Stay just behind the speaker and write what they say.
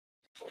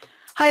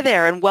Hi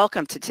there, and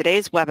welcome to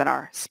today's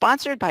webinar,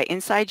 sponsored by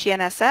Inside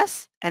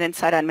GNSS and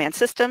Inside Unmanned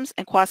Systems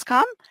and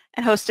Qascom,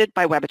 and hosted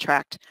by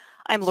WebAttract.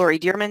 I'm Lori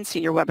Dearman,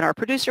 Senior Webinar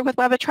Producer with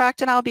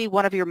WebAttract, and I'll be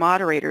one of your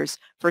moderators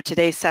for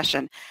today's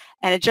session.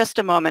 And in just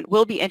a moment,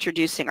 we'll be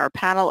introducing our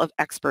panel of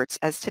experts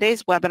as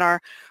today's webinar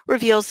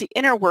reveals the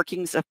inner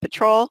workings of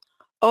Patrol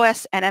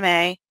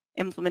OSNMA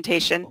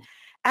implementation,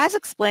 as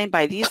explained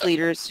by these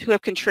leaders who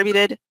have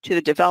contributed to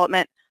the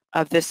development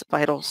of this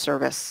vital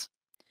service.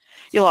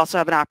 You'll also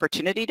have an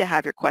opportunity to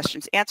have your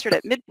questions answered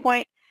at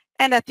midpoint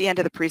and at the end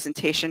of the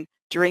presentation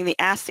during the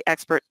Ask the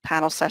Expert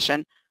panel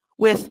session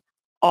with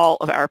all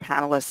of our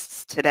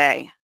panelists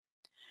today.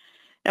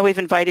 Now, we've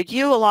invited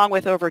you along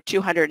with over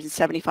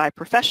 275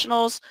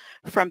 professionals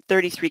from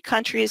 33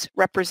 countries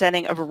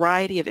representing a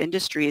variety of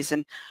industries,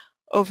 and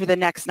over the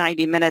next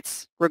 90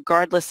 minutes,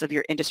 regardless of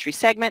your industry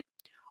segment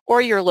or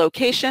your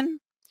location,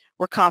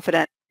 we're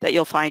confident that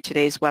you'll find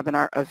today's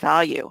webinar of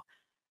value.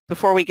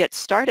 Before we get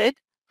started,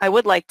 I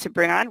would like to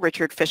bring on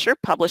Richard Fisher,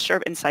 publisher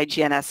of Inside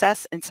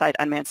GNSS, Inside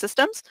Unmanned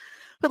Systems,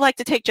 who'd like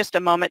to take just a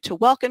moment to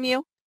welcome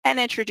you and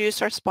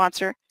introduce our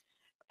sponsor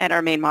and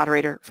our main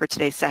moderator for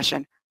today's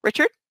session.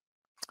 Richard?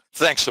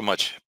 Thanks so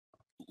much,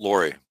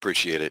 Lori.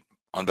 Appreciate it.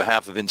 On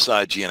behalf of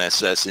Inside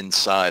GNSS,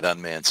 Inside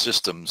Unmanned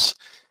Systems,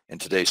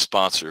 and today's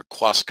sponsor,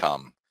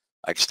 Qascom,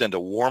 I extend a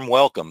warm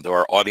welcome to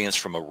our audience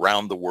from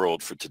around the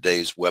world for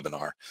today's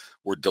webinar.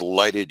 We're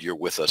delighted you're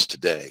with us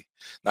today.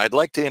 Now, I'd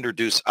like to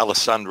introduce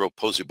Alessandro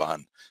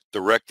Pozzuban,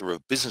 Director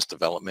of Business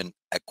Development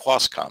at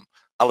Qascom.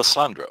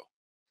 Alessandro.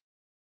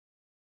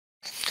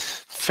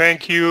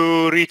 Thank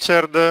you,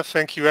 Richard.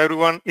 Thank you,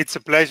 everyone. It's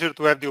a pleasure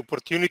to have the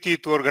opportunity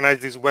to organize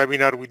this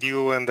webinar with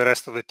you and the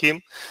rest of the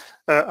team.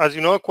 As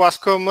you know,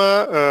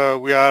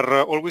 Qascom, we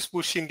are always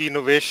pushing the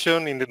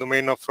innovation in the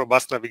domain of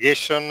robust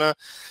navigation,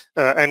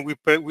 and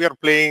we are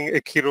playing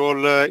a key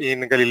role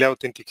in Galileo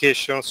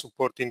authentication,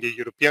 supporting the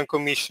European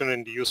Commission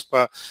and the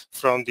USPA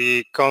from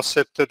the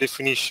concept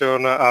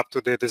definition up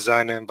to the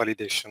design and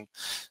validation.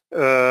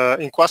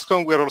 In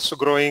Qascom, we are also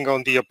growing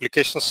on the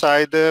application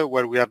side,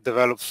 where we have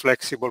developed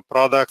flexible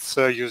products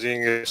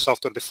using a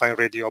software-defined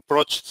radio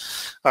approach.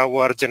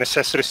 Our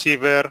GNSS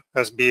receiver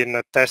has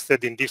been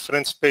tested in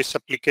different space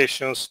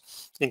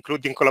applications,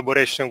 including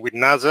collaboration with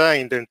NASA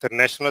in the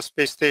International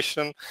Space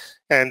Station,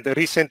 and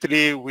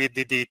recently we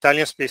did the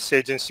Italian Space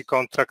Agency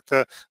contract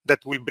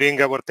that will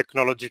bring our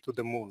technology to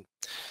the moon.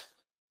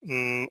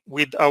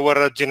 With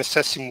our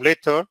GNSS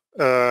simulator,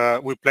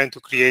 we plan to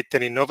create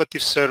an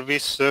innovative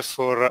service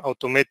for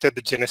automated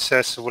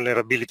GNSS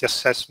vulnerability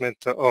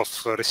assessment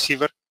of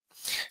receiver.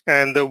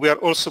 And we are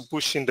also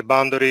pushing the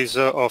boundaries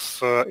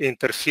of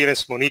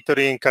interference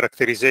monitoring,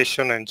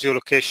 characterization, and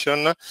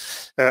geolocation.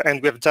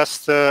 And we have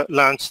just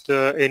launched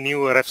a new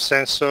RF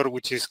sensor,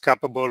 which is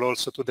capable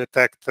also to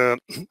detect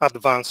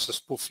advanced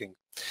spoofing.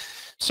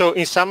 So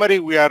in summary,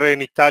 we are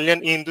an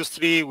Italian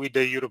industry with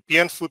a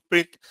European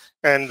footprint,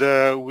 and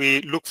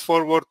we look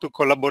forward to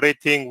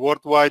collaborating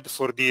worldwide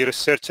for the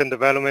research and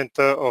development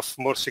of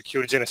more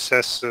secure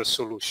GNSS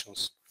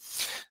solutions.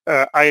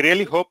 I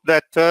really hope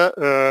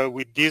that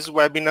with this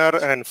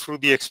webinar and through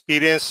the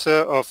experience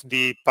of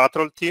the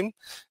Patrol team,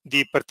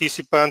 the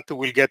participant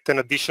will get an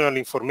additional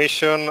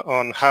information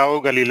on how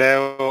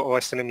Galileo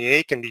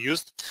OSNMA can be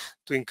used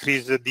to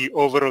increase the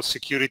overall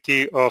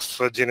security of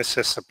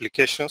GNSS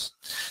applications.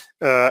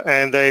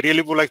 And I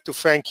really would like to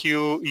thank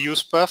you,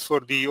 USPA,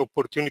 for the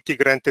opportunity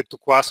granted to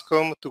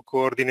Qascom to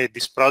coordinate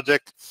this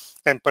project,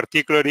 and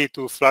particularly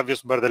to Flavio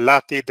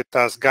Sbardellati that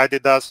has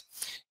guided us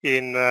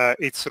in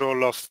its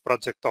role of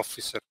project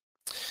officer.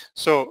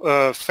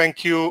 So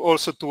thank you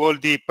also to all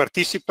the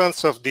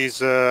participants of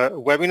this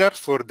webinar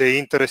for the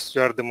interest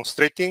you are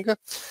demonstrating.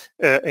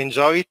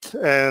 Enjoy it,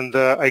 and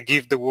I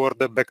give the word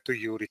back to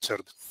you,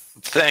 Richard.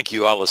 Thank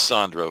you,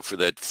 Alessandro, for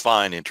that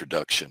fine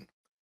introduction.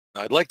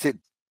 I'd like to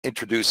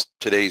introduce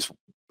today's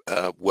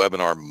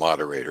webinar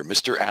moderator,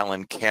 Mr.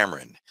 Alan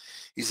Cameron.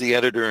 He's the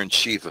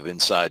editor-in-chief of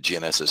Inside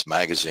GNSS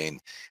magazine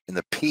and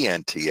the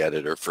PNT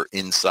editor for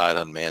Inside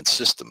Unmanned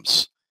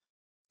Systems.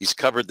 He's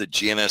covered the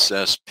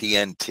GNSS,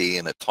 PNT,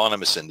 and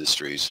autonomous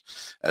industries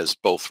as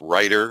both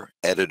writer,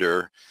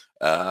 editor,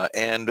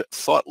 and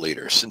thought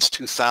leader since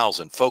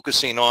 2000,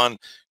 focusing on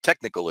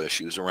technical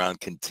issues around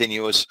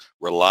continuous,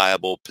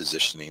 reliable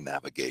positioning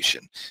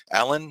navigation.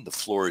 Alan, the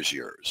floor is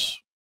yours.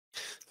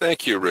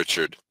 Thank you,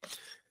 Richard.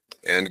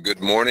 And good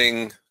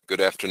morning,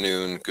 good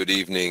afternoon, good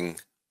evening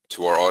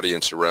to our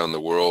audience around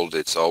the world.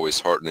 It's always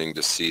heartening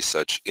to see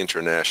such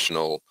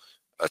international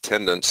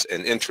attendance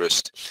and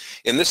interest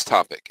in this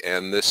topic.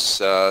 And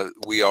this,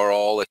 we are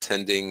all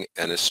attending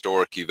an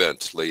historic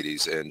event,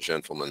 ladies and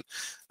gentlemen.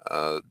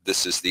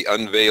 This is the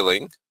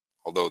unveiling,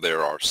 although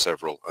there are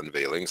several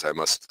unveilings,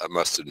 I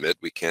must admit,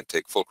 we can't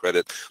take full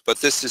credit,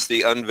 but this is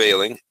the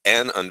unveiling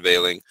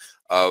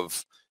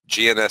of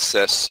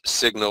GNSS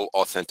signal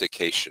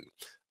authentication.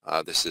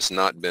 This has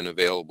not been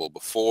available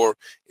before.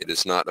 It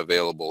is not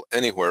available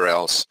anywhere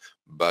else,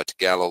 but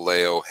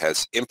Galileo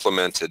has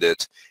implemented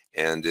it,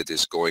 and it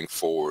is going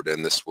forward,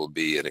 and this will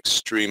be an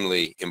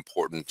extremely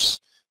important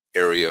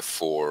area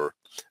for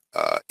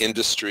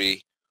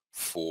industry,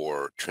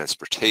 for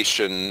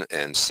transportation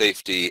and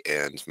safety,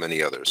 and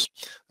many others.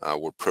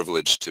 We're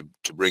privileged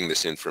to bring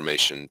this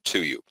information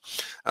to you.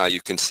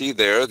 You can see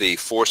there the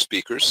 4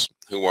 speakers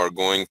who are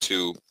going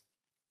to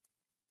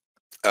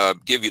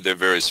give you their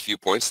various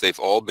viewpoints. They've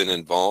all been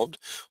involved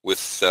with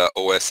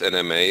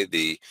OSNMA,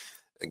 the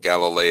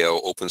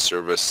Galileo Open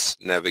Service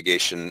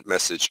Navigation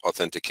Message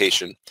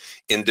Authentication,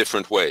 in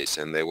different ways,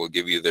 and they will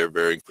give you their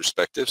varying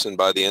perspectives, and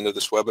by the end of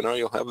this webinar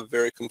you'll have a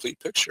very complete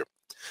picture.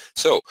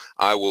 So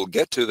I will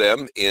get to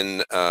them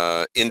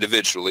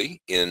individually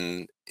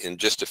in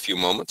just a few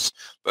moments,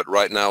 but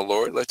right now,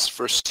 Lori, let's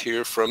first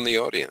hear from the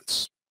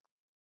audience.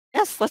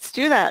 Yes, let's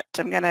do that.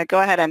 I'm going to go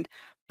ahead and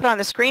put on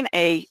the screen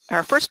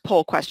our first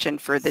poll question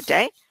for the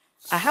day.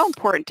 How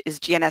important is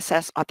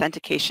GNSS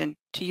authentication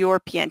to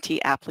your PNT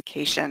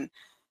application?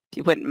 If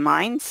you wouldn't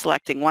mind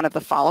selecting one of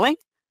the following: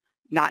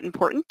 not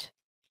important,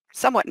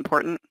 somewhat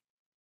important,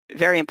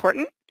 very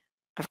important,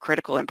 of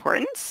critical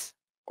importance,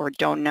 or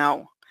don't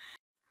know.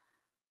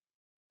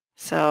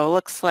 So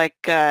looks like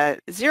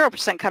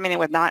 0% coming in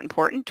with not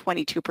important,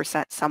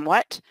 22%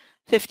 somewhat,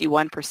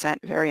 51%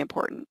 very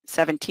important,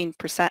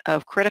 17%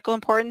 of critical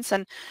importance,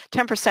 and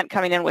 10%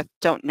 coming in with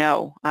don't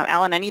know.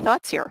 Alan, any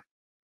thoughts here?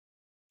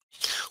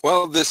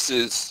 Well, this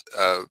is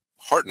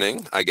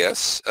heartening, I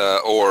guess,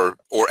 or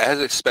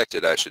as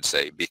expected, I should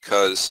say,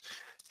 because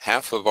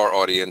half of our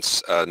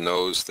audience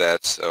knows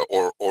that,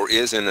 or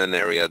is in an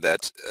area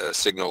that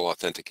signal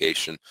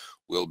authentication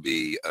will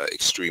be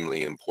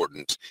extremely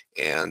important,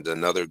 and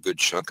another good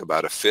chunk,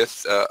 about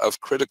 1/5, of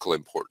critical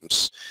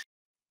importance.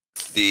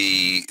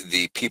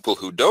 The people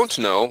who don't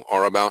know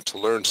are about to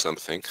learn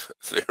something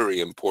very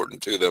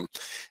important to them,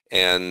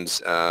 and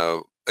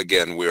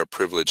again, we are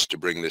privileged to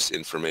bring this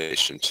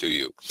information to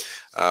you.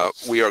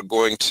 We are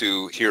going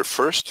to hear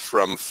first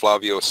from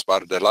Flavio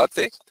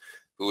Spardelate,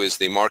 who is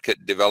the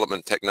Market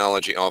Development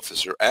Technology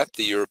Officer at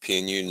the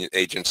European Union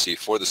Agency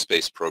for the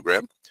Space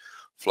Program.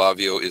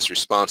 Flavio is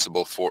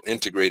responsible for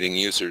integrating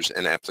users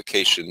and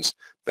applications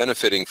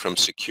benefiting from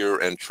secure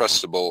and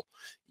trustable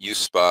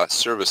USPA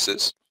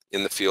services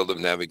in the field of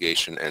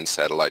navigation and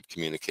satellite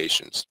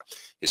communications.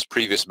 His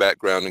previous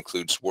background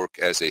includes work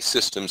as a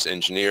systems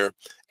engineer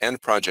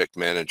and project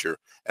manager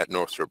at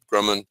Northrop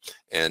Grumman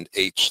and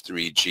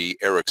H3G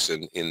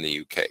Ericsson in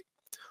the UK.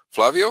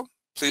 Flavio,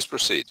 please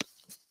proceed.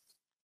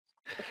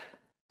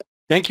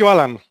 Thank you,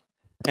 Alan.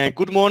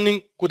 Good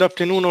morning, good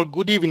afternoon, or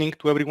good evening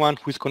to everyone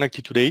who is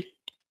connected today.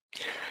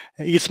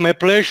 It's my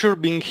pleasure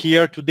being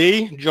here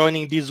today,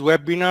 joining this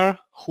webinar,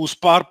 whose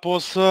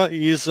purpose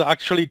is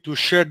actually to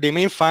share the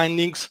main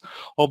findings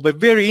of a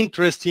very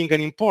interesting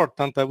and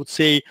important, I would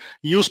say,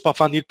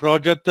 USPA-funded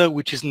project,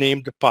 which is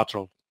named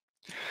Patrol.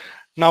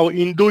 Now,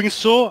 in doing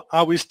so,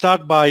 I will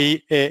start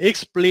by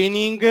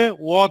explaining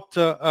what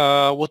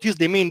is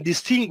the main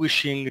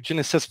distinguishing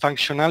GNSS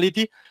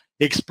functionality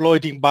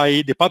exploited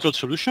by the Patrol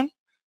solution,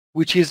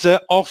 which is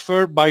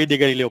offered by the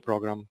Galileo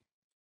program.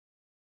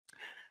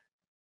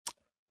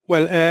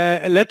 Well,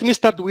 let me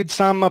start with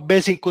some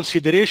basic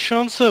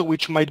considerations,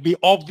 which might be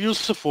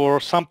obvious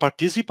for some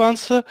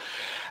participants,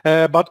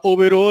 but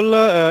overall,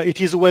 it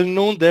is well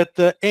known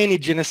that any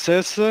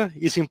GNSS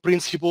is in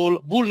principle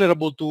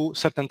vulnerable to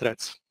certain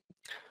threats.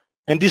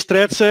 And these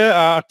threats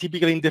are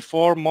typically in the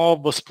form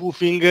of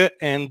spoofing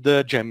and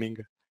jamming.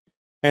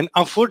 And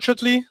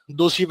unfortunately,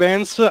 those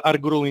events are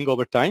growing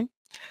over time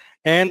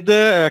and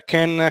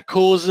can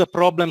cause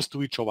problems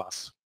to each of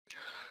us.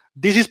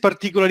 This is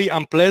particularly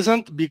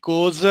unpleasant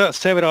because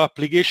several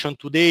applications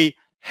today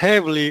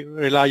heavily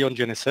rely on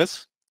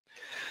GNSS.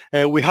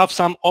 We have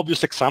some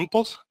obvious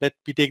examples. Let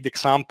me take the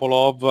example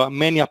of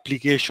many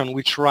applications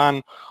which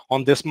run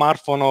on the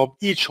smartphone of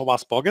each of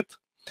us pocket,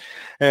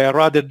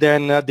 rather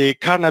than the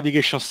car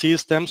navigation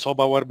systems of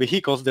our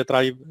vehicles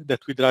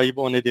that we drive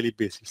on a daily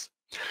basis.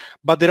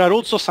 But there are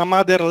also some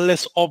other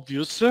less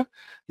obvious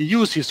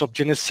uses of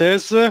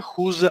GNSS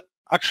whose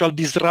actual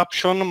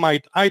disruption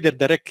might either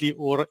directly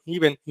or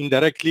even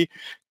indirectly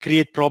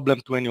create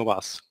problems to any of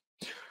us.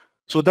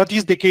 So that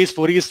is the case,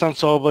 for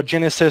instance, of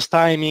GNSS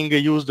timing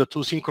used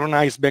to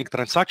synchronize bank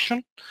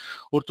transactions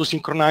or to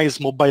synchronize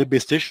mobile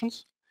base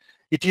stations.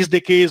 It is the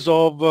case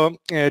of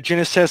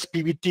GNSS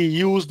PVT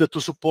used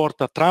to support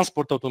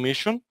transport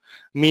automation,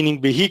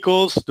 meaning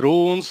vehicles,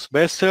 drones,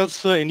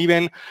 vessels, and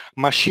even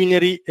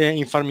machinery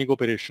in farming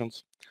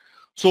operations.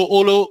 So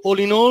all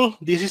in all,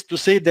 this is to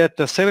say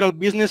that several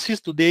businesses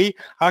today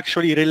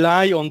actually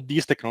rely on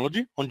this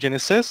technology, on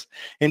GNSS,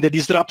 and the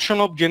disruption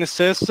of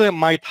GNSS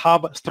might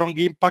have a strong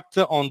impact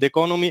on the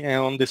economy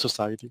and on the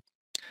society.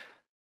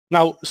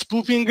 Now,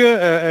 spoofing,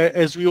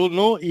 as we all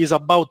know, is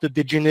about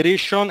the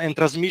generation and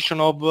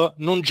transmission of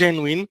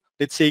non-genuine,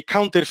 let's say,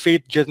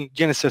 counterfeit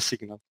GNSS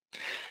signal.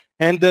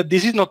 And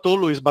this is not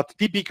always, but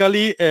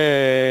typically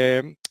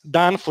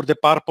done for the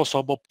purpose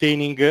of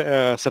obtaining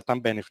certain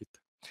benefit.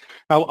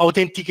 Now,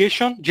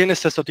 authentication,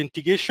 GNSS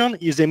authentication,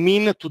 is a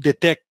mean to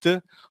detect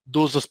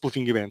those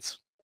spoofing events.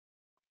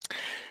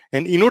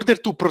 And in order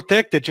to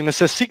protect the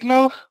GNSS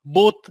signal,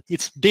 both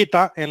its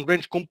data and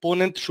range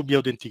component should be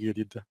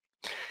authenticated.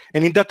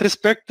 And in that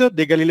respect,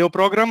 the Galileo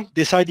program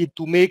decided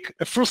to make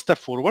a first step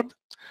forward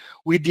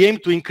with the aim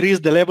to increase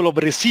the level of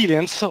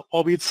resilience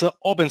of its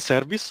open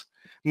service,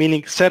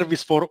 meaning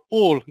service for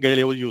all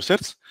Galileo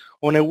users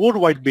on a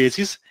worldwide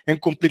basis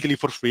and completely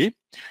for free,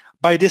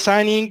 by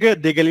designing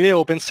the Galileo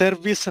Open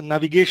Service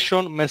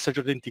Navigation Message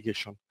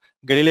Authentication,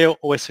 Galileo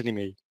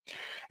OSNMA.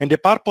 And the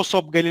purpose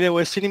of Galileo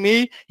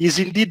OSNMA is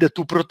indeed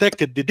to protect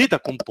the data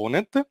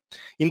component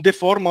in the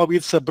form of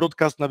its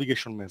broadcast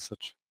navigation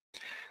message.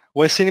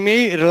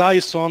 OSNMA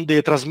relies on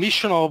the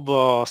transmission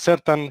of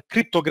certain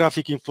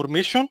cryptographic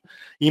information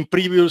in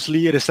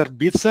previously reserved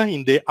bits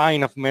in the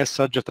INAV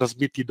message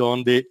transmitted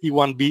on the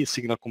E1B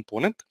signal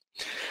component.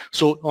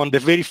 So on the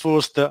very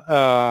first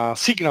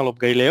signal of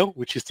Galileo,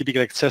 which is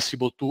typically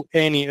accessible to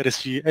any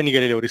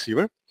Galileo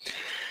receiver.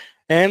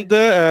 And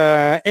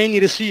any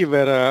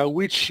receiver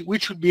which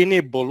will be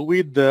enabled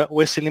with the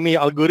OSNMA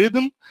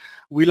algorithm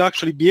will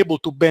actually be able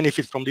to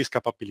benefit from this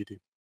capability.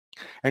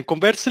 And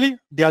conversely,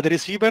 the other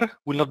receiver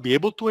will not be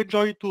able to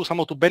enjoy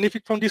to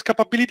benefit from this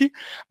capability,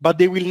 but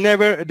they will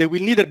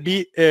neither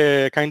be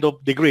kind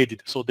of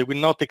degraded, so they will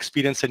not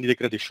experience any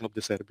degradation of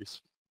the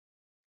service.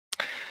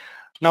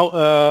 Now,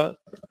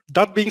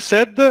 that being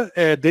said,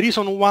 the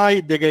reason why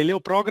the Galileo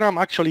program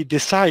actually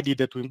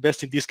decided to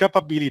invest in this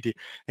capability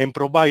and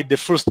provide the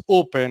first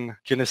open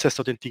GNSS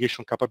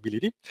authentication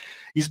capability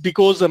is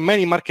because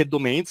many market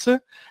domains, and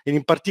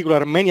in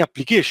particular many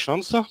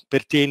applications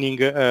pertaining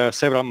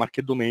several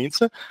market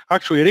domains,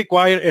 actually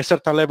require a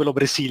certain level of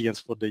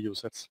resilience for the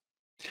users.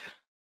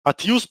 At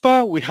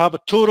USPA, we have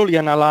thoroughly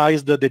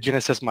analyzed the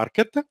GNSS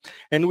market,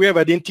 and we have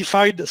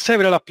identified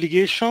several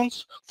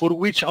applications for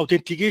which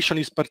authentication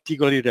is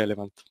particularly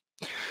relevant.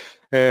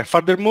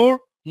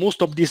 Furthermore,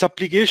 most of these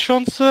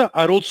applications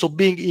are also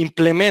being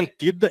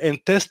implemented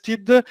and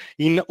tested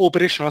in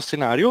operational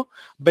scenario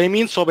by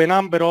means of a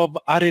number of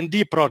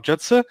R&D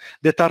projects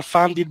that are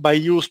funded by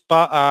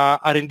USPA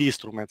R&D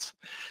instruments,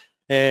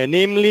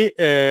 namely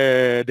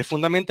the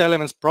Fundamental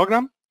Elements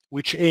Program,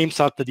 which aims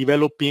at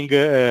developing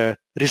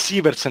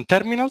receivers and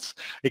terminals,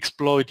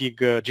 exploiting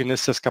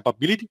GNSS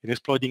capability and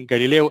exploiting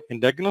Galileo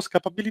and EGNOS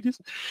capabilities,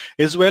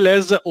 as well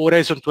as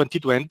Horizon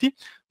 2020,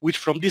 which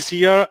from this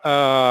year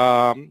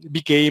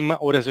became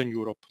Horizon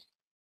Europe.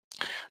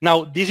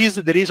 Now, this is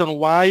the reason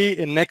why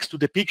next to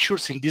the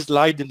pictures in this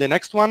slide and the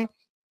next one,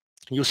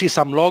 you see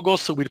some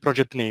logos with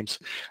project names.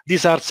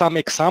 These are some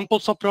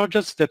examples of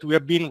projects that we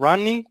have been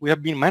running, we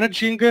have been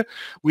managing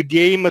with the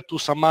aim to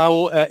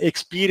somehow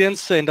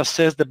experience and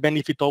assess the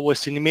benefit of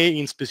OSNMA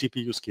in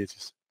specific use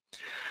cases.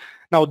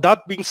 Now,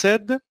 that being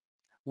said,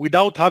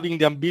 without having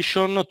the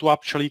ambition to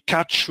actually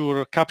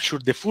capture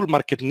the full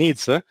market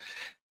needs,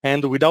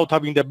 and without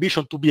having the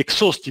ambition to be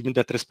exhaustive in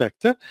that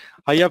respect,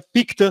 I have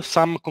picked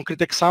some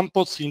concrete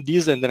examples in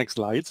these and the next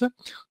slides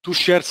to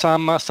share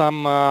some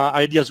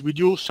ideas with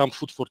you, some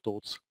food for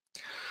thoughts.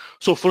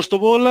 So first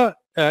of all,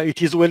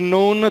 it is well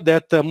known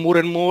that more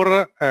and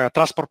more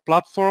transport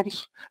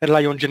platforms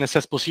rely on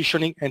GNSS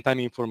positioning and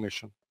timing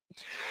information.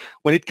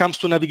 When it comes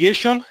to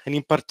navigation, and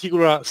in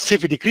particular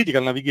safety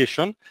critical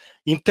navigation,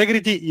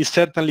 integrity is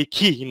certainly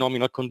key in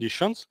nominal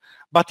conditions,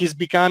 but is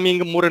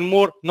becoming more and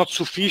more not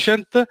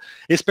sufficient,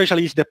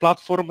 especially if the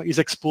platform is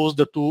exposed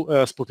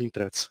to spoofing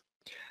threats.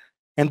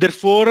 And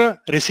therefore,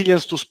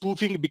 resilience to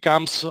spoofing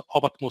becomes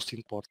of utmost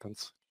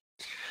importance.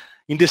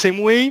 In the same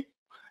way,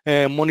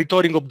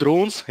 monitoring of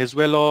drones as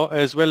well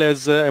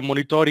as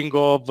monitoring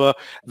of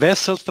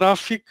vessel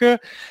traffic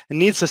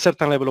needs a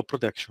certain level of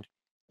protection.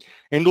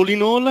 And all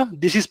in all,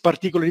 this is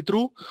particularly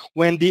true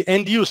when the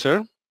end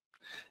user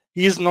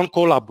is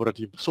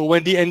non-collaborative. So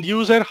when the end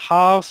user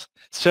has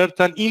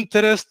certain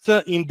interest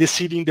in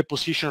deceiving the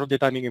position of the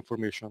timing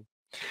information.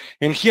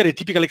 And here a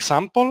typical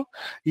example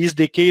is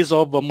the case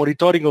of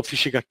monitoring of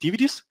fishing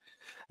activities.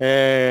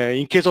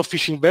 In case of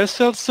fishing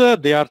vessels,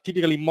 they are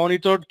typically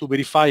monitored to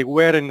verify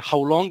where and how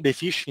long they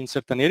fish in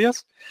certain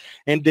areas.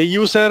 And the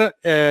user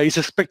is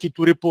expected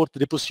to report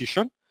the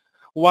position,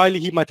 while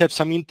he might have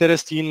some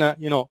interest in,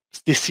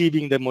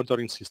 deceiving the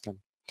monitoring system.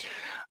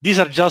 These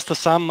are just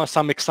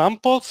some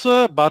examples,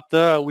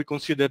 but we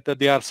consider that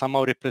they are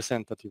somehow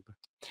representative.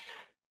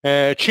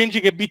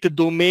 Changing a bit the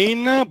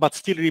domain, but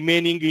still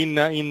remaining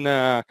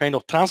in kind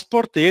of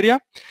transport area,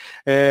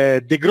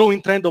 the growing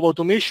trend of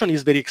automation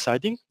is very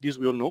exciting, this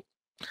we all know,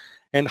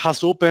 and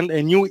has opened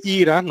a new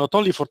era, not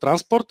only for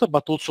transport,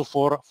 but also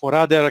for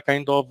other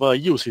kind of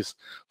uses.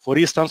 For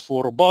instance,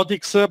 for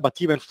robotics, but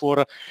even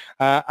for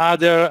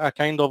other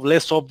kind of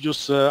less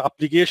obvious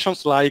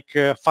applications like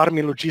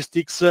farming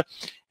logistics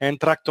and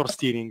tractor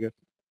steering.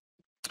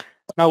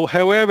 Now,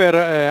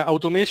 however,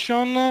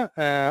 automation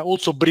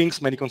also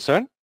brings many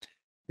concerns.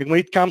 When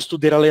it comes to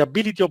the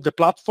reliability of the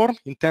platform,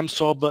 in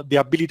terms of the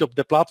ability of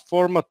the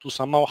platform to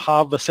somehow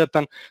have a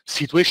certain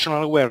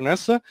situational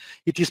awareness,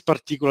 it is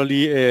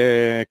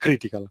particularly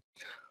critical.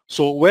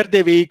 So where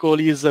the vehicle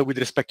is with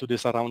respect to the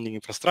surrounding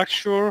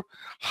infrastructure,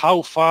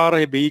 how far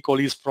a vehicle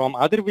is from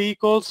other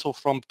vehicles or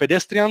from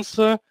pedestrians,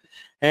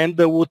 and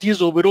what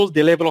is overall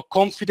the level of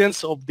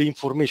confidence of the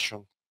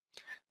information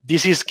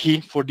This is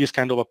key for this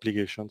kind of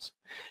applications.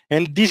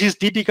 And this is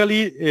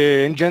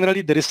typically and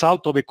generally the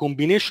result of a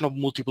combination of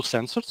multiple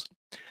sensors.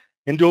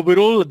 And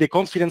overall, the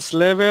confidence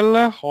level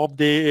of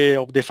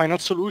the final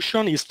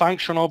solution is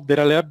function of the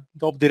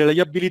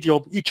reliability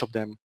of each of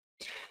them,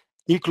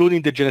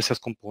 including the GNSS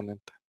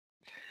component.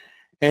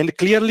 And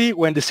clearly,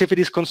 when the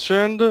safety is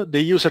concerned,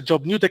 the usage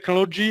of new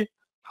technology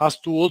has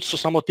to also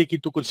somehow take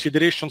into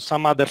consideration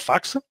some other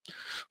facts.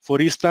 For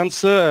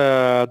instance,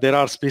 there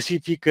are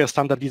specific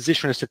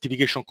standardization and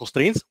certification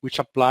constraints which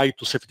apply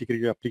to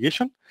safety-critical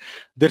application.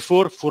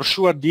 Therefore, for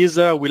sure, this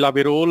will have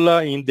a role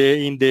in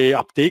the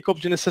uptake of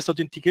GNSS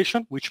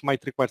authentication, which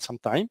might require some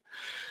time.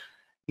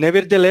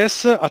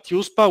 Nevertheless, at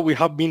USPA, we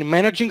have been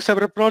managing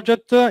several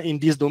projects in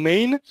this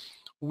domain,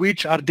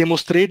 which are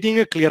demonstrating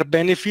a clear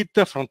benefit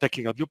from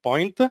technical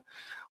viewpoint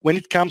when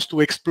it comes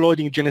to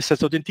exploiting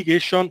GNSS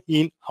authentication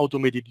in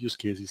automated use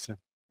cases.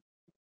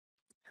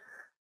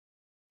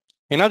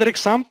 Another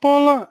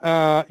example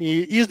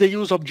is the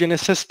use of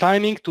GNSS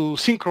timing to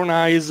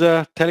synchronize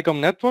telecom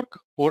network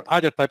or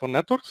other type of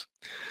networks,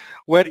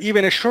 where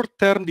even a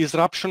short-term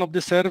disruption of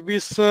the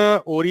service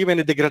or even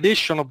a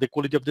degradation of the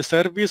quality of the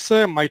service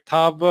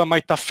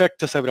might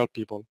affect several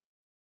people.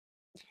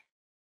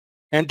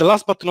 And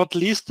last but not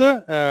least,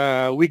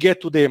 we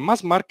get to the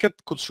mass market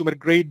consumer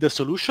grade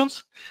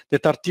solutions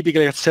that are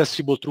typically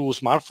accessible through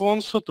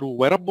smartphones, through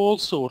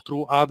wearables, or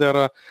through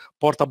other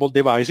portable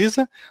devices,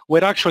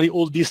 where actually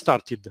all this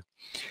started.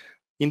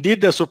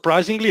 Indeed,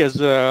 surprisingly, as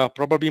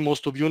probably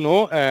most of you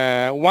know,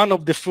 one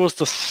of the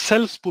first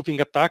self-spoofing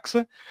attacks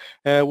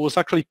was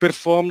actually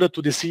performed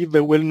to deceive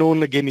a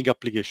well-known gaming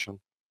application.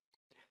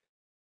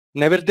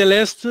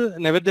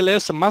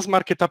 Nevertheless, mass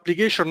market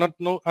applications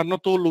are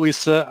not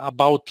always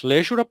about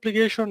leisure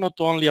application, not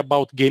only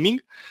about gaming.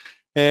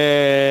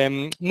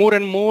 More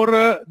and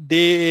more,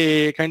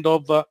 the kind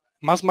of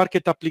mass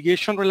market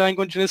application relying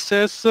on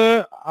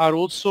GNSS are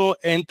also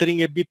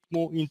entering a bit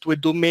more into a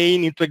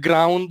domain, into a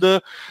ground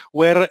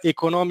where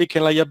economic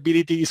and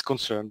liability is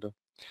concerned.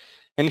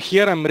 And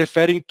here I'm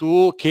referring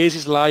to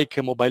cases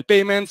like mobile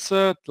payments,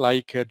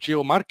 like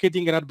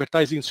geo-marketing and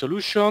advertising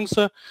solutions,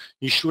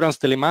 insurance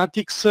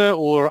telematics,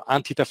 or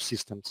anti-theft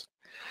systems.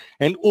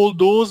 And all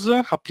those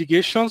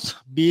applications,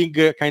 being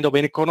kind of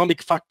an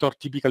economic factor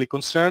typically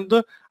concerned,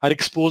 are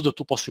exposed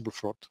to possible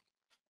fraud.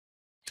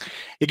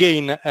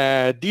 Again,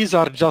 these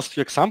are just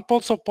few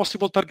examples of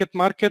possible target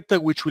market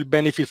which will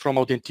benefit from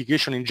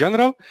authentication in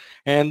general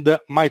and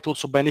might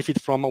also benefit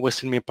from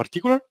OSNMA in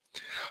particular.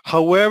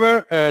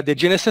 However, the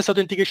GNSS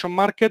authentication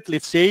market,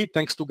 let's say,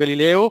 thanks to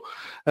Galileo,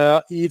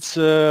 it's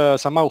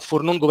somehow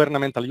for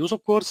non-governmental use,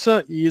 of course,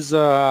 is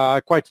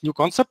a quite new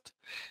concept.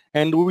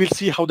 And we will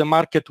see how the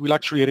market will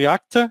actually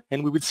react,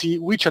 and we will see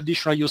which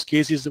additional use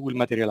cases will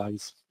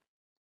materialize.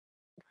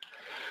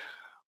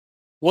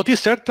 What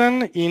is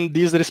certain in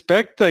this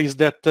respect is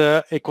that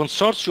a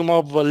consortium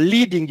of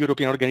leading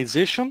European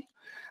organizations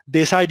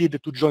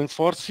decided to join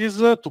forces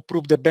to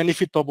prove the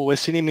benefit of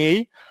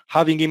OSNMA,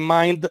 having in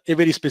mind a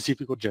very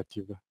specific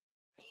objective.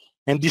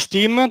 And this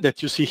team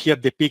that you see here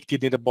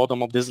depicted in the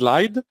bottom of the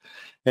slide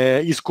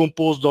is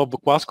composed of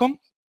Qascom,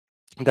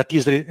 that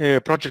is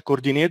the project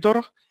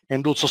coordinator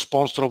and also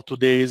sponsor of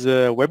today's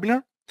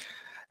webinar,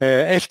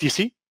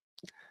 FTC,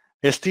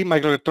 ST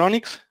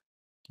Microelectronics,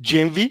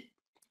 GMV,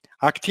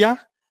 Actia,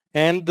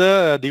 and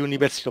the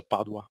University of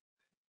Padua.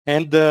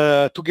 And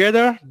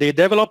together, they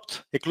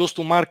developed a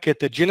close-to-market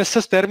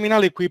GNSS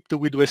terminal equipped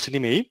with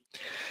OSNMA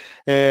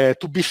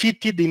to be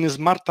fitted in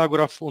smart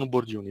tachograph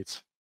onboard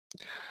units.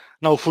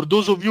 Now, for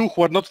those of you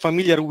who are not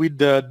familiar with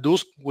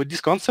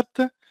this concept,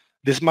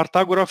 the smart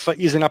tachograph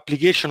is an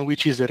application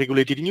which is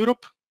regulated in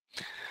Europe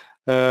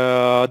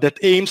that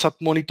aims at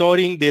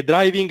monitoring the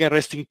driving and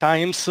resting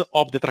times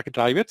of the truck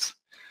drivers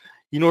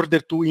in order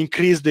to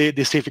increase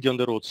the safety on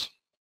the roads.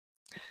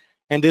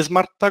 And the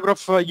smart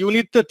tachograph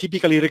unit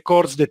typically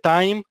records the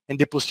time and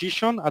the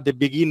position at the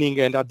beginning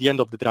and at the end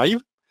of the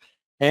drive,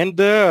 and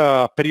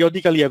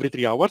periodically every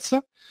 3 hours.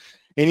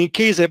 And in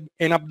case an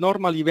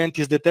abnormal event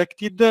is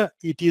detected,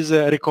 it is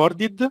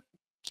recorded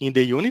in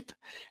the unit,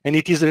 and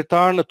it is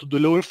returned to the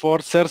law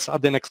enforcers at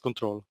the next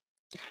control.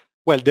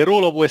 Well, the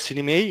role of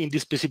OSNMA in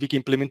this specific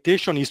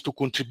implementation is to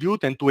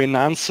contribute and to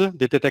enhance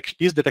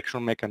this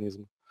detection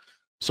mechanism.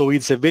 So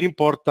it's a very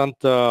important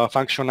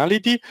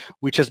functionality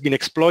which has been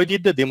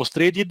exploited,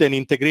 demonstrated, and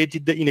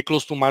integrated in a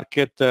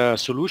close-to-market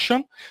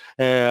solution,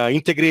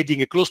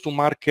 integrating a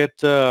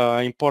close-to-market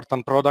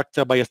important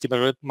product by ST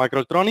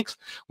Microelectronics,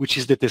 which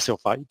is the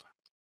TSO5.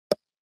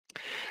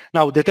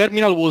 Now, the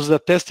terminal was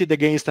tested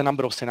against a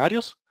number of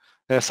scenarios,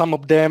 some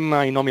of them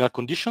in nominal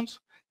conditions,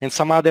 and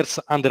some others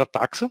under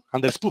attacks,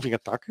 under spoofing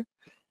attack,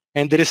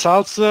 and the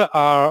results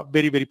are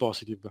very, very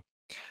positive.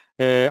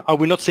 I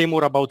will not say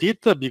more about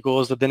it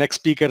because the next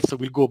speakers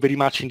will go very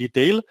much in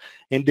detail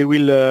and they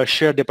will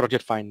share the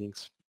project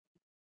findings.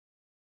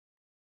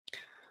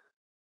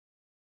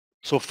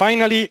 So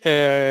finally,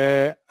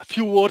 a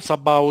few words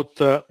about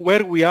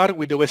where we are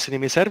with the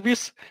OSNMA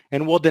service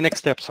and what the next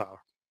steps are.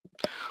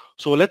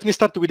 So let me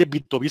start with a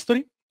bit of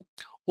history.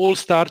 all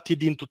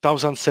started in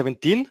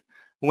 2017,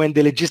 when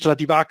the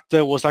legislative act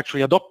was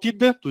actually adopted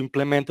to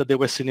implement the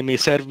OSNMA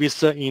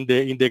service in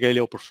the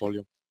Galileo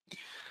portfolio.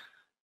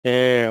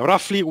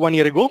 Roughly 1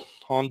 year ago,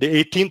 on the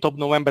 18th of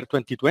November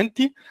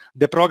 2020,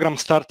 the program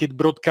started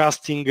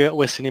broadcasting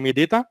OSNMA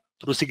data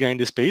through signal in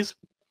the space.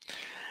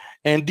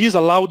 And this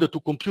allowed to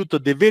compute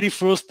the very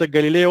first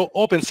Galileo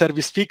open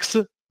service fix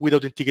with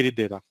authenticated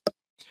data.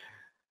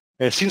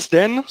 Since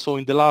then, so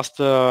in the last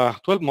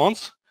 12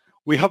 months,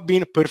 we have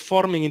been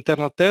performing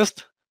internal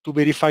tests to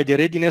verify the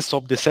readiness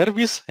of the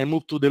service and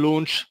move to the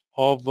launch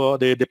of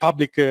the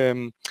public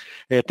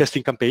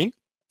testing campaign.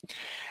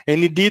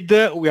 And indeed,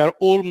 we are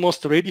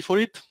almost ready for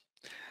it.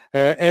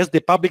 As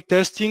the public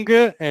testing,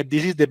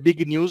 this is the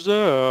big news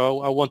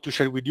I want to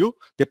share with you.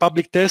 The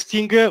public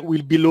testing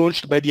will be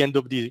launched by the end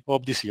of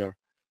this year.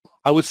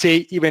 I would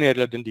say even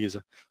earlier than this.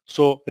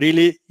 So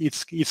really,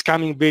 it's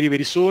coming very,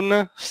 very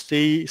soon.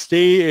 Be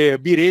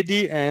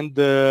ready, and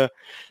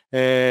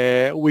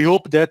we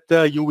hope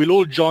that you will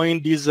all join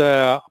this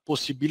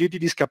possibility,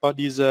 this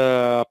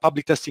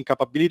public testing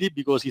capability,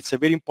 because it's a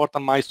very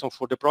important milestone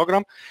for the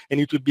program,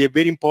 and it will be a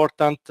very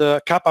important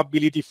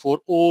capability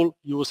for all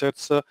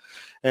users on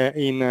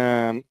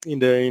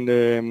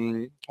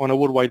a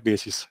worldwide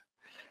basis.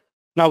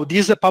 Now,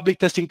 this public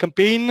testing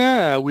campaign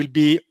will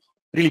be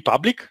really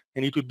public,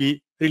 and it will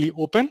be really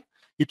open.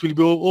 It will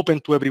be open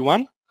to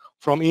everyone,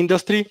 from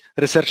industry,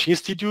 research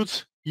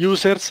institutes,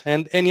 users,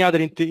 and any other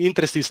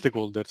interested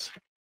stakeholders.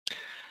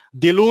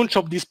 The launch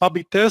of this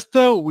public test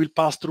will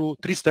pass through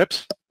 3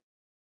 steps.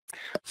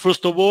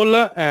 First of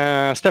all,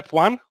 step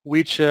 1,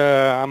 which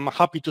I'm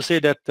happy to say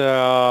that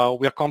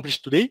we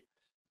accomplished today.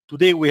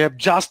 Today we have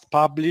just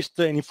published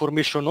an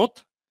information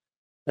note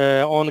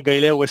on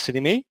Galileo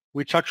OSNMA,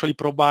 which actually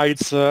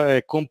provides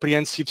a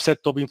comprehensive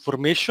set of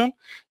information,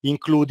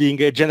 including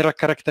a general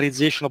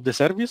characterization of the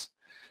service,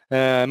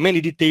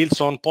 many details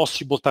on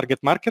possible target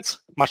markets,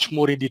 much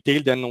more in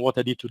detail than what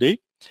I did today.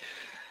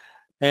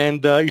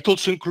 And it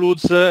also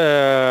includes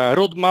a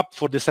roadmap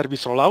for the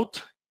service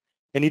rollout,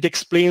 and it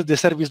explains the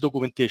service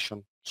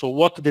documentation. So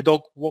what are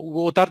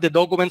the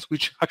documents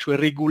which actually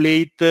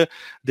regulate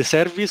the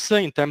service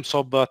in terms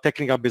of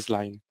technical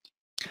baseline.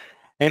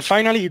 And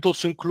finally, it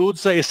also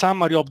includes a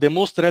summary of the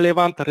most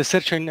relevant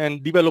research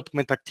and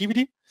development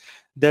activity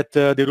that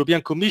the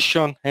European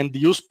Commission and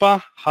the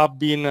USPA have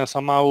been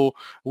somehow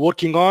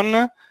working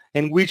on,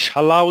 and which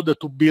allowed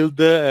to build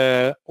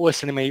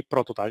OSNMA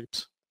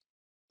prototypes.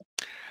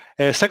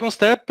 Second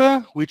step,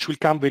 which will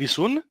come very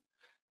soon,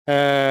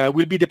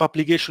 will be the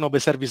publication of a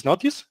service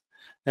notice,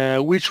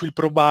 which will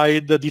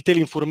provide detailed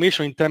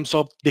information in terms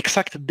of the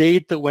exact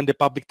date when the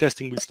public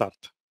testing will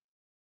start.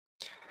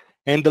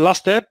 And the last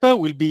step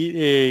will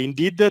be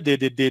indeed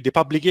the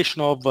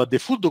publication of the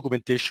full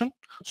documentation.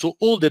 So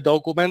all the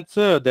documents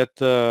that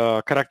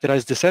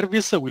characterize the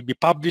service will be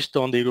published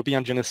on the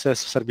European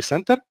GNSS Service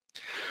Center,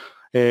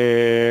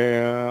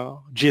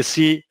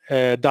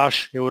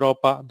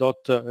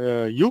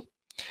 gsc-europa.eu.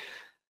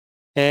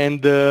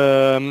 And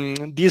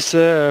this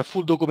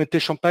full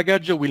documentation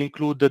package will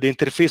include the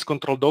interface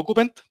control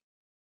document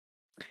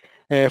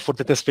for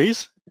the test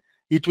phase.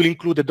 It will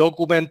include a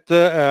document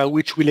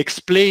which will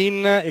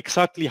explain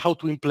exactly how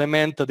to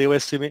implement the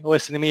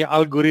OSNMA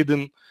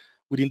algorithm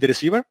within the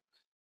receiver,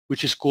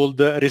 which is called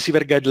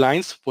Receiver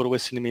Guidelines for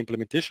OSNMA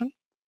implementation.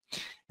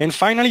 And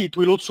finally, it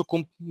will also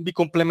be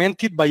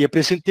complemented by a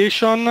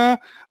presentation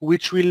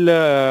which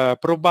will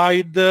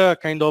provide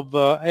kind of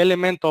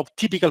element of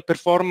typical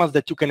performance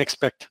that you can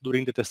expect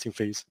during the testing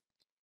phase.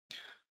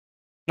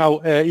 Now,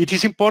 it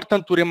is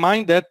important to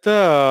remind that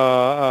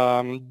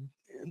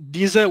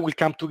this will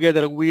come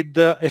together with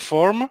a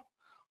form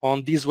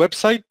on this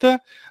website,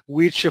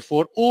 which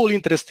for all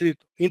interested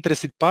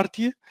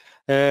parties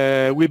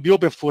will be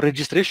open for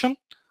registration.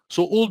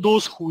 So all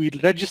those who will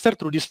register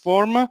through this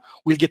form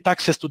will get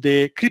access to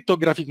the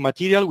cryptographic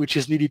material which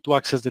is needed to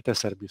access the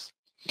test service.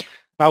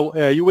 Now,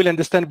 you will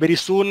understand very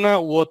soon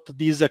what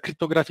this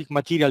cryptographic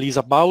material is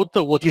about,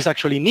 what is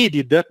actually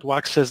needed to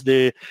access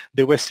the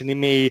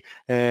OSNMA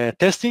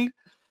testing.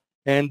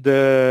 And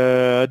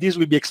this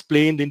will be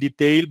explained in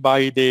detail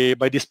by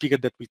the speaker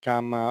that will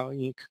come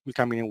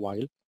in a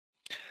while.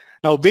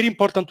 Now, very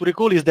important to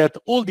recall is that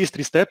all these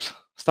 3 steps,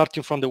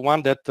 starting from the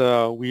one that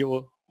we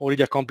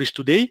already accomplished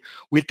today,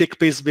 will take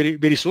place very,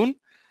 very soon.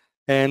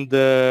 And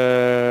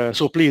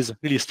so please,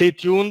 really stay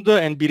tuned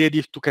and be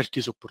ready to catch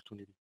this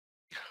opportunity.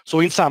 So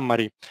in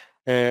summary,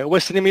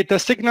 OSNMA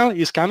test signal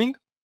is coming.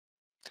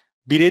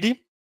 Be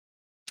ready.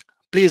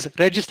 Please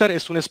register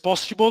as soon as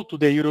possible to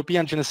the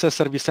European GNSS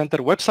Service Center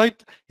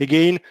website.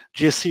 Again,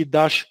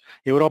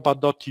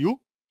 gsc-europa.eu.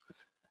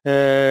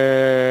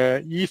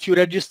 If you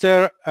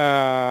register,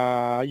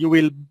 you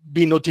will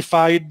be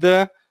notified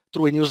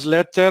through a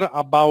newsletter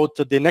about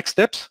the next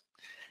steps.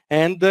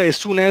 And as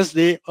soon as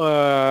the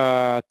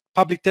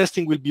public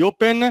testing will be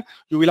open,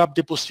 you will have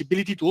the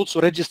possibility to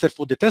also register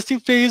for the testing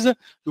phase.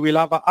 You will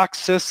have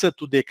access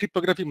to the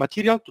cryptographic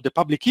material, to the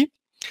public key,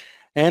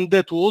 and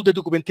to all the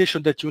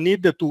documentation that you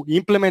need to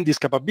implement this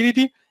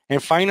capability,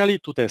 and finally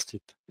to test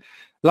it.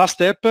 Last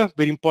step,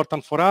 very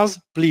important for us,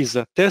 please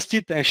test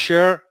it and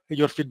share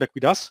your feedback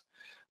with us,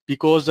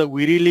 because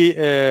we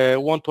really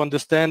want to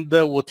understand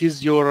what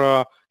is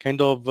your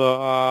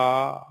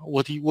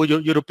what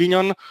your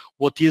opinion,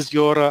 what is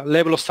your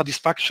level of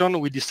satisfaction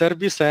with the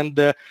service,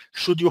 and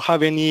should you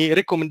have any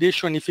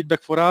recommendation, any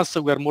feedback for us,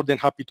 we are more than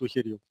happy to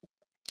hear you.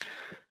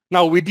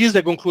 Now, with this,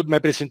 I conclude my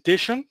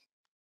presentation.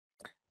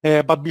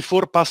 But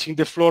before passing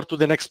the floor to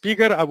the next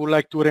speaker, I would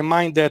like to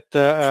remind that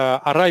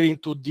arriving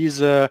to this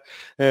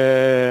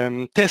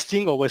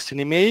testing of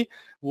OSNMA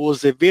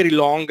was a very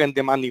long and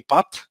demanding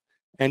path,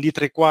 and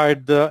it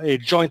required a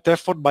joint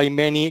effort by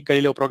many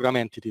Galileo program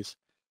entities.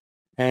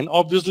 And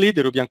obviously,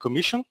 the European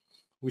Commission,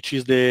 which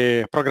is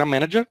the program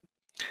manager,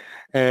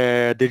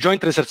 the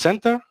Joint Research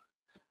Center,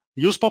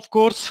 USP, of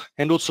course,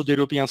 and also the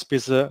European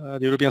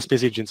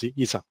Space Agency,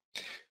 ESA.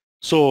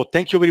 So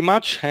thank you very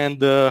much, and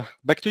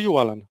back to you,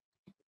 Alan.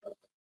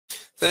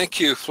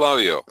 Thank you,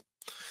 Flavio.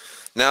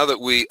 Now that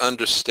we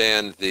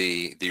understand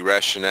the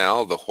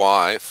rationale, the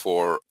why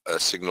for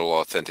signal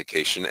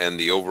authentication and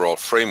the overall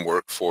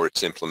framework for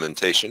its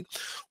implementation,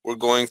 we're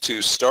going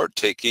to start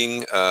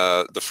taking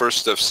the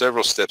first of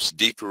several steps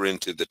deeper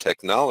into the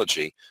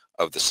technology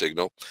of the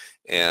signal.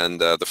 And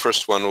the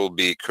first one will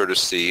be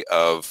courtesy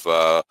of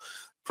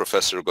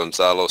Professor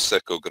Gonzalo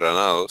Seco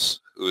Granados,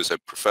 who is a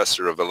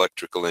professor of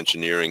electrical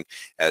engineering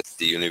at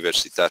the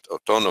Universitat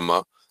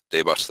Autónoma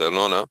de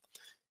Barcelona.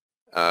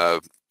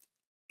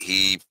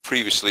 He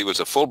previously was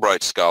a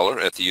Fulbright Scholar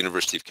at the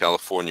University of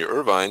California,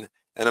 Irvine,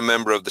 and a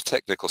member of the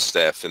technical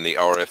staff in the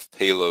RF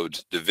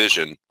Payload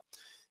Division,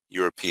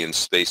 European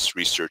Space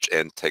Research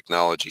and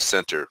Technology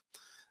Center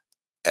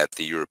at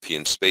the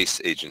European Space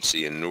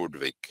Agency in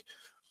Noordwijk,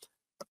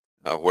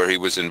 where he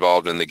was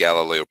involved in the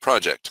Galileo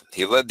project.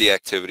 He led the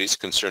activities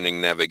concerning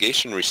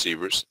navigation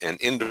receivers and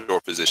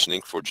indoor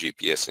positioning for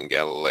GPS and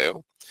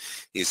Galileo.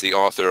 He's the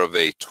author of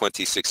a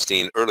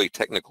 2016 early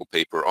technical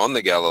paper on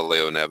the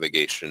Galileo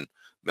navigation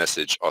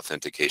message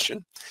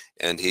authentication,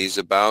 and he's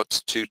about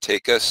to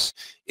take us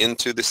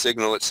into the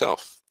signal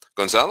itself.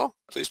 Gonzalo,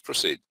 please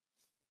proceed.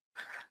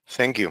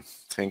 Thank you.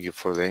 Thank you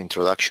for the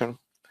introduction.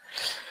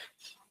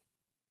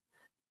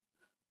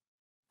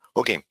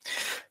 Okay,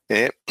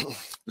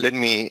 let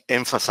me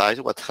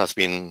emphasize what has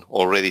been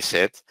already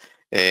said.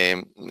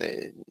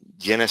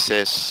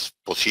 GNSS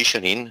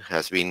positioning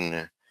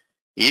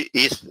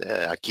is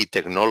a key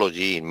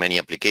technology in many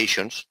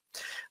applications,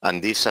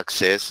 and this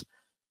success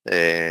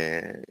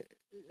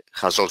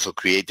has also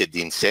created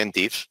the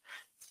incentives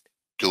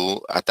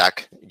to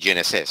attack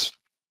GNSS.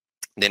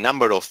 The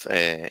number of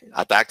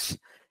attacks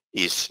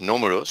is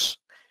numerous,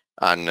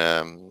 and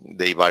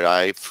they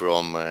vary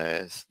from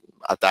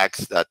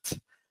attacks that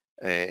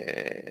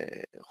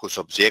whose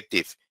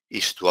objective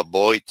is to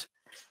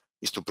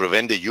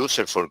prevent the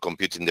user from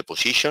computing the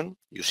position,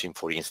 using,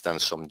 for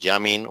instance, some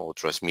jamming or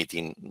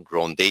transmitting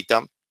wrong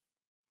data,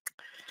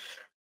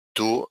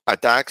 to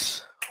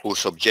attacks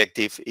whose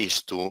objective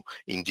is to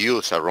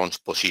induce a wrong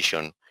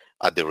position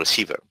at the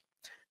receiver.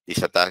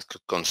 These attacks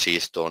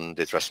consist on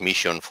the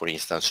transmission, for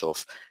instance,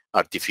 of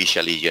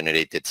artificially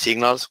generated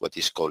signals, what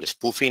is called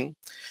spoofing,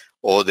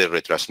 or the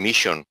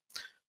retransmission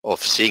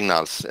of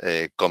signals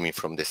coming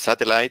from the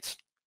satellites,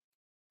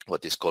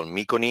 what is called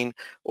meconing,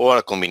 or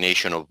a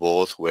combination of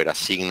both, where a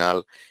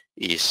signal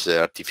is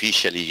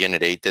artificially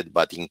generated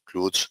but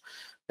includes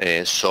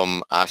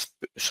some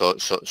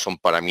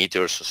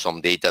parameters,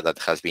 some data that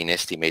has been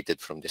estimated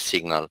from the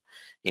signal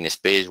in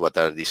space, what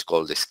are these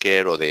called the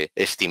scare or the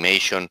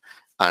estimation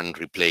and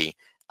replay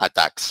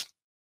attacks.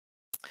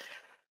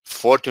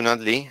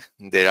 Fortunately,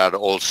 there are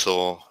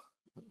also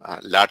a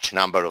large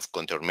number of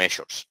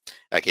countermeasures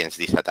against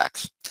these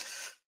attacks.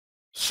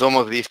 Some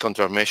of these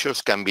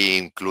countermeasures can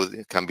be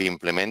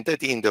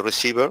implemented in the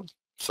receiver.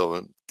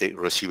 So the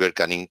receiver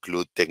can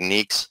include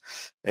techniques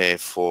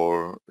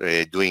for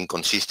doing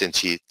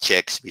consistency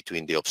checks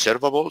between the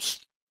observables.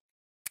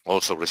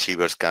 Also,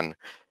 receivers can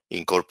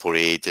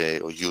incorporate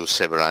or use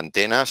several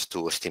antennas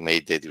to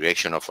estimate the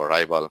direction of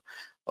arrival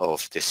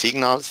of the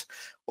signals,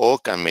 or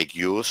can make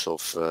use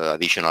of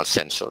additional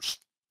sensors.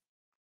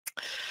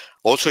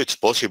 Also, it's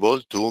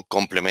possible to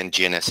complement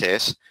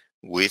GNSS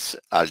with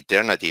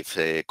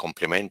alternative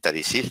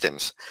complementary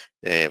systems,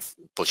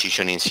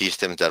 positioning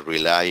systems that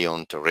rely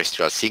on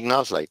terrestrial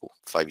signals like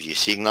 5G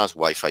signals,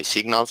 Wi-Fi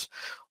signals,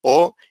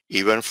 or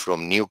even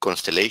from new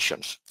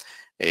constellations,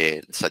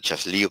 such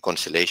as LEO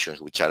constellations,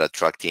 which are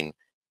attracting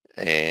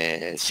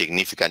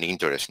significant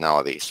interest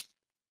nowadays.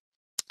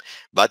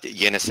 But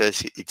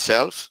GNSS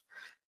itself,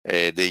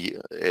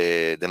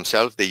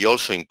 they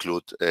also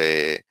include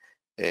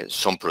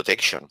some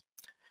protection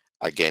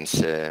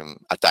against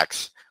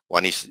attacks.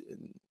 One is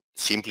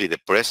simply the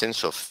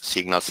presence of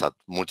signals at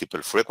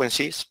multiple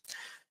frequencies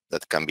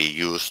that can be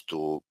used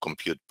to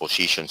compute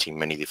positions in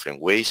many different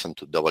ways and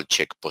to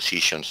double-check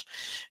positions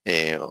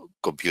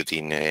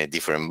computing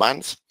different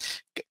bands.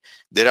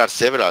 There are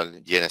several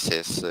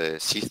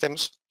GNSS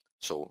systems,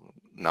 so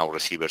now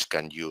receivers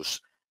can use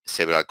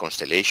several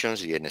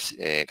constellations,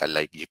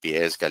 like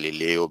GPS,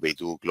 Galileo,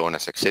 Beidou,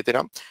 GLONASS,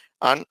 etc.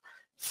 And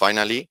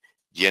Finally,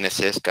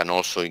 GNSS can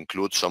also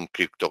include some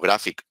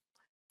cryptographic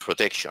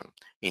protection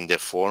in the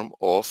form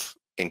of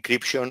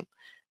encryption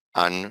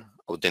and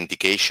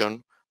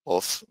authentication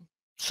of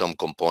some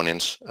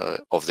components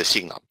of the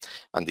signal.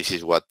 And this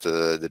is what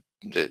the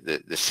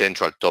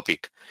central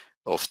topic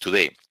of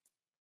today.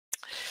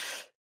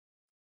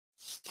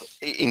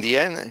 In the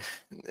end,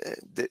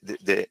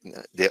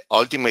 the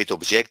ultimate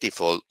objective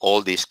of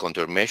all these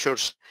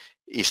countermeasures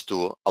is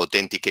to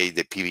authenticate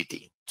the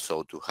PVT.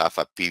 So to have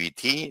a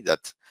PVT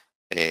that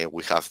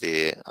we have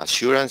the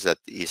assurance that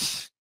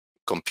is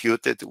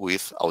computed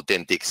with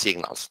authentic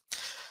signals.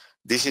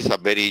 This is a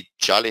very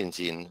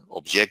challenging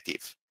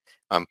objective,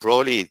 and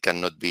probably it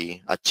cannot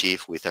be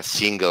achieved with a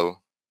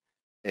single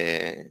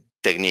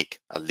technique,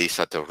 at least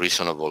at a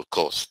reasonable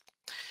cost.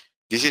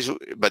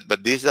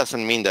 But this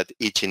doesn't mean that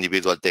each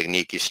individual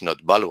technique is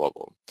not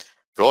valuable.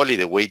 Probably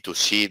the way to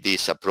see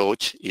this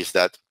approach is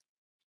that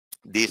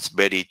this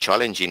very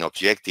challenging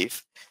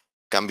objective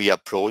can be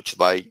approached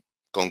by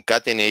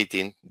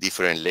concatenating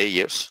different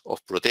layers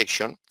of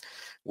protection,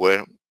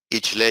 where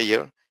each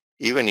layer,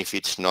 even if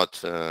it's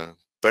not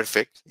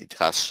perfect, it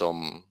has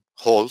some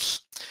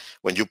holes.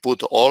 When you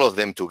put all of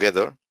them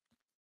together,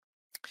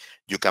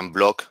 you can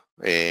block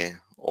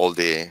all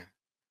the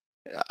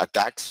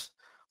attacks,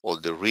 all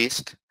the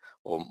risk,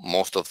 or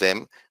most of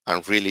them,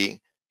 and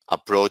really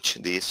approach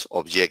this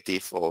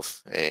objective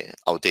of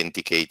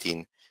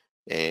authenticating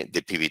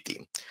the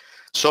PVT.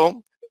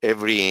 So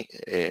every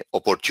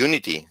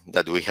opportunity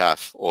that we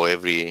have, or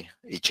any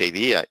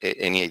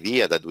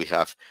idea that we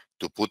have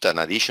to put an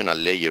additional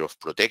layer of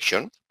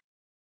protection,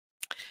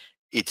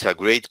 it's a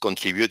great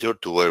contributor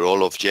to our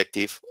whole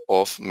objective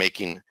of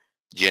making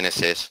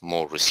GNSS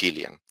more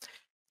resilient.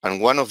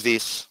 And one of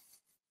these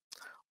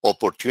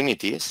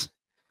opportunities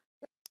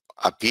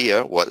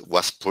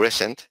was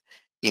present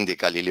in the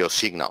Galileo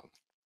signal.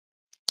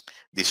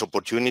 This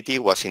opportunity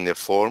was in the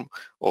form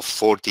of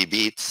 40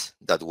 bits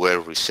that were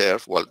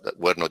reserved, that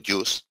were not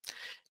used,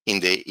 in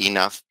the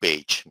enough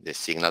page, the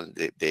signal,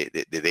 the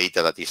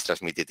data that is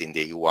transmitted in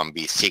the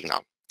U1B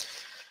signal.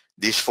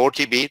 These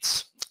 40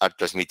 bits are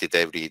transmitted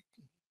every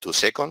 2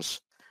 seconds.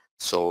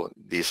 So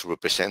this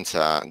represents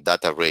a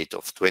data rate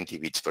of 20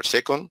 bits per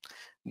second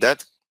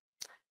that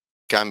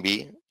can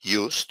be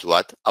used to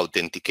add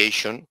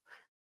authentication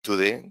to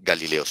the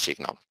Galileo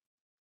signal.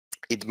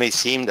 It may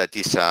seem that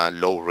it's a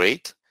low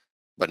rate,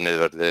 but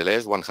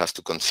nevertheless, one has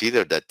to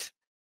consider that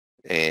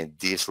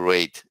this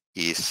rate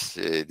is,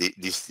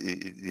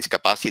 this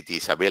capacity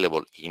is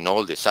available in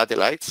all the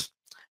satellites,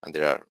 and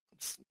there are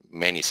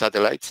many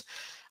satellites,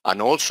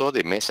 and also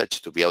the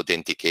message to be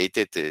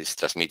authenticated is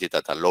transmitted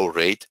at a low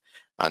rate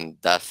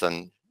and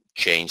doesn't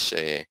change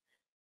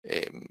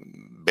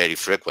very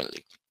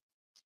frequently.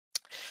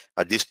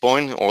 At this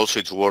point, also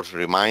it's worth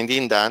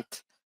reminding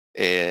that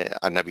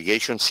a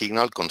navigation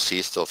signal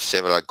consists of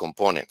several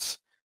components.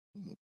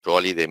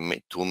 Probably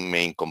the two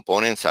main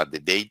components are the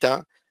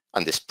data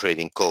and the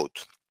spreading code.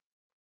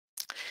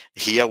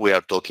 Here we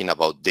are talking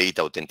about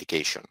data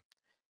authentication.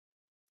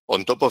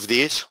 On top of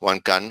this, one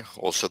can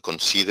also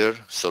consider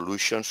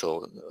solutions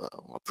or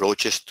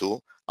approaches to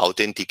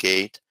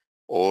authenticate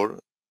or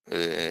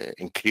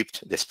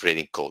encrypt the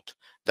spreading code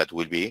that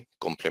will be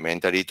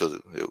complementary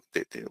to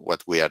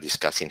what we are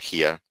discussing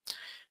here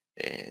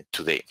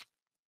today.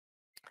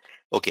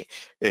 Okay,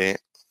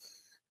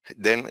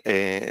 then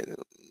the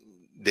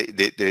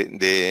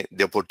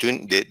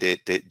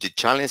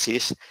challenge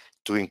is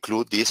to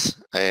include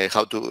this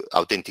how to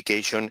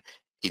authentication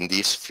in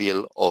this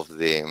field of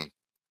the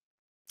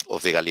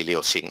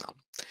Galileo signal,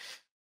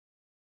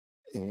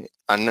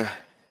 and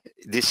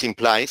this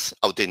implies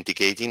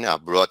authenticating a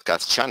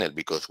broadcast channel,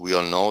 because we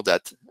all know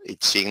that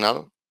each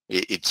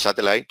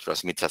satellite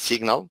transmits a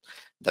signal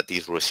that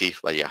is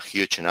received by a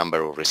huge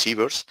number of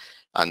receivers,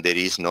 and there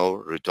is no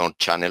return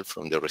channel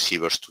from the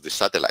receivers to the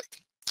satellite.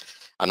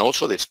 And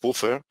also the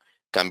spoofer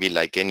can be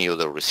like any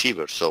other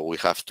receiver, so we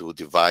have to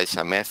devise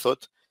a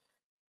method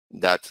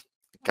that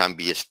can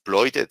be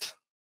exploited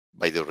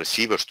by the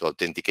receivers to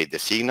authenticate the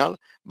signal,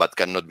 but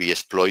cannot be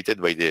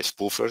exploited by the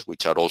spoofers,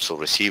 which are also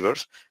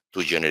receivers,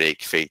 to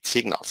generate fake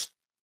signals.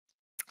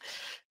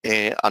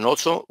 And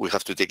also we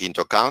have to take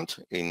into account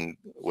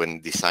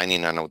when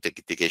designing an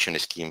authentication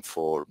scheme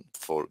for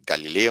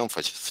Galileo,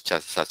 for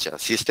such a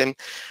system,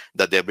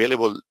 that the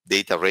available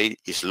data rate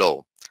is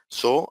low.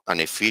 So an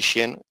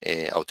efficient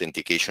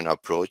authentication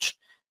approach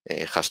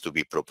has to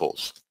be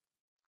proposed.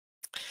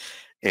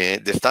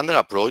 The standard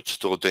approach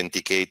to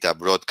authenticate a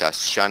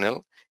broadcast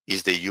channel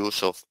is the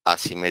use of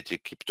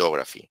asymmetric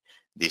cryptography.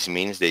 This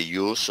means the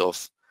use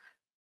of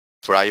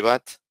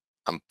private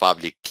and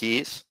public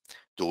keys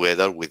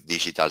together with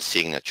digital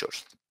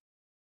signatures.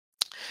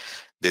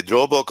 The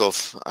drawback of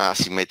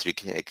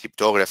asymmetric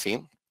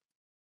cryptography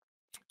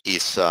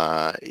is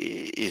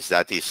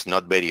that it's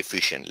not very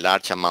efficient.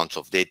 Large amounts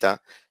of data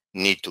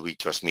need to be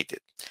transmitted,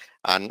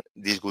 and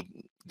this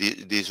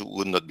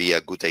would not be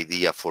a good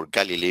idea for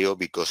Galileo,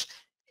 because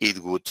it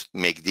would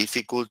make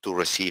difficult to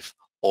receive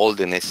all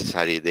the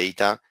necessary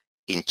data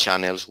in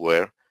channels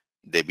where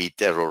the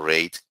bit error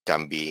rate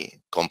can be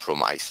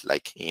compromised,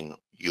 like in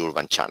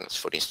urban channels,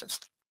 for instance.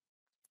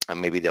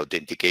 And maybe the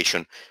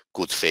authentication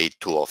could fade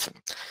too often.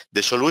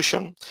 The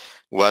solution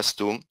was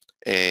to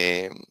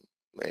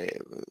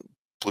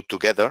put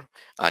together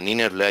an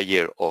inner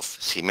layer of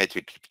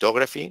symmetric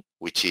cryptography,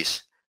 which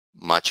is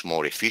much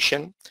more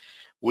efficient,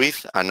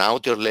 with an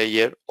outer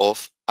layer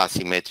of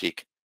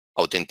asymmetric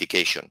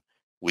authentication,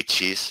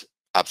 which is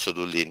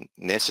absolutely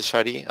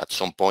necessary at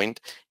some point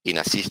in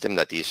a system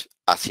that is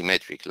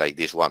asymmetric like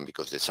this one,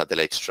 because the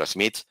satellites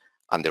transmit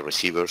and the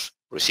receivers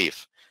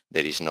receive.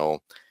 There is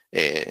no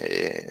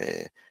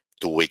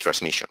two-way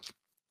transmission.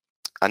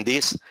 And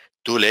these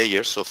two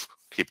layers of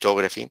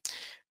cryptography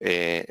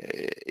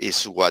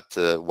is what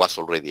was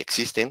already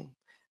existing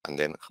and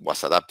then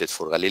was adapted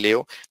for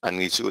Galileo,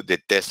 and it's the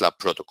Tesla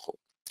protocol.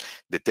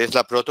 The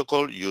Tesla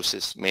protocol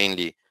uses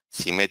mainly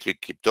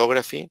symmetric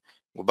cryptography,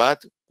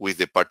 but with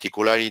the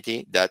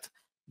particularity that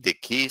the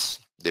keys,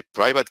 the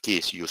private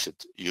keys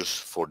used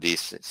for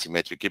this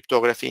symmetric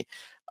cryptography,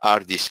 are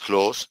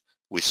disclosed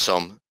with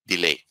some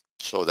delay,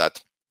 so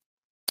that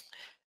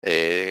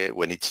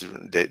when it's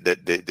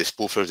the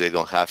spoofers, they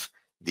don't have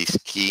this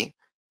key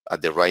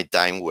at the right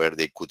time where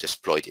they could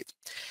exploit it.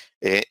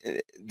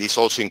 This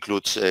also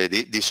includes,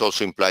 this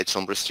also implied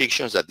some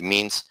restrictions. That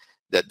means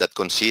that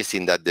consists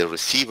in that the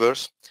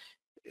receivers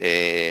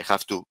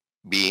have to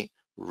be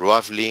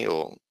roughly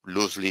or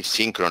loosely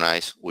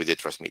synchronized with the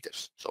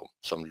transmitters. So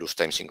some loose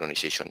time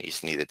synchronization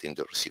is needed in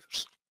the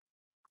receivers.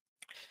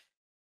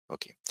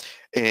 Okay.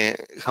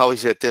 How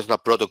is the Tesla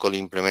protocol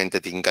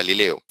implemented in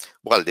Galileo?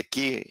 Well, the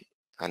key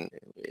and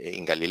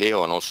in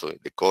Galileo and also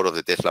the core of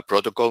the Tesla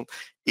protocol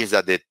is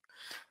that the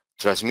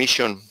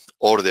transmission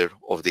order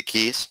of the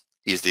keys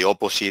is the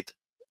opposite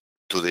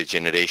to the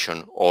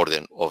generation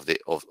order of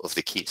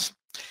the keys.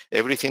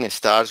 Everything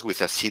starts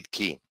with a seed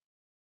key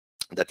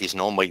that is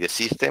known by the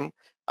system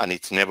and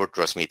it's never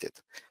transmitted.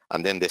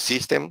 And then the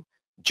system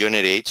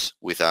generates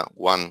with a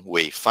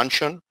one-way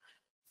function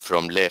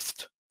from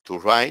left to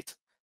right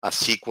a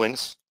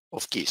sequence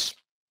of keys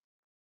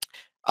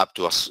up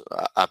to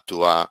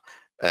a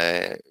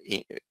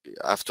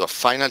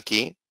final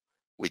key,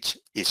 which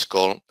is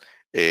called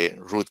a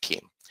root key.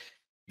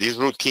 This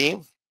root key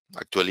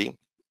actually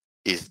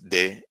is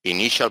the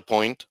initial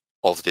point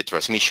of the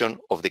transmission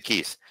of the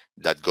keys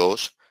that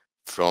goes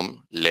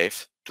from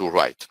left to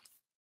right.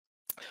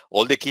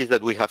 All the keys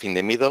that we have in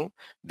the middle,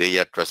 they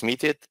are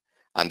transmitted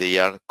and they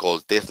are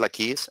called Tesla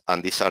keys,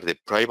 and these are the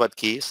private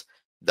keys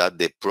that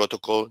the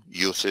protocol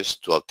uses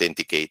to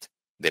authenticate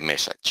the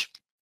message.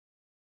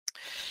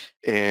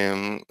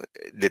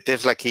 The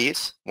Tesla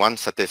keys,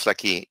 once a Tesla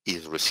key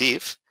is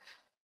received,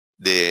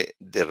 the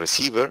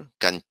receiver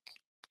can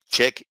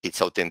check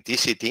its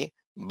authenticity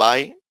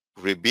by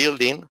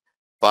rebuilding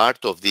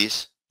part of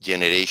this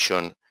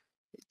generation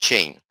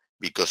chain,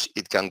 because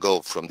it can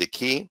go from the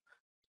key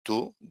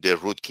to the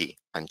root key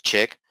and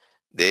check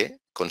the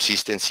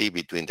consistency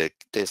between the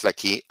Tesla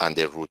key and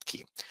the root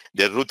key.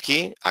 The root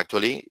key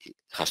actually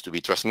has to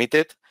be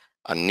transmitted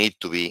and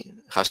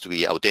has to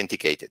be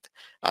authenticated,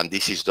 and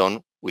this is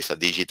done with a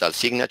digital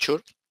signature,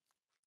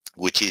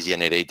 which is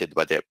generated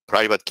by the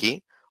private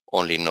key,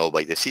 only known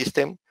by the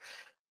system,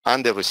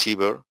 and the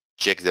receiver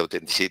checks the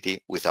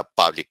authenticity with a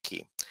public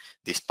key.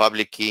 This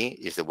public key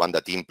is the one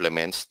that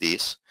implements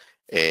this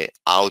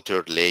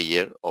outer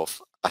layer of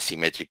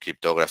asymmetric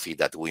cryptography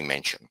that we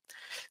mentioned.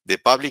 The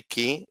public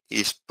key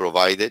is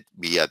provided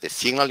via the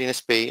signaling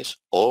space,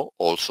 or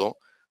also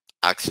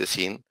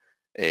accessing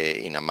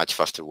in a much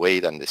faster way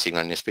than the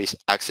signaling space,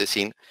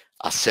 accessing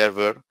a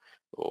server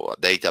or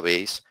a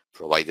database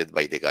provided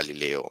by the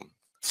Galileo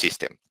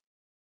system.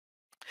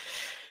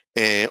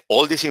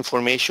 All this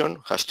information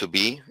has to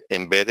be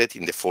embedded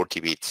in the 40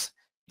 bits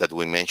that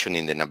we mentioned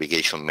in the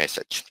navigation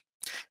message.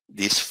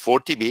 These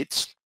 40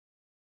 bits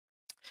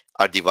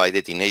are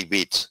divided in 8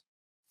 bits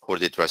for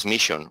the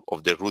transmission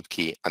of the root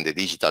key and the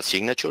digital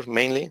signature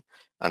mainly,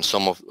 and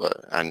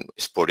and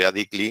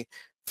sporadically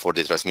for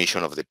the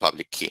transmission of the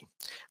public key.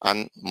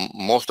 And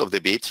most of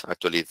the bits,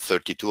 actually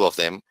 32 of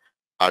them,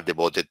 are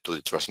devoted to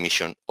the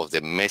transmission of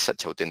the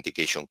message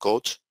authentication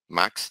codes,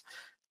 MACs,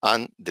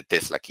 and the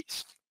Tesla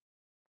keys.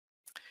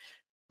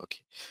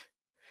 Okay.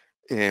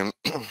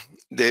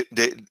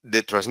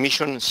 The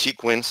transmission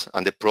sequence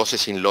and the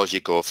processing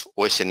logic of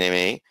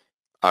OSNMA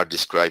are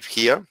described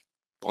here.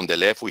 On the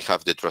left, we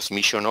have the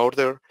transmission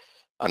order,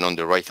 and on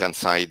the right-hand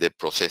side, the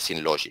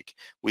processing logic,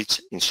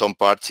 which in some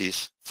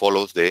parts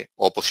follows the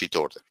opposite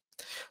order.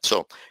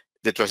 So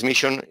the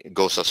transmission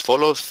goes as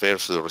follows.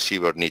 First, the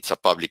receiver needs a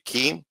public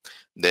key.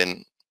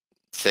 Then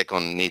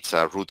second needs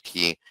a root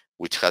key,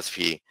 which has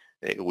a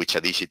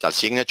digital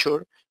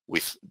signature.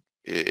 With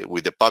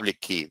the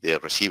public key, the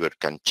receiver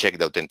can check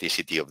the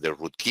authenticity of the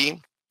root key.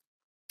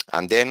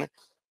 And then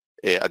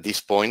at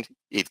this point,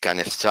 it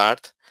can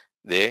start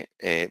the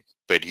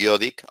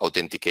periodic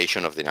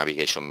authentication of the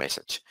navigation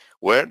message,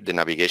 where the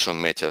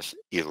navigation message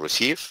is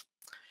received,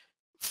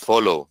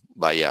 followed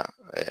by a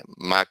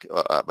MAC,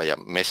 by a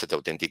message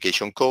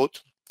authentication code,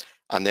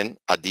 and then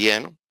at the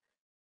end,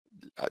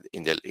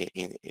 in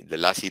the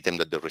last item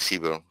that the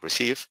receiver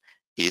receives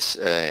is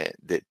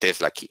the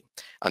Tesla key.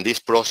 And this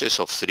process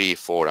of 3,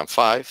 4, and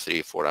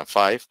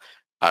 5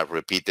 are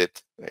repeated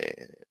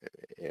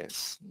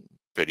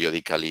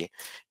periodically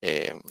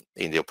in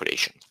the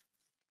operation.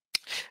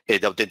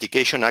 The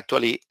authentication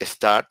actually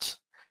starts,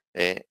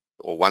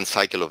 or one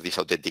cycle of this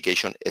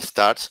authentication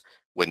starts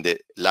when the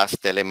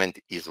last element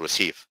is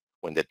received,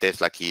 when the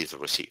Tesla key is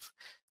received.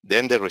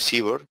 Then the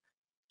receiver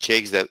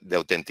checks the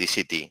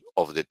authenticity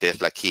of the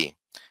Tesla key,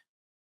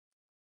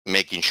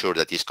 making sure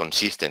that it's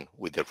consistent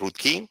with the root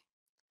key.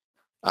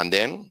 And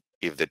then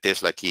if the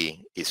Tesla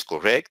key is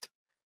correct,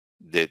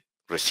 the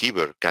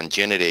receiver can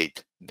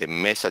generate the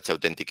message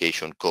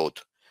authentication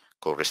code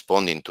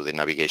corresponding to the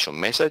navigation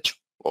message,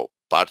 or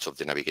parts of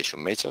the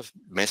navigation message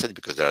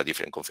because there are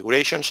different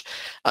configurations.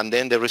 And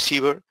then the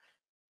receiver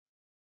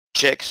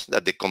checks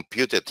that the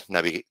computed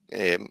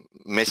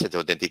message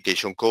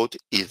authentication code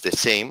is the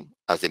same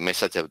as the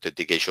message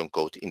authentication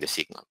code in the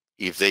signal.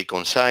 If they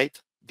coincide,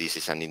 this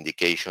is an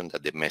indication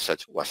that the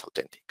message was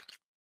authentic.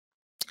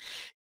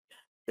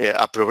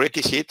 A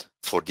prerequisite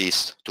for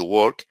this to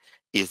work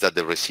is that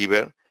the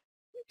receiver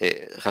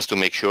has to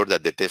make sure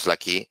that the Tesla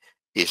key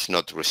is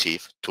not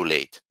received too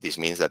late. This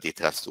means that it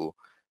has to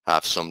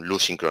have some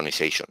loose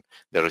synchronization.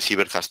 The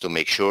receiver has to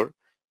make sure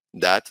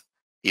that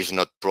it's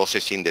not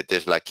processing a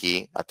Tesla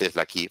key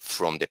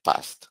from the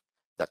past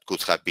that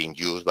could have been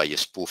used by a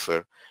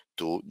spoofer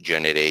to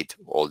generate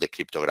all the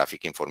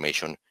cryptographic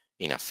information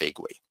in a fake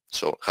way.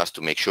 So it has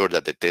to make sure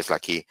that the Tesla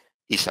key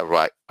is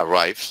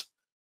arrives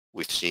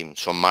with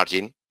some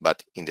margin,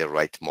 but in the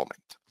right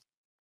moment.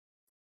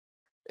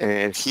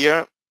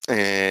 Here,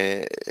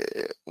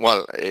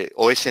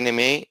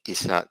 OSNMA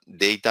is a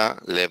data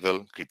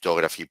level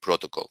cryptography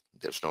protocol.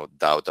 There's no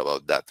doubt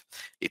about that.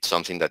 It's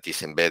something that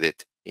is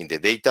embedded in the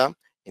data,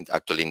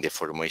 actually in the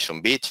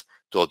information bits,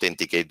 to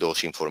authenticate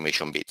those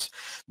information bits.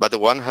 But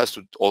one has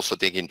to also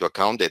take into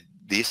account that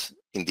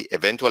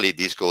eventually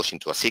this goes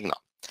into a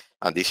signal,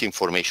 and these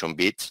information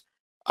bits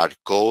are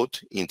code,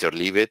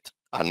 interleaved,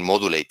 and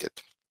modulated,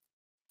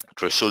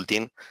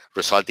 resulting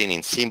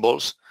in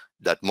symbols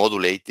that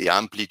modulate the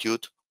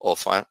amplitude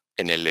of an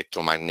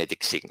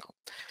electromagnetic signal.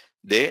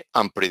 The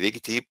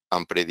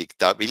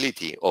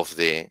unpredictability of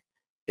the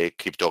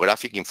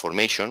cryptographic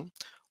information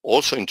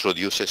also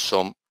introduces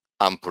some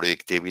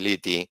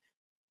unpredictability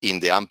in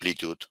the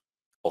amplitude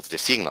of the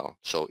signal,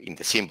 so in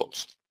the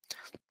symbols.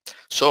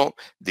 So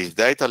this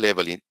data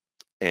level in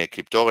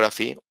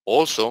cryptography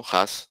also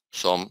has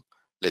some,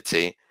 let's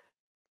say,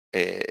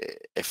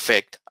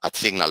 effect at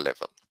signal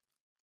level.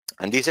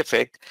 And this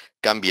effect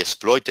can be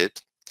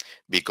exploited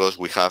because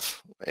we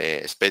have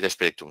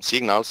spectrum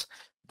signals,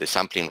 the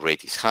sampling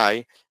rate is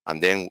high,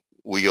 and then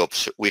we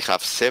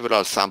have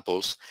several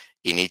samples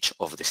in each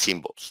of the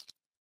symbols.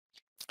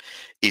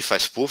 If a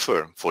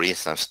spoofer, for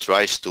instance,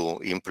 tries to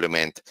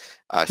implement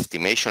an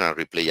estimation and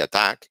replay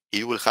attack,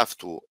 it will have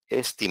to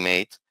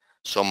estimate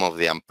some of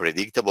the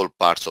unpredictable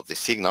parts of the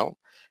signal,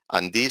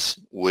 and this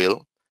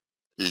will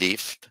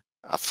leave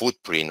a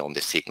footprint on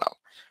the signal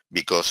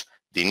because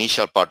the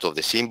initial part of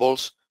the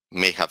symbols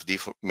may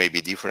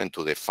be different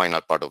to the final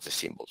part of the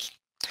symbols.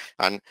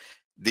 And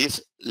this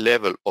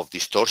level of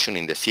distortion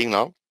in the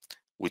signal,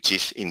 which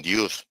is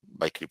induced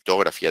by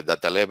cryptography at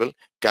data level,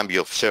 can be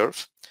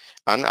observed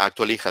and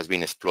actually has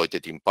been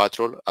exploited in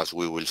Patrol, as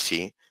we will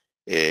see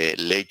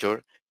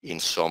later in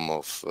some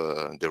of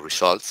the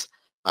results,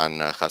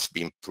 and has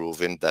been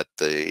proven that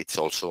it's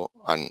also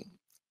a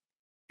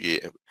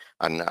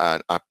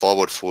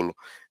powerful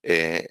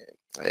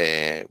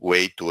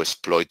way to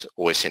exploit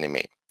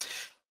OSNMA.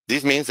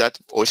 This means that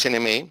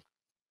OSNMA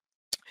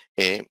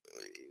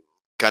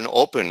can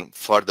open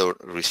further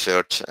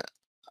research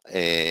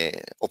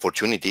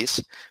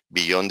opportunities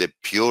beyond the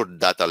pure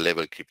data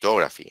level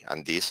cryptography,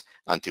 and these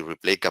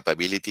anti-replay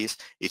capabilities,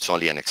 it's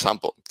only an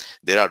example.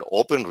 There are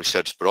open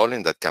research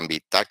problems that can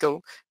be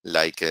tackled,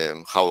 like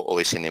how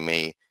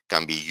OSNMA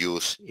can be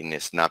used in a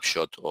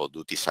snapshot or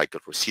duty cycle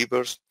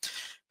receivers,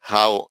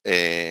 how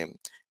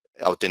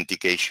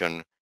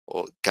authentication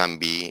can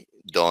be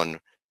done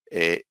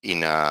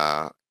in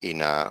a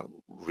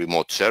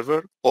remote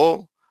server,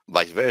 or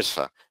vice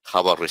versa,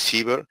 how a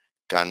receiver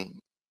can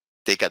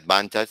take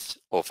advantage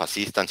of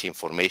assistance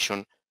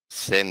information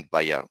sent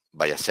by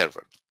a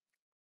server.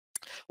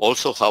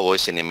 Also, how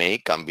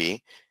OSNMA can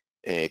be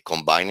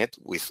combined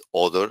with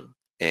other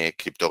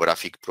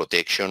cryptographic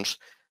protections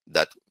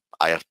that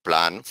are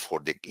planned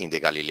in the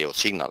Galileo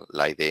signal,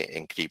 like the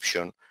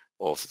encryption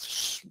of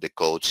the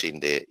codes in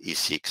the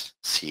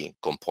E6C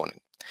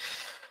component.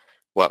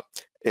 Well,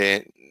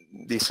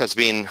 this has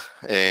been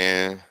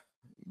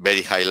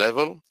very high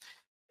level.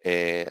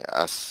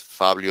 As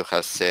Fabio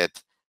has said,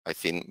 I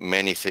think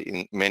many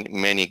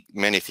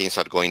things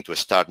are going to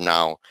start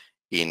now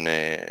in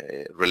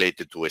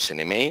related to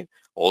OSNMA.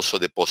 Also,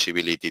 the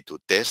possibility to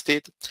test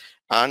it,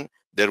 and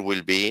there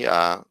will be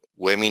a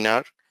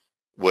webinar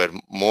where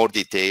more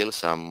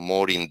details and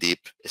more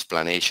in-depth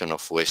explanation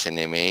of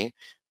OSNMA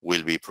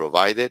will be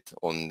provided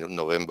on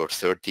November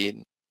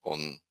 13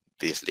 on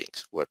these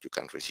links where you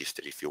can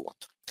register if you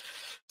want.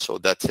 So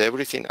that's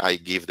everything. I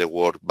give the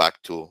word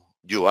back to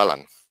you,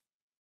 Alan.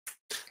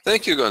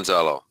 Thank you,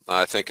 Gonzalo.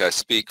 I think I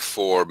speak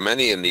for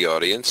many in the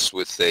audience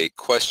with a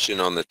question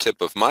on the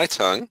tip of my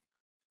tongue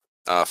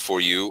for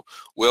you.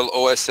 Will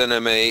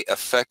OSNMA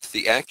affect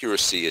the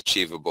accuracy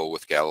achievable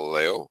with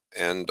Galileo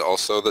and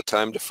also the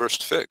time to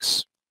first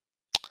fix?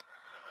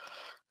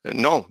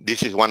 No,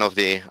 this is one of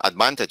the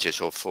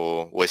advantages of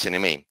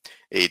OSNMA.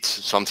 It's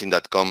something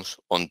that comes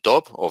on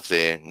top of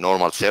the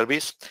normal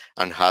service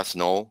and has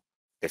no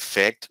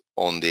effect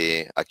on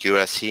the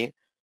accuracy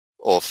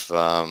of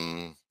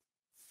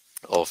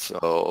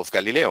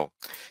Galileo.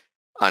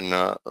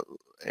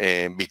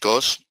 And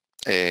because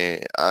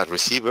a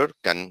receiver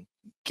can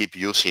keep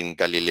using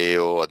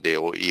Galileo at the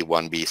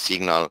E1B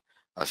signal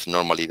as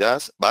normally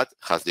does, but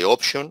has the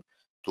option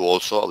to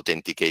also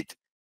authenticate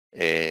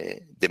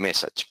the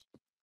message.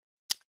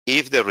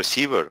 If the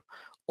receiver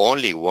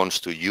only wants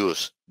to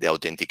use the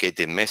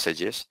authenticated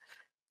messages,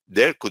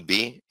 there could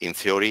be, in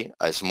theory,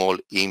 a small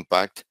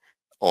impact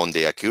on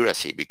the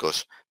accuracy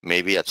because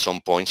maybe at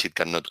some points it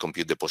cannot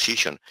compute the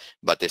position.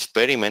 But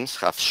experiments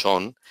have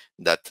shown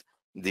that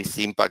this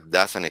impact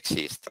doesn't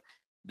exist.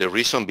 The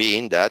reason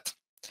being that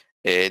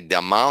the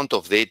amount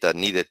of data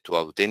needed to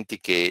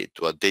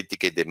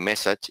authenticate the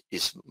message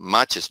is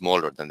much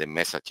smaller than the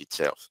message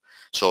itself.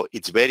 So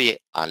it's very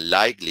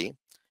unlikely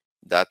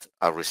that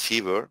a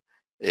receiver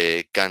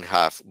can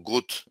have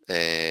good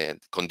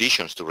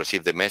conditions to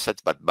receive the message,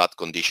 but bad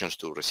conditions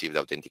to receive the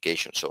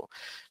authentication. So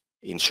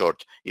in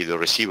short, if the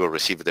receiver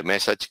receives the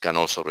message, can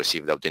also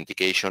receive the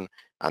authentication,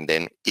 and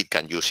then it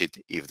can use it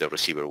if the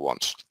receiver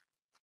wants.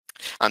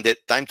 And the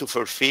time to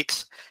first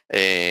fix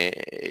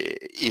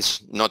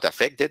is not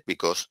affected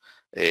because,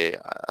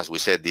 as we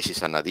said, this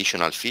is an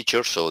additional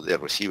feature, so the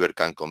receiver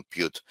can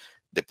compute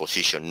the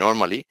position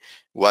normally.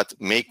 What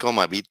may come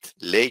a bit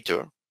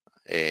later,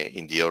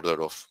 in the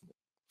order of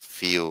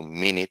few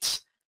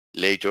minutes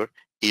later,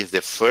 is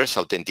the first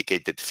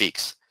authenticated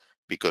fix,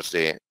 because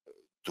to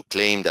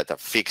claim that a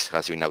fix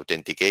has been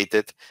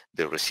authenticated,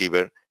 the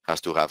receiver has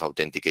to have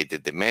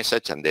authenticated the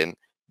message, and then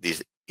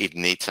it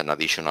needs an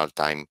additional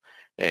time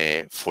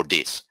for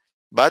this.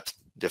 But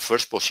the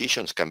first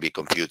positions can be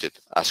computed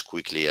as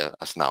quickly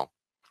as now.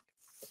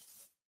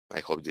 I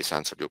hope this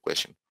answered your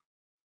question.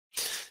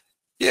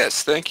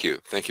 Yes, thank you.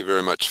 Thank you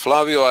very much.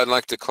 Flavio, I'd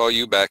like to call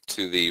you back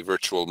to the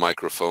virtual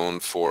microphone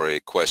for a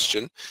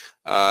question.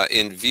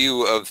 In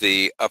view of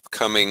the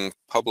upcoming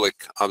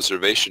public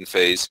observation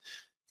phase,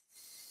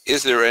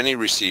 is there any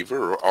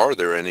receiver, or are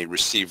there any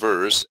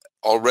receivers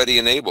already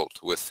enabled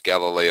with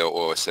Galileo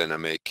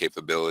OSNMA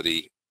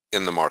capability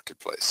in the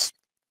marketplace?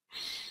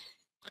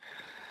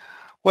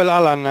 Well,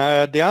 Alan,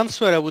 the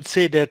answer I would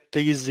say that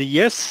is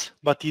yes,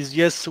 but is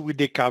yes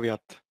with a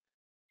caveat.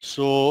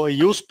 So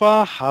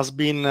USPA has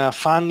been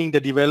funding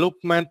the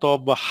development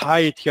of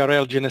high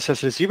TRL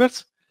GNSS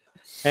receivers,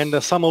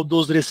 and some of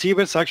those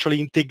receivers actually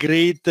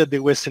integrate the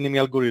OSNMA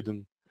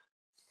algorithm.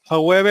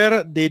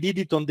 However, they did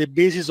it on the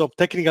basis of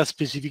technical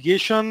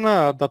specification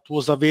that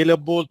was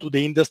available to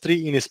the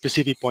industry in a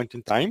specific point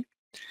in time,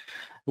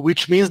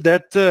 which means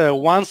that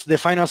once the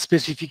final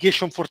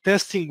specification for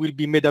testing will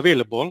be made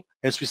available,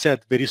 as we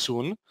said, very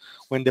soon,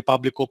 when the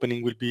public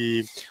opening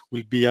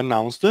will be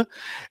announced,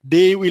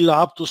 they will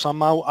have to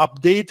somehow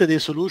update the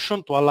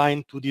solution to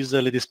align to this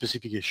latest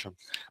specification.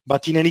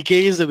 But in any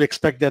case, we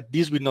expect that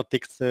this will not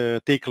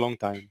take a long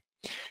time.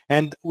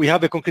 And we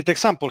have a concrete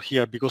example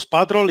here, because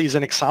Patrol is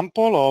an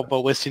example of a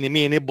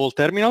OSNMA-enabled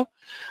terminal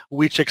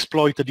which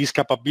exploit this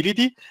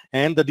capability,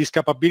 and this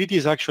capability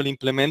is actually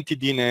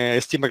implemented in a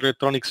ST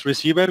microelectronics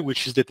receiver,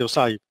 which is the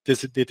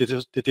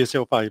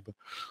TSO5.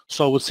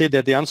 So I would say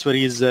that the answer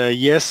is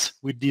yes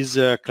with this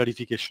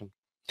clarification.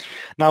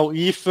 Now,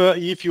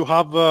 if you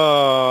have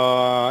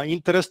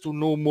interest to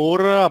know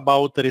more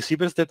about the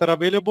receivers that are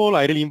available,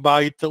 I really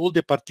invite all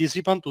the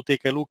participants to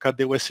take a look at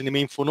the OSNMA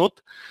info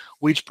note,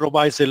 which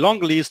provides a long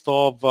list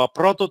of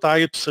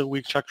prototypes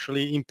which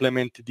actually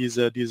implement this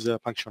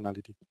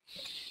functionality.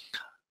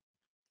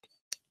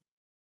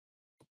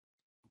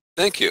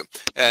 Thank you.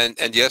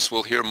 And yes,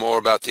 we'll hear more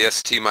about the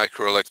ST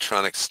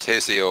Microelectronics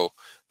TSO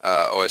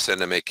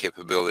OSNMA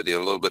capability a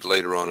little bit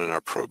later on in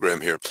our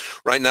program here.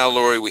 Right now,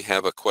 Lori, we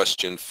have a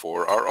question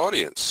for our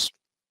audience.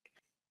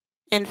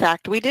 In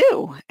fact, we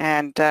do.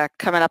 And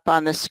coming up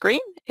on the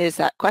screen is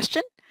that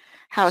question.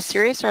 How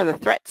serious are the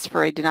threats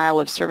for a denial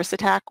of service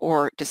attack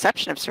or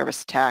deception of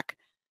service attack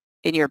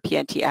in your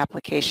PNT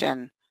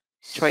application?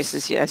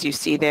 Choices as you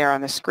see there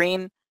on the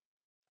screen: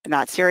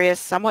 not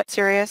serious, somewhat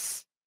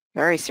serious,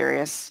 very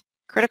serious,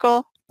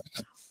 critical,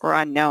 or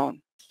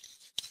unknown.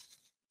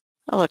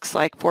 It looks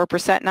like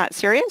 4% not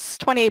serious,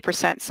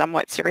 28%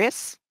 somewhat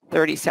serious,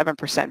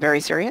 37% very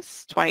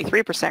serious,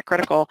 23%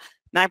 critical,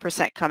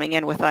 9% coming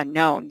in with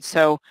unknown.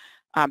 So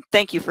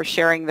thank you for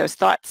sharing those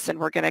thoughts, and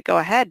we're going to go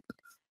ahead,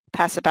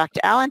 pass it back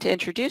to Alan to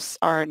introduce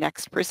our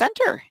next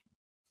presenter.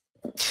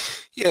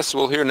 Yes,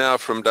 we'll hear now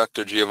from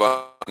Dr.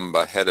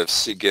 Giovanni, head of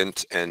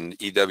SIGINT and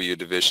EW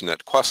division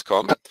at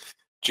Qascom.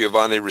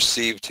 Giovanni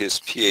received his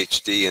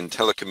PhD in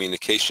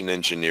telecommunication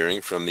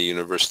engineering from the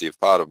University of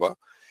Padua,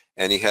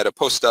 and he had a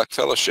postdoc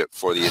fellowship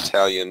for the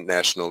Italian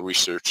National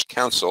Research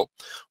Council,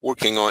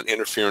 working on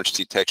interference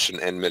detection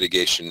and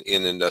mitigation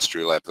in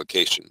industrial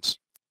applications.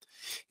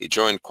 He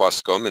joined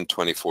Qascom in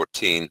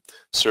 2014,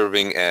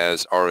 serving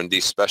as R&D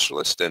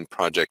specialist and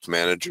project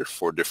manager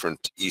for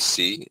different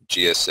EC,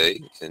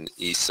 GSA, and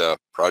ESA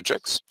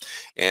projects,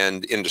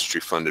 and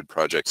industry-funded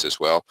projects as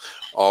well,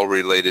 all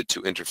related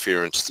to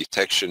interference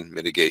detection,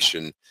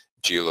 mitigation,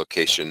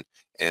 geolocation,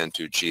 and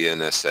to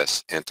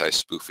GNSS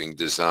anti-spoofing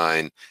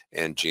design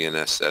and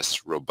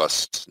GNSS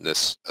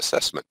robustness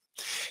assessment.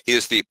 He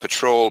is the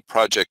patrol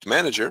project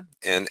manager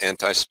and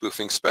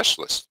anti-spoofing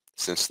specialist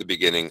since the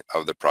beginning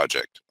of the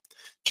project.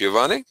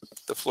 Giovanni,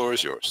 the floor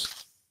is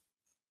yours.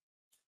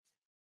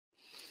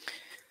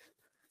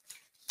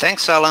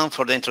 Thanks, Alan,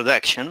 for the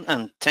introduction,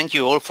 and thank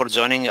you all for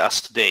joining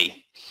us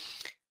today.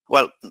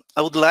 Well,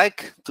 I would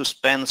like to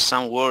spend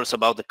some words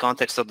about the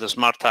context of the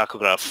smart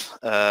tachograph,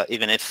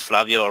 even if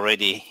Flavio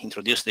already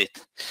introduced it.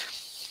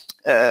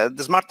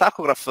 The smart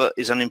tachograph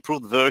is an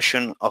improved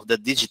version of the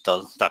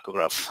digital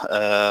tachograph.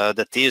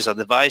 That is a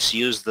device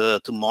used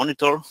to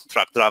monitor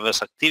truck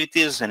drivers'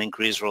 activities and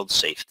increase road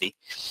safety.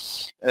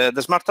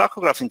 The smart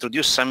tachograph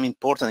introduced some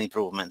important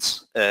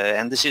improvements,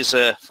 and this is,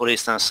 for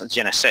instance,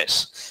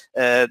 GNSS.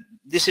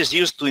 This is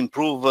used to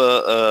improve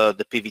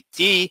the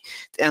PVT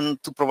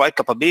and to provide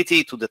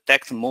capability to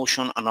detect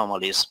motion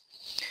anomalies.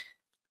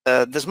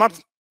 The smart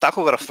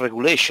tachograph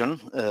regulation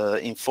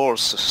in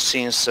force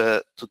since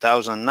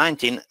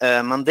 2019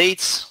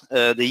 mandates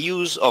the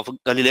use of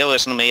Galileo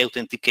OSNMA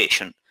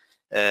authentication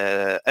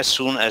as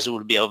soon as it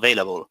will be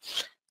available.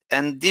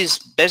 And this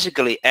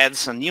basically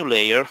adds a new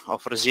layer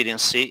of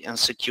resiliency and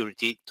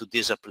security to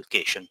this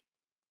application.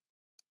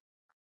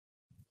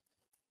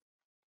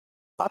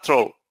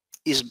 Patrol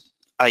is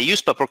a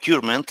USPA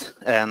procurement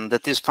and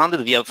that is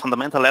funded via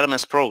Fundamental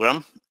Elements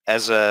program,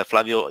 as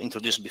Flavio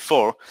introduced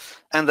before,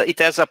 and it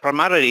has a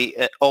primary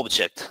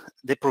object,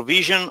 the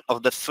provision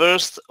of the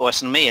first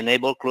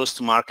OSNMA-enabled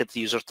close-to-market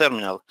user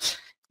terminal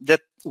that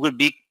will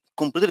be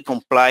completely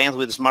compliant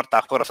with smart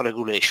tachograph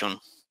regulation.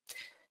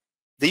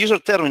 The user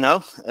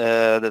terminal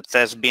that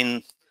has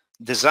been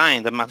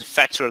designed and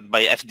manufactured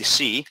by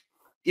FDC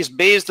is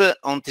based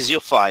on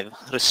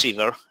TZO5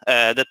 receiver,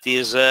 that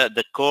is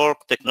the core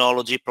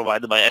technology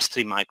provided by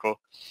S3 Micro.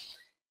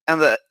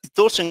 And it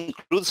also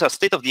includes a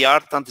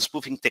state-of-the-art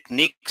anti-spoofing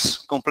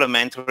techniques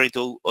complementary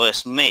to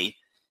OSNMA,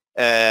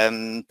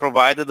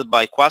 provided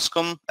by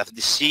Qascom,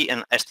 FDC,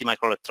 and ST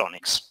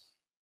Microelectronics.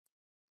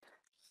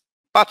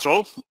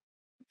 Patrol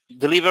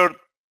delivered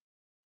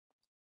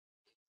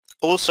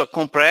also a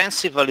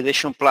comprehensive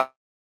validation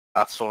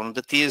platform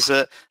that is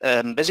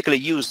basically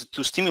used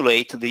to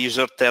stimulate the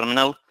user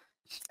terminal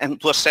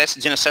and to assess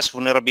GNSS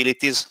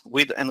vulnerabilities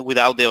with and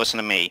without the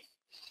OSNMA.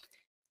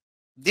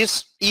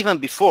 This even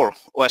before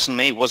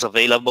OSNMA was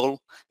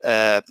available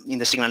in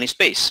the signaling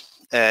space.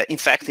 In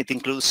fact, it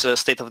includes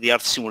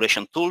state-of-the-art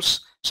simulation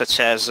tools such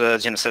as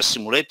GNSS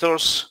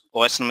simulators,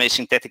 OSNMA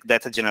synthetic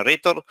data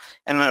generator,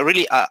 and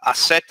really a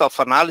set of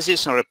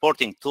analysis and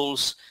reporting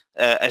tools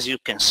as you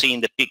can see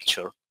in the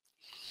picture.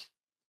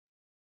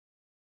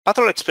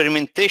 Patrol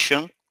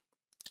experimentation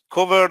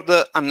covered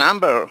a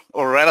number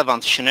of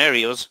relevant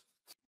scenarios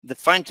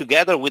defined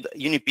together with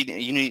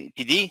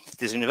UniPD,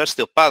 that is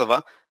University of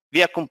Padua,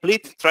 via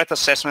complete threat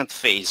assessment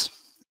phase.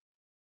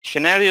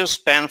 Scenarios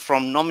span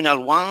from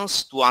nominal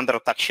ones to under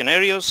attack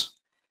scenarios,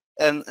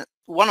 and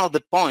one of the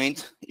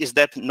points is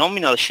that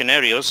nominal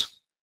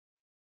scenarios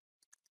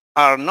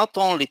are not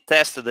only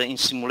tested in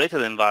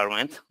simulated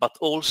environment, but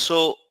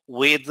also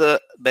with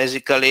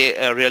basically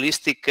a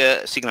realistic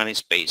signaling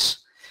space.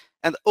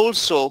 And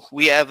also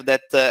we have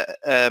that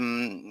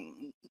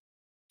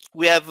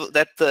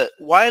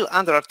while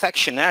under attack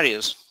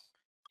scenarios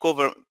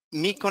cover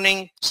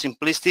Meconing,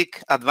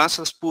 simplistic,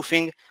 advanced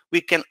spoofing,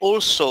 we can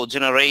also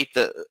generate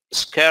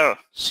scare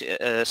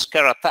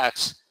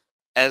attacks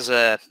as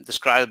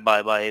described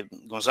by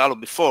Gonzalo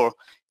before,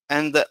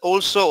 and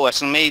also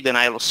OSNMA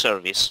denial of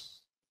service.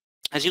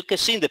 As you can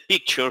see in the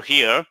picture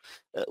here,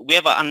 we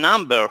have a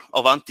number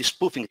of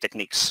anti-spoofing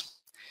techniques.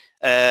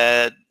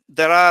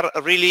 There are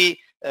really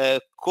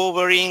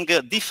covering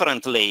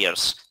different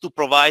layers to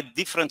provide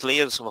different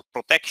layers of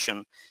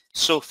protection.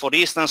 So for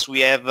instance,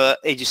 we have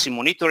AGC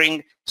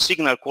monitoring,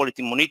 signal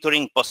quality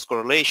monitoring,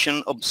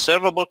 post-correlation,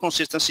 observable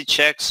consistency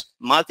checks,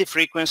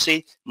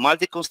 multi-frequency,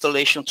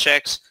 multi-constellation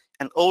checks,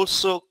 and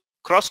also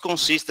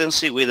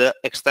cross-consistency with the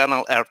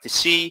external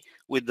RTC,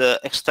 with the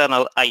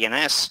external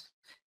INS,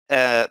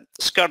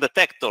 scare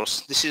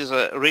detectors. This is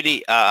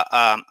really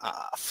a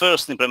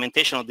first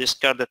implementation of this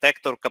scare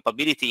detector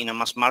capability in a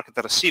mass market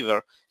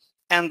receiver.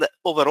 And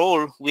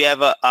overall, we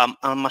have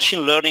a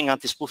machine learning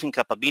anti-spoofing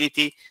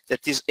capability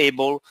that is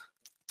able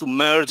to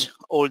merge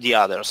all the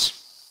others.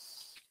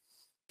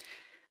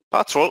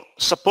 Patrol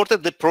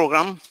supported the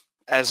program,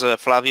 as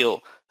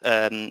Flavio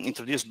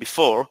introduced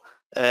before,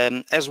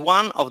 as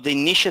one of the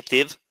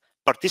initiatives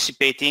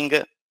participating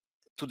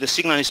to the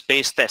signaling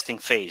space testing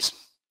phase.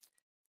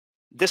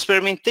 The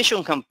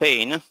experimentation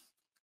campaign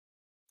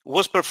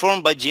was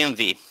performed by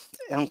GMV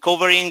and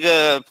covering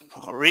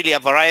really a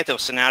variety of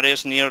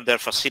scenarios near their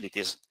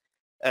facilities.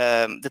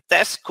 The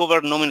tests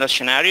covered nominal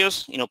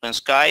scenarios in open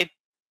sky,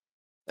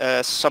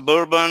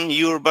 suburban,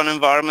 urban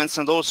environments,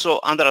 and also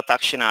under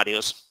attack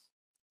scenarios.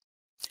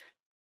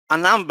 A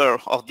number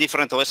of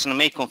different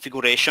OSNMA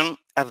configurations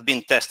have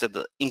been tested,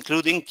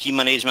 including key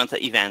management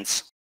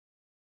events.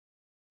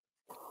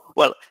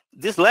 Well,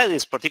 this slide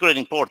is particularly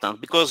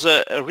important because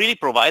it really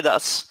provides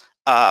us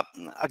a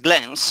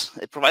glance.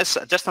 It provides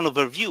just an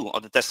overview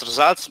of the test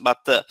results, but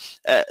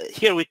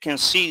here we can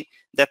see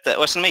that the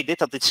OSNMA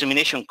data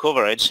dissemination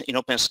coverage in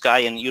open sky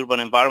and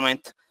urban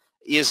environment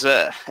is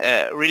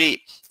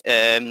really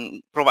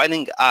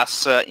providing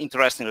us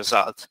interesting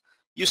results.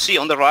 You see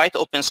on the right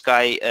open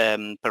sky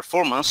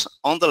performance,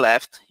 on the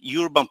left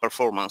urban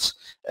performance.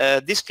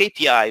 This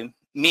KPI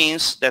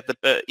means that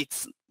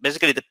it's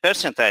basically the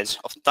percentage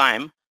of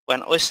time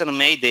when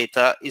OSNMA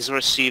data is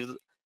received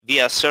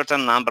via a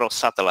certain number of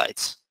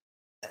satellites.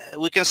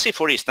 We can see,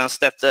 for instance,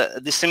 that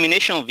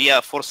dissemination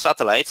via 4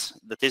 satellites,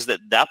 that is the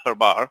upper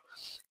bar,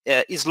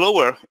 is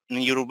lower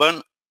in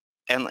urban,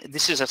 and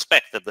this is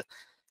expected.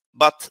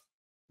 But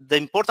the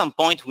important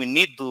point we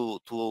need to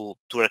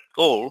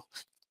recall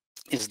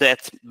is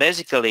that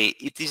basically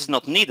it is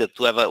not needed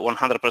to have a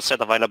 100%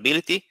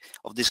 availability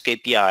of this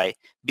KPI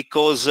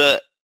because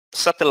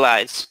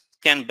satellites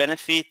can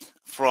benefit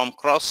from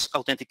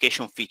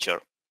cross-authentication feature.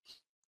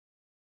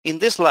 In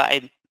this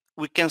slide,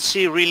 we can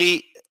see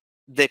really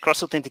the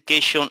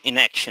cross-authentication in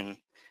action.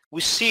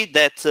 We see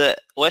that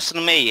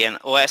OSNMA and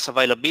OS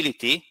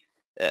availability,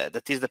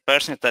 that is the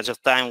percentage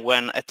of time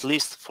when at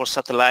least 4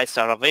 satellites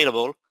are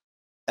available,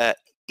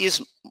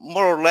 is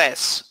more or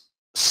less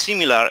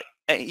similar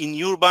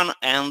in urban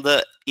and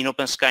in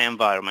open sky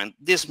environment.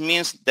 This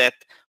means that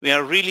we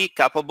are really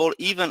capable,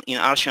 even in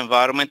harsh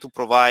environment, to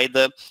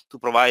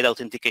provide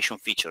authentication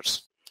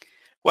features.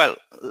 Well,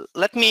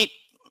 let me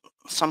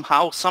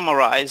somehow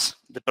summarize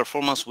the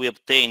performance we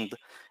obtained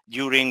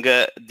during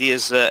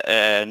this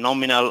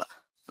nominal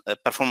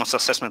performance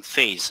assessment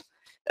phase.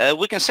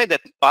 We can say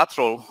that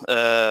Patrol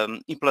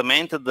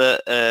implemented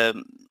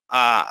the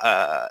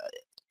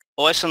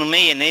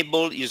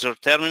OSNMA-enabled user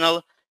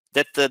terminal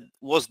that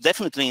was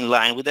definitely in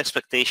line with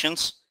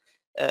expectations.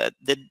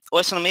 The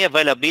OSNMA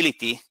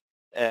availability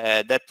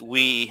that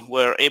we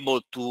were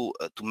able to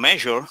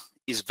measure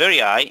is very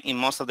high in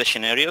most of the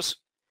scenarios.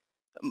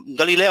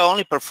 Galileo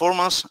only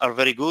performance are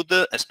very good,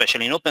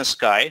 especially in open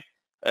sky,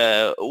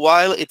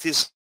 while it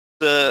is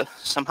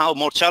somehow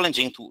more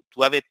challenging to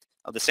have it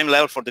at the same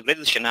level for the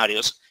graded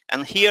scenarios.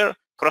 And here,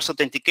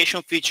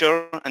 cross-authentication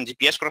feature and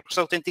GPS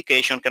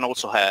cross-authentication can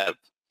also help.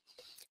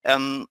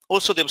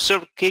 Also, the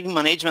observed key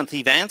management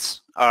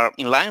events are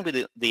in line with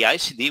the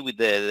ICD, with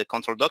the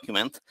control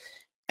document,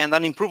 and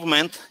an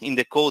improvement in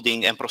the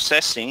coding and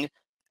processing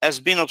has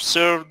been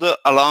observed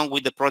along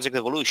with the project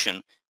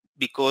evolution,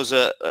 because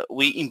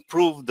we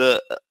improved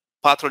the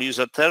Patrol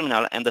user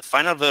terminal, and the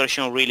final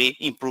version really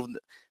improved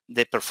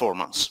the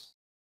performance.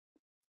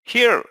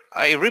 Here,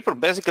 I report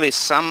basically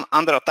some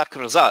under attack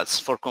results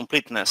for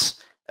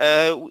completeness.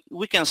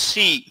 We can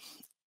see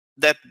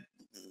that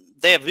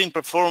they have been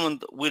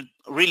performed with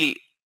really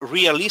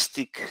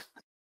realistic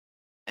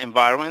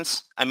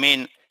environments. I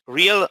mean,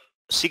 real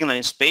signal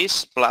in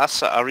space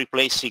plus a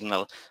replay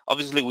signal.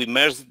 Obviously, we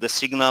merged the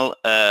signal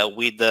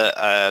with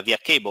via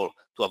cable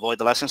to avoid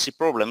the latency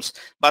problems.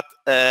 But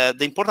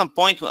the important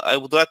point I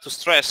would like to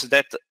stress is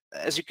that,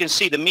 as you can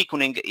see, the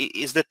meaconing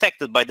is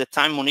detected by the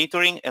time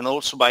monitoring and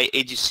also by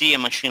AGC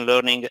and machine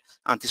learning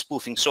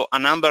anti-spoofing. So a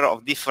number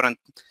of different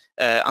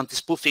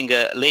anti-spoofing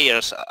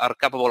layers are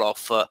capable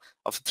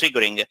of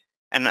triggering.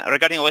 And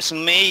regarding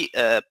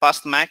OSNMA,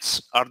 past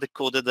MACs are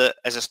decoded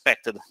as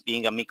expected,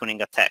 being a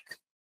meaconing attack.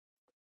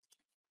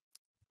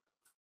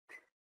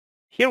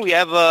 Here we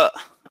have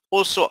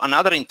also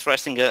another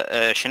interesting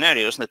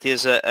scenarios, that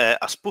is a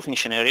spoofing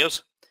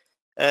scenarios.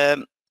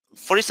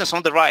 For instance,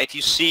 on the right,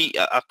 you see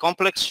a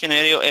complex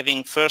scenario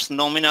having first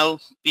nominal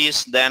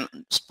piece, then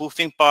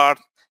spoofing part,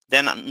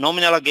 then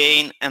nominal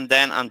again, and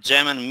then a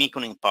gem and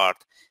meaconing part.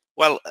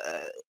 Well,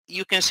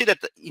 you can see that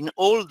in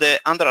all the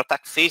under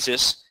attack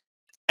phases,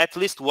 at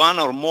least one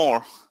or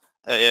more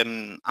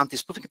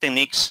anti-spoofing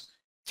techniques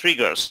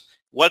triggers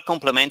while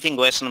complementing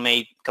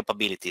OSNMA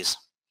capabilities.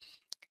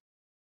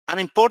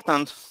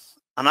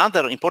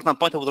 Another important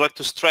point I would like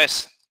to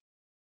stress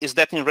is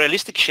that in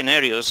realistic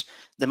scenarios,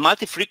 the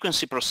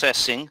multi-frequency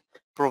processing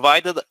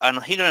provided an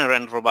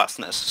inherent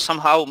robustness,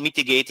 somehow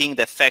mitigating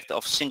the effect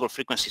of single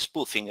frequency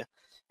spoofing.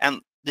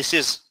 And this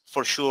is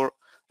for sure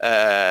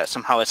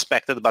somehow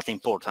expected but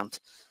important.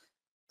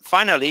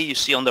 Finally, you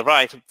see on the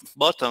right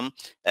bottom,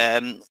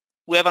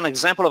 we have an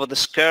example of the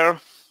scare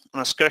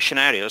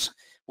scenarios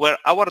where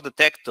our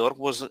detector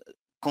was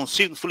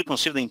fully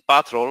conceived in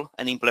Patrol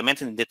and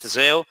implemented in the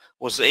Teseo,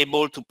 was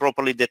able to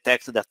properly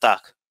detect the attack.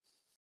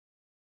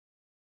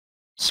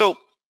 So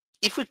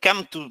if we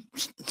come to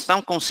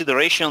some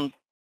consideration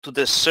to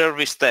the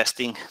service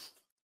testing,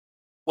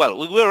 well,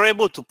 we were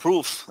able to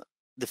prove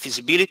the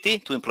feasibility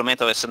to implement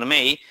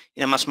OSNMA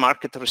in a mass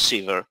market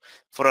receiver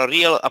for a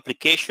real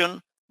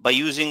application by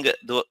using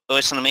the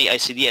OSNMA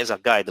ICD as a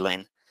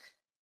guideline.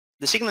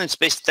 The signal in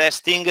space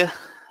testing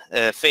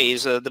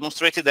phase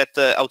demonstrated that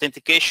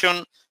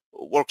authentication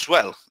works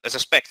well, as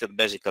expected,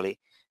 basically.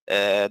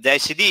 The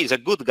ICD is a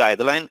good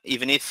guideline,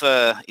 even if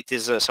it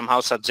is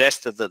somehow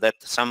suggested that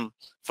some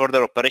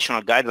further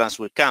operational guidelines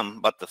will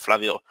come, but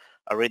Flavio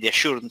already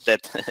assured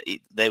that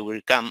they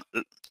will come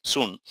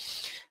soon.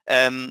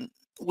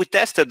 We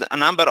tested a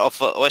number of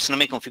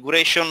OSNMA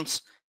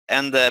configurations,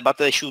 but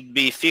they should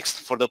be fixed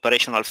for the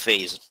operational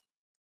phase.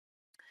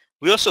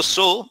 We also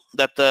saw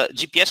that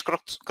GPS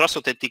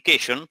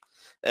cross-authentication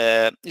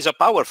is a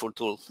powerful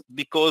tool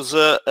because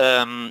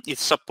it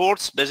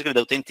supports basically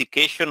the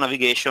authentication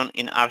navigation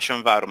in harsh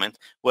environment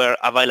where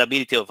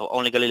availability of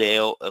only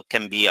Galileo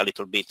can be a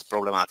little bit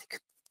problematic.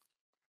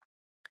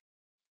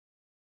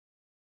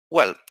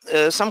 Well,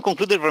 some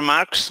concluded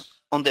remarks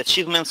on the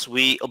achievements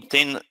we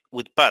obtained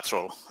with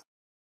Patrol.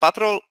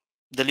 Patrol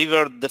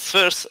delivered the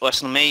first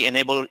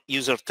OSNMA-enabled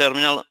user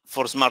terminal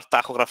for smart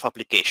tachograph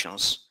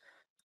applications.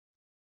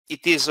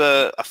 It is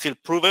a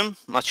field-proven,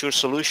 mature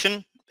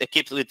solution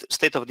equipped with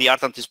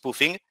state-of-the-art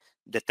anti-spoofing,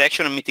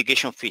 detection and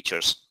mitigation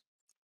features.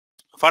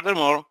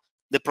 Furthermore,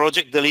 the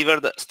project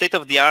delivered a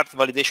state-of-the-art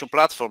validation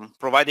platform,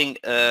 providing,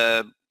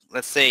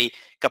 let's say,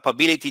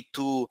 capability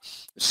to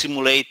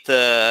simulate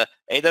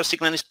either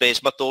signal in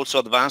space, but also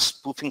advanced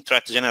spoofing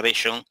threat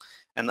generation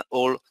and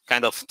all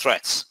kind of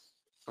threats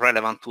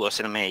relevant to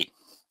OSNMA.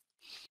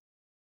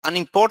 An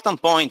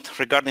important point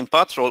regarding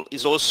Patrol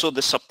is also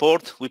the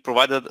support we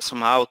provided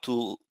somehow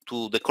to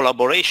the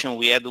collaboration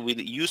we had with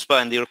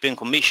USPA and the European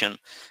Commission.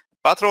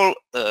 Patrol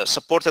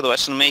supported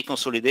OSNMA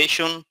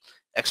consolidation,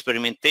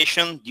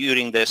 experimentation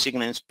during the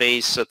signal in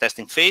space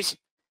testing phase.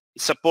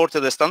 It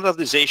supported the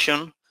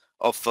standardization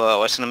of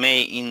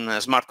OSNMA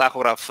in smart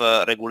tachograph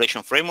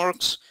regulation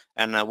frameworks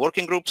and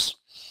working groups.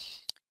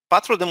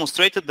 Patrol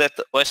demonstrated that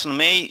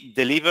OSNMA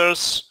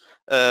delivers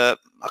a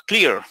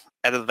clear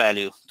added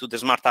value to the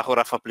smart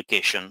tachograph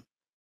application.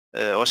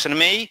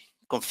 OSNMA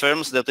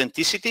confirms the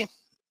authenticity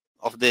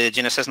of the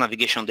GNSS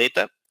navigation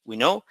data, we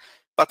know,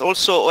 but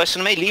also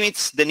OSNMA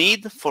limits the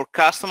need for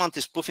custom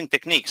anti-spoofing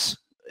techniques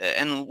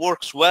and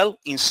works well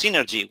in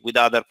synergy with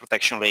other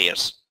protection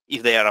layers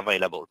if they are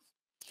available.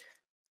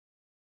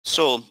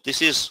 So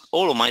this is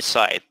all on my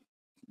side.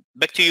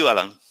 Back to you,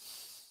 Alan.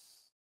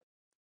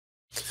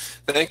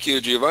 Thank you,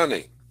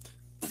 Giovanni.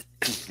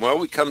 Well,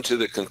 we come to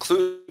the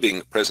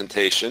concluding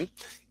presentation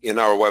in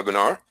our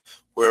webinar,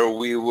 where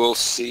we will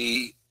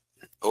see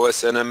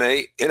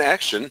OSNMA in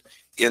action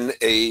in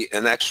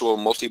an actual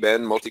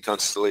multi-band,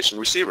 multi-constellation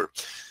receiver.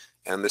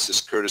 And this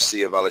is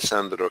courtesy of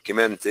Alessandro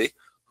Chimenti,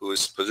 who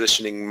is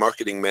Positioning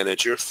Marketing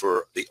Manager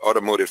for the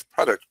Automotive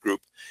Product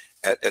Group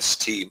at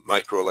ST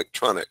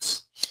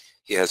Microelectronics.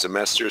 He has a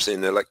master's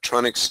in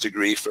electronics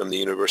degree from the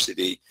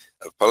University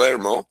of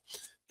Palermo,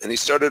 and he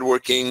started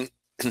working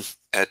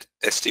at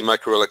ST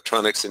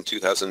Microelectronics in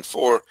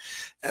 2004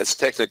 as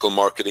technical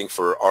marketing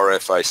for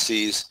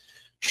RFICs,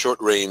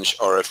 short-range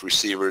RF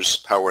receivers,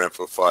 power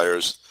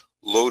amplifiers,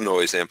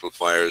 low-noise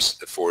amplifiers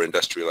for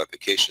industrial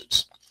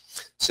applications.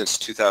 Since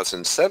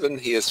 2007,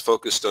 he has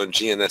focused on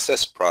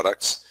GNSS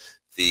products,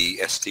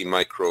 the ST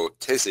Micro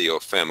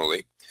Teseo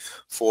family,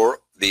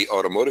 for the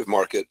automotive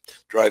market,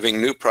 driving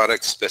new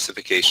product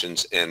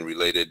specifications and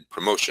related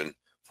promotion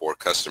for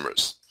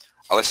customers.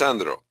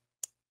 Alessandro.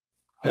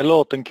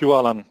 Hello, thank you,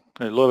 Alan.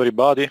 Hello,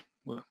 everybody.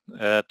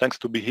 Thanks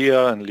to be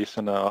here and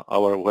listen to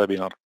our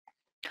webinar.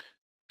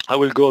 I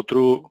will go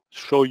through,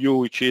 show you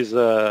which is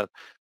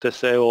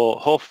Teseo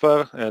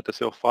offer,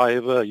 Teseo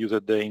 5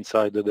 used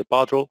inside the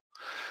Patrol.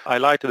 I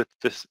like that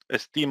this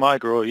ST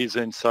Micro is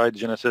inside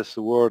GNSS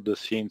world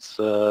since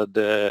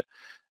the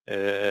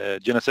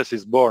GNSS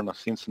is born,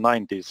 since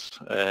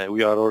 90s.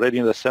 We are already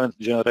in the 7th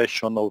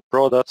generation of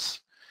products,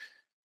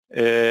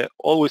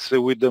 always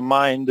with the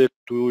mind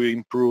to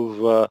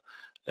improve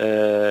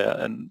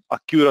and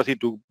accuracy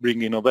to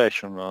bring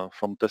innovation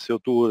from Teseo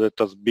 2 that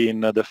has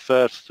been the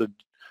first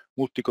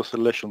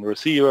multi-constellation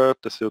receiver.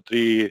 Teseo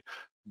 3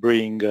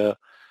 bring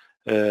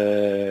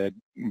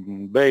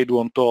Beidou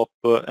on top,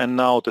 and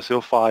now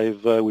Teseo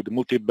 5 with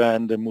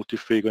multi-band and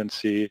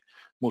multi-frequency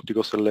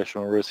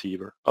multi-constellation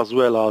receiver, as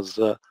well as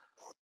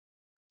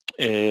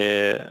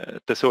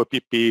Teseo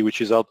PP,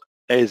 which is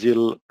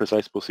ASIL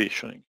precise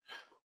positioning.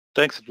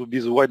 Thanks to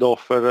this wide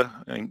offer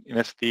in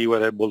ST,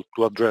 we're able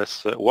to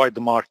address a wide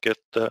market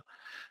of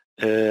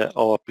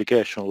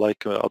application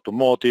like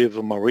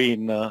automotive,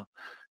 marine,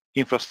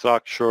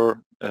 infrastructure,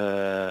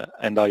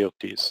 and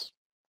IoTs.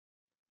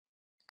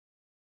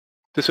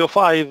 Teseo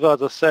 5,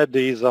 as I said,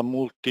 is a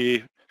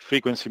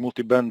multi-frequency,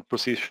 multi-band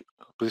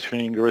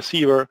positioning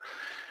receiver.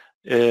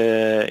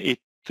 It's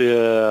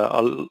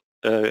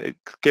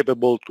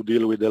capable to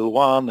deal with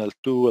L1,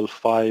 L2,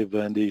 L5,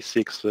 and the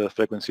 6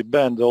 frequency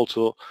band.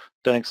 Also,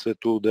 thanks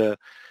to the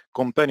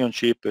companion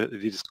chip,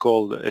 it is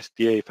called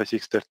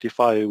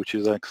STA5635, which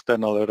is an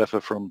external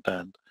RF front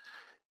end.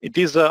 It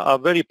is a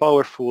very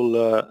powerful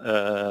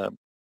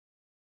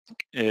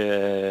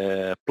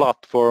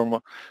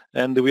platform,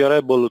 and we are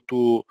able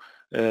to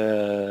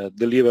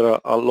deliver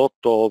a lot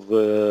of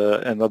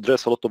and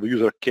address a lot of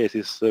user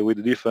cases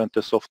with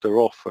different software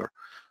offer.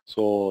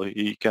 So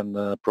he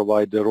can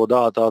provide the raw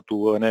data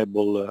to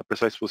enable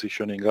precise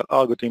positioning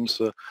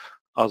algorithms,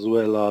 as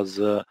well as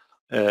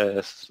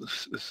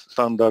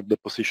standard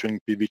positioning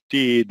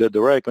PVT,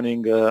 the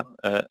reckoning,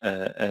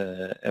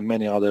 and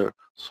many other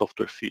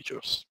software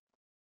features.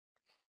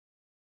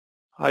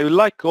 I would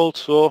like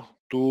also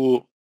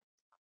to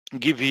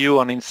give you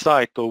an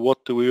insight of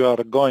what we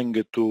are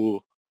going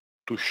to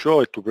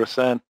show, to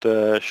present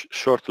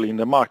shortly in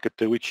the market,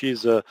 which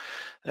is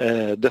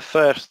the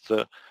first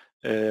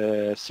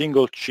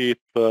single chip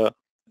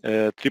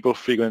triple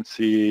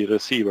frequency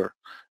receiver.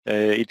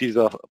 It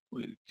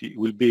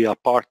will be a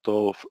part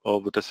of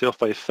the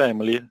CO5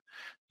 family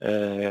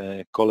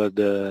called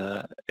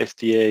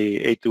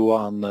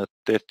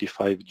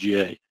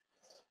STA8135GA.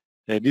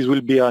 This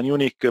will be a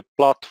unique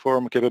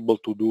platform capable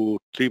to do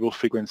triple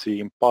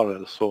frequency in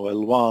parallel, so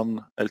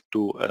L1,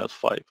 L2, and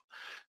L5.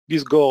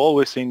 This goes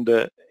always in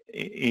the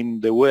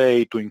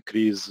way to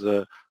increase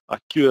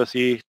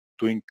accuracy,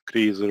 to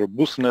increase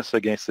robustness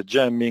against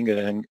jamming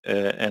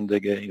and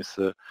against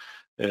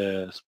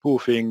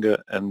spoofing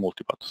and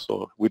multipath.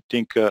 So we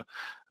think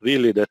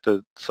really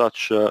that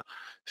such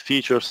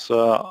features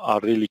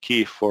are really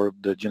key for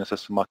the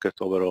GNSS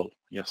market overall.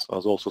 Yes,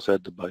 as also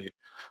said by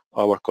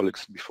our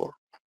colleagues before.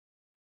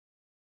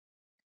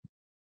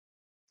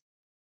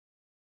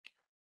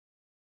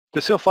 The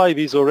CO5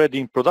 is already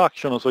in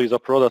production, so it's a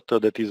product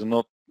that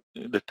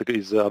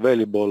is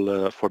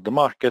available for the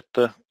market.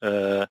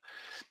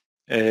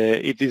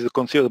 It is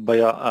considered by,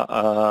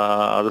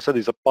 as I said,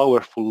 is a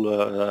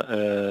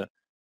powerful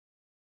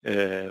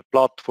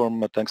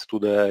platform thanks to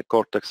the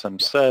Cortex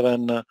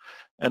M7,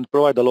 and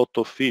provide a lot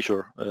of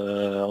features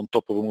on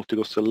top of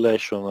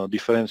multi-constellation,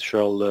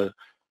 differential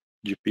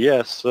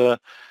GPS,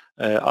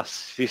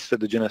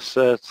 assisted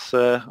GNSS,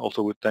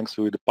 also thanks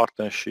to the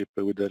partnership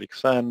with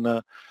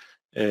Ericsson,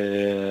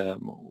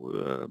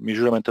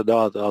 measurement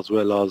data as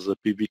well as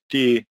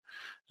PVT,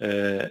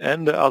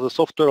 and as a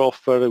software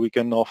offer we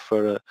can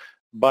offer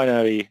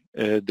binary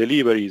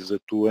deliveries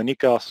to any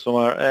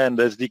customer and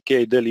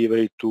SDK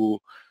delivery to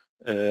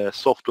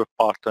software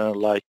partner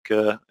like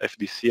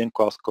FDC and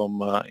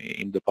Qascom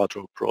in the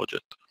Patrol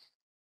project.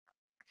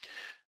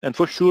 And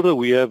for sure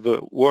we have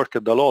worked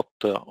a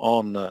lot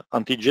on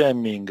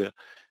anti-jamming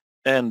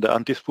and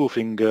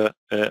anti-spoofing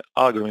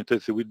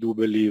algorithms. We do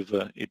believe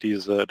it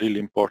is really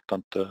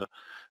important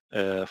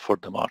for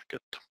the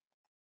market.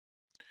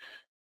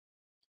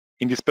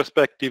 In this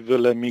perspective,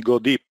 let me go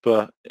deep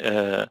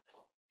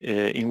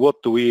in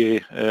what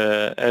we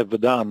have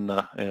done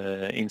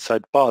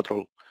inside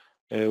Patrol,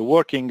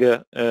 working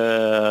at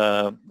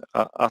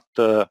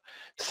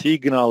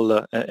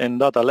signal and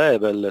data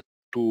level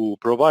to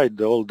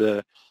provide all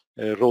the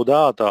raw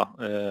data,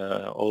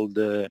 all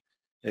the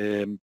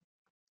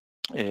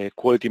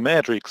quality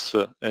metrics,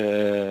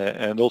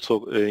 and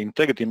also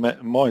integrity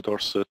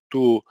monitors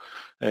to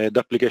the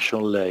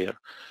application layer.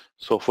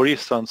 So for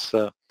instance,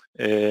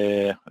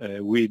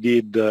 we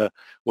did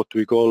what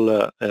we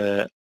call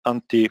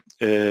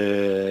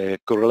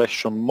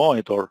anti-correlation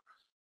monitor,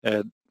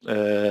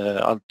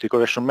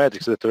 anti-correlation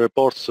metrics that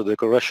reports the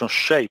correlation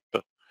shape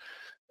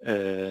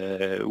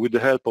with the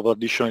help of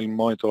additional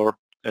monitor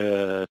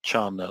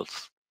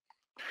channels.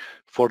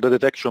 For the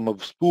detection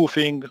of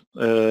spoofing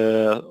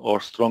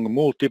or strong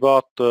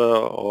multipath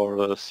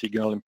or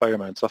signal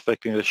impairments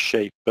affecting the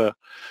shape of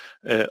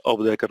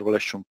the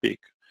correlation peak.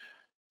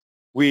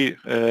 We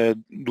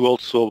do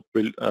also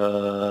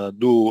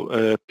do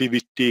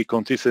PVT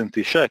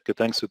consistency check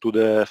thanks to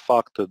the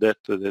fact that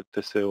the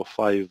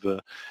TSO5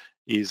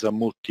 is a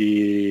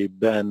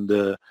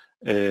multi-band,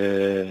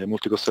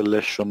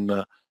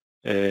 multi-constellation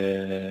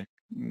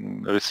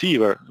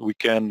receiver. We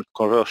can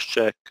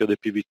cross-check the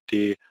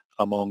PVT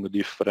among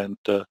different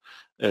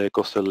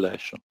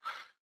constellations.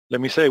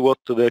 Let me say what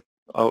the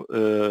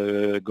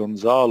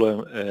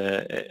Gonzalo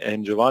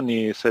and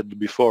Giovanni said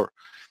before.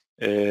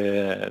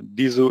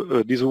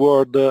 This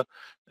world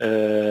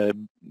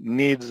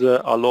needs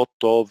a lot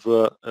of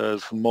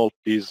small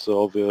piece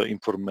of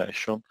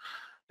information,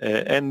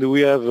 and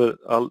we have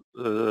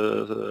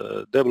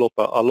developed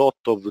a lot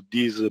of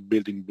these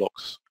building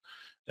blocks,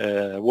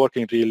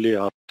 working really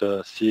at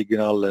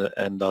signal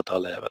and data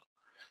level.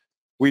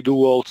 We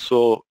do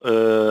also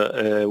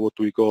what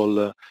we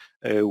call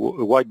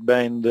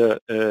wideband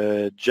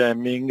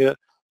jamming,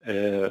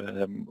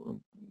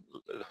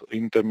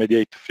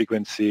 intermediate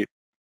frequency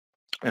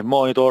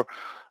monitor,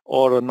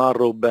 or a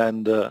narrow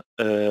band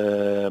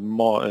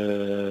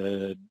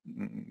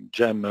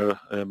jammer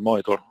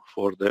monitor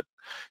for the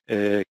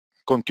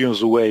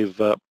continuous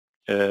wave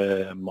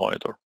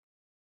monitor.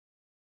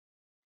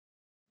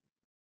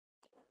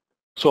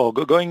 So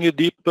going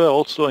deep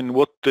also in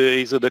what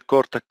is the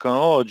core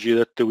technology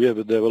that we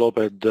have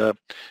developed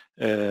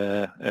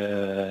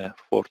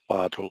for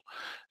Patrol.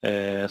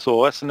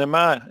 So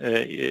OSNMA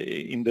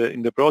in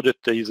the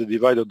project is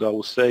divided, I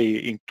would say,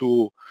 in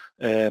two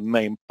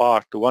main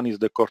parts. One is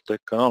the core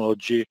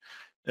technology,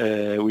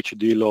 which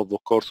deal of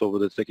course of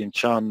the tracking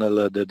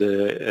channel,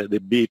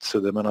 the bits,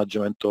 the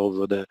management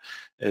of the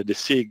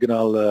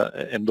signal,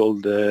 and all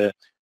the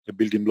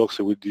building blocks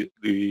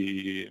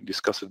we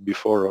discussed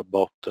before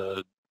about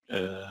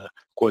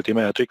quality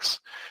metrics.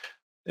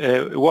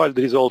 While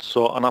there is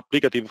also an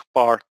applicative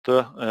part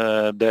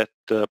that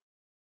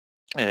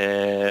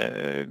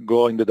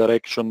go in the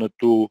direction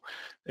to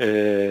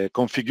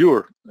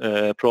configure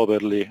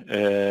properly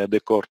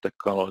the core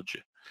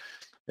technology.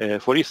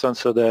 For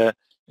instance, the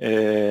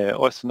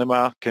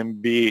OSNMA can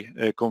be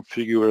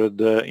configured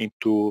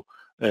into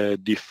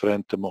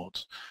different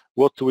modes.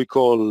 What we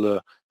call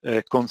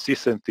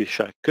consistency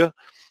check,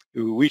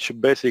 which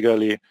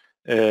basically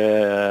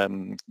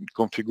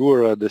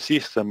configure the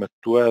system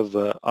to have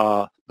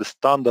the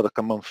standard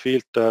command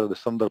filter, the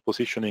standard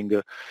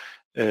positioning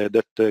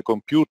that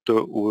compute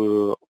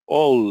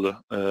all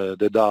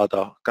the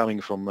data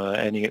coming from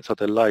any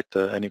satellite,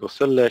 any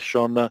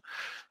constellation,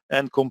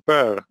 and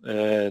compare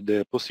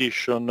the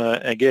position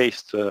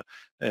against the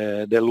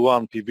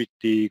L1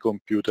 PVT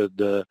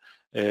computed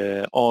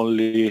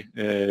only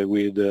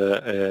with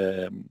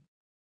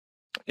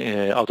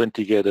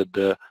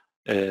authenticated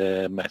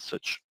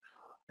message.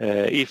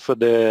 If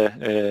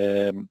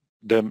the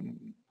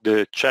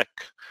check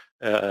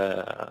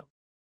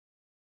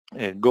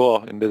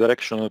go in the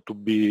direction to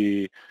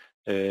be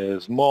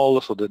small,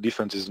 so the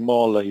difference is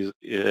small,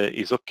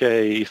 is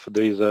okay. If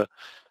there is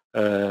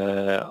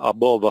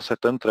above a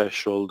certain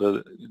threshold,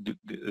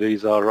 there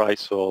is a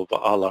rise of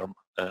alarm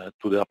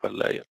to the upper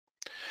layer.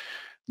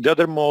 The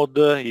other mode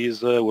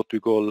is what we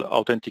call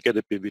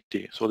authenticated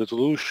PVT. So the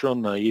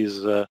solution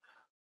is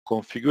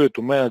configured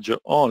to manage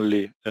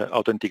only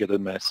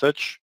authenticated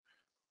message.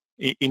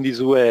 In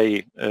this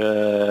way,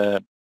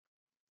 the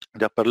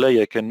upper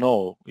layer can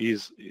know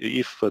if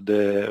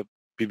the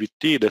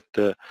PVT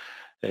that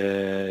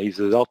is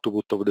the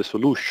output of the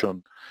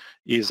solution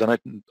is an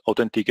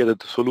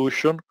authenticated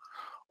solution,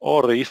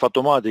 or if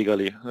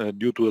automatically,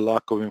 due to a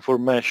lack of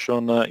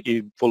information,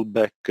 it falls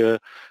back to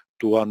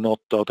a not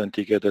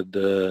authenticated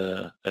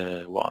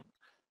one.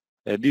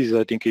 This,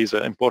 I think, is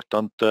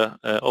important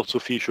also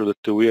feature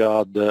that we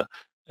add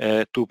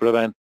to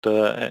prevent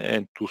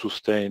and to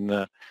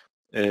sustain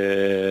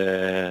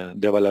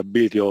the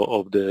availability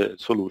of the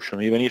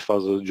solution, even if,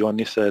 as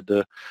Giovanni said,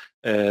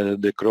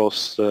 the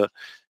cross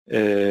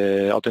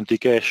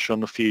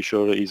authentication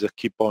feature is a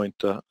key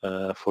point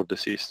for the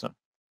system.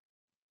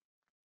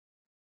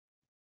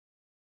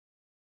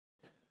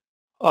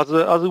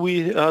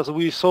 As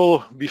we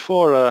saw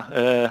before,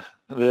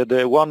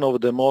 one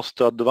of the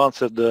most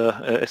advanced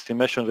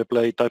estimation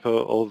replay type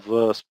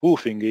of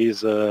spoofing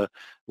is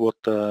what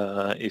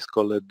is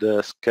called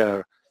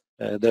scare,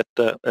 that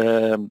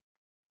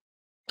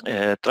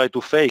try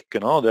to fake, the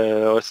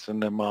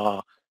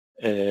OSNMA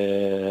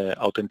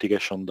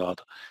authentication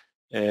data.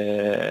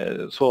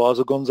 So as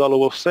Gonzalo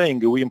was saying,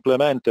 we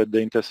implemented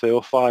in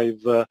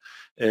TSAO5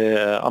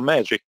 a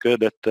metric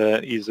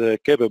that is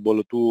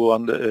capable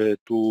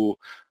to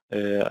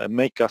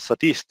make a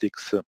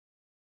statistics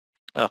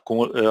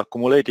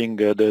accumulating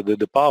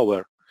the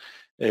power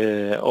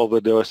of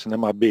the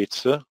OSNMA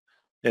bits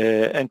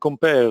and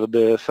compare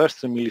the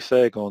first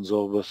milliseconds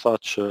of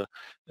such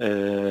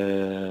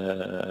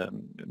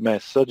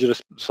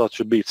message,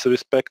 such bits,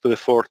 respect to the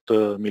fourth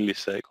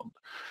millisecond.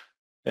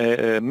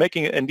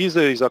 And this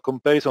is a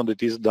comparison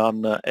that is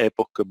done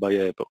epoch by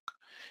epoch.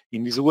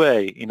 In this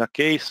way, in a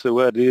case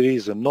where there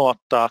is no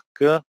attack,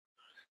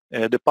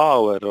 the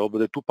power of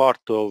the two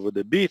parts of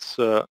the bits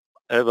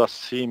have a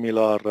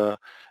similar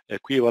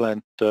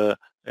equivalent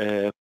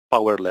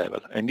power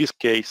level. In this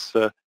case,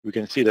 we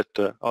can see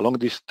that along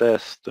this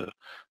test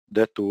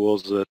that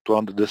was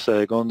 200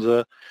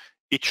 seconds,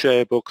 each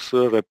epoch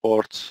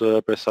reports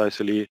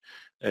precisely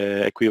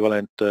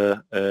equivalent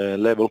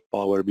level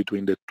power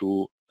between the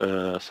two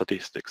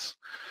statistics.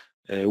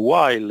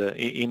 While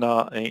in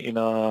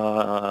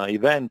a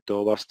event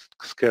of a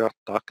scare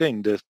attack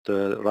in that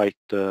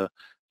right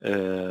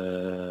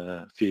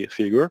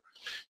figure,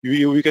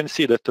 we can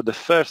see that the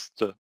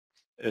first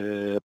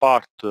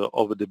part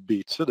of the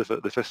bits,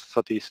 the first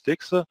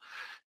statistics,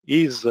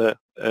 is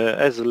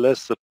has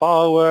less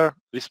power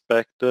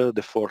respect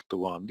the fourth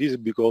one. This is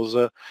because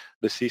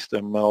the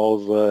system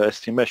of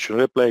estimation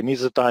replay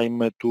needs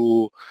time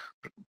to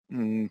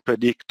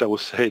predict, I would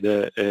say,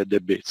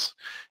 the bits.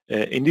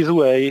 In this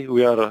way,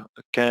 we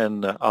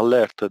can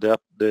alert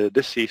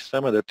the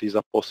system that is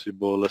a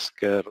possible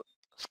scare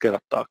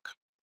attack.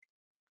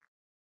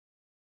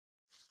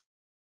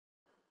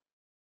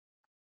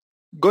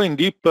 Going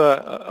deep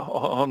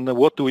on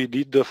what we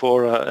did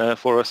for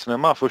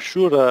OSNMA, for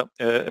sure,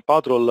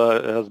 Patrol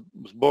was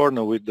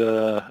born with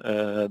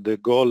the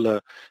goal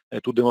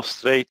to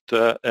demonstrate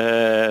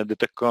the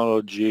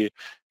technology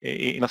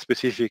in a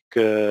specific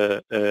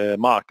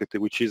market,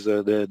 which is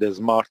the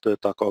smart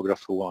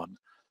tachograph one.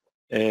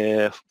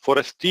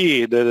 For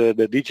ST,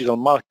 the digital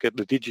market,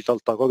 the digital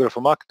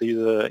tachograph market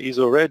is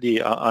already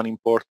an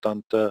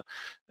important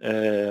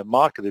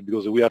market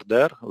because we are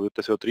there.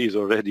 TSO3 is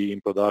already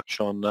in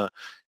production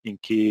in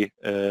key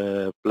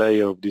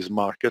player of this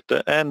market,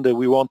 and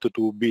we wanted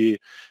to be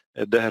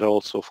there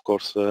also, of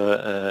course,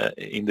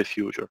 in the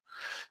future.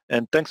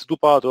 And thanks to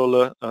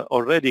Patrol,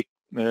 already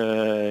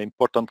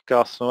important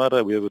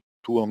customer, we have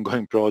 2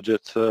 ongoing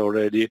projects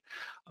already,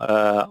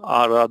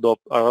 are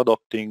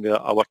adopting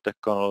our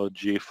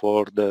technology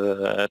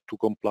to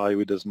comply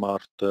with the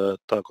smart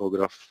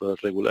tachograph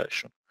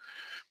regulation.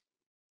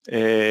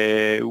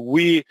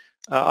 We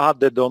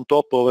added on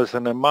top of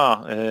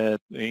OSNMA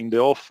in the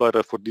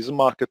offer for this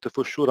market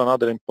for sure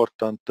another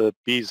important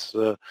piece,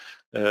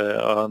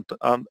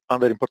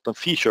 another important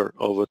feature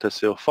of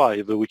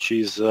TSO5, which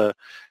is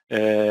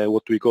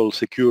what we call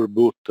secure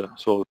boot.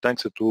 So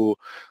thanks to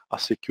a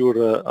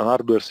secure an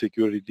hardware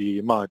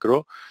security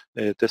macro,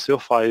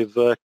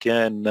 TSO5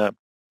 can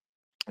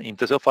in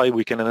TSO5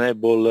 we can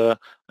enable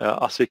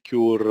a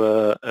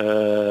secure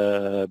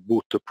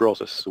boot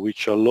process,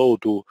 which allow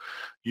to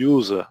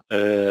use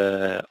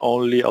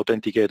only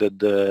authenticated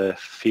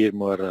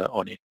firmware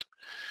on it.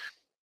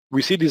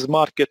 We see this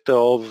market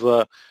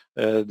of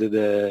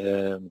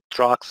the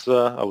trucks,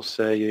 I would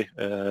say,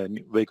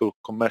 vehicle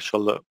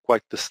commercial,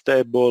 quite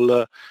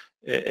stable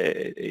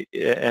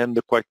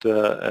and quite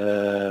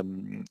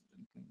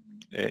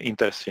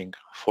interesting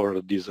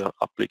for this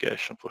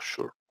application for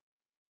sure.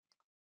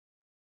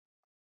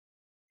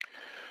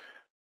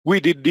 We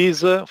did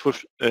this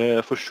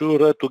for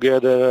sure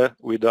together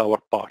with our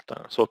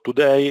partner. So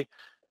today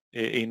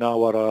in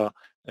our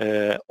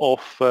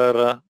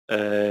offer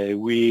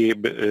we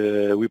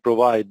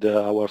provide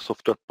our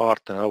software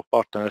partner, our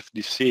partner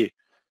FDC,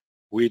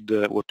 with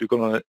what we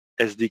call an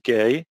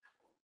SDK,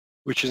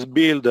 which is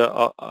built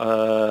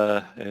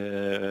on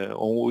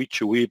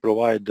which we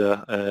provide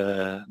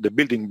the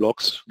building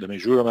blocks, the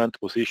measurement,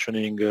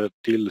 positioning,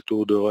 till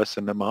to the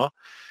OSNMA,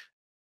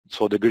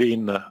 so the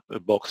green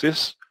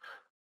boxes,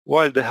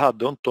 while they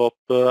had on top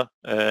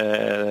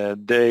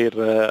their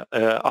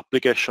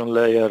application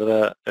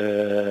layer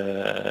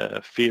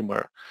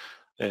firmware.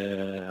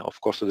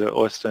 Of course, the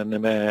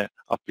OSNMA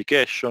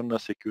application,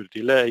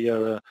 security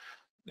layer,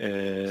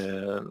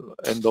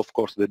 and of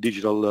course the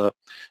digital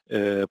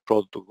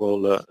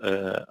protocol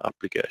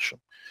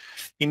application.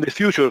 In the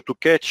future, to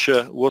catch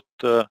what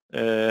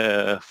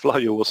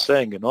Flavio was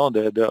saying, you know,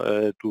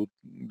 the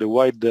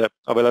wide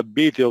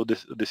availability of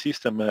the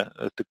system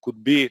that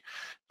could be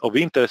of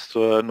interest,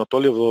 not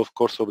only of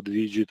course of the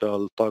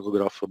digital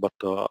tachograph, but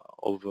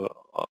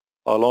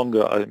along,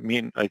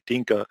 I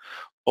think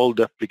all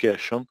the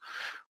application.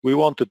 We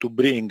wanted to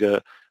bring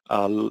a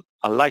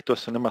light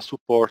OSNMA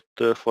support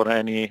for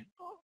any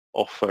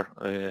offer,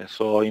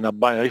 so in a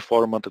binary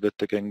format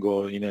that can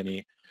go in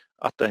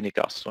at any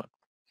customer.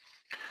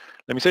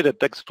 Let me say that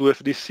thanks to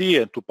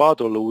FDC and to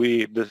Patrol,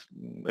 the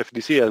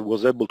FDC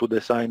was able to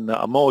design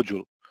a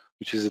module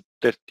which is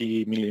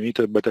 30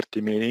 millimeter by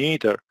 30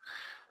 millimeter.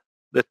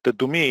 That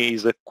to me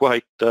is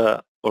quite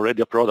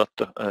already a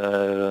product.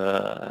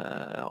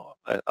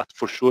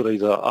 For sure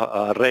is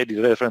a ready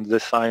reference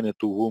design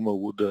to whom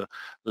would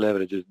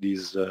leverage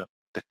this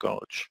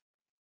technology.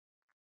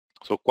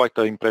 So quite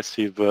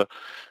impressive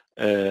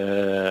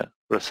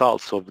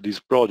results of this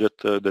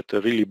project that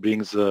really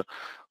brings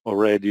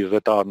already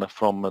return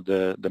from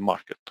the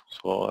market.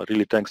 So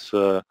really thanks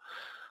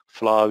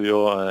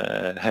Flavio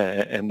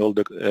and all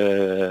the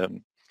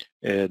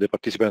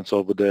participants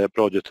of the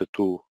project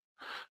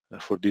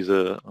for this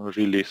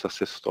really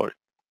success story.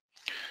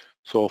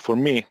 So for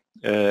me,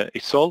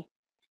 it's all.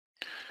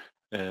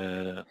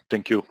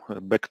 Thank you.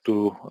 Back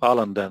to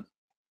Alan then.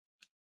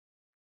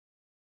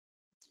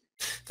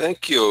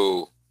 Thank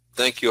you.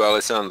 Thank you,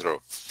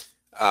 Alessandro.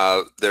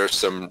 There are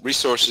some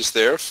resources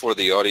there for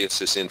the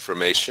audience's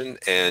information,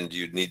 and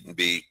you needn't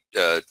be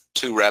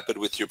too rapid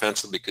with your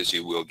pencil because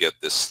you will get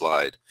this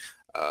slide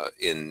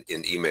in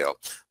email.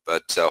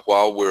 But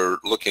while we're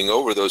looking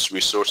over those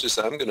resources,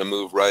 I'm going to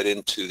move right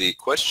into the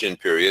question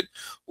period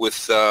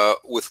with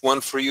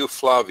one for you,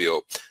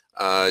 Flavio.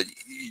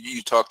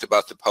 You talked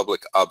about the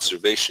public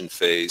observation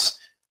phase.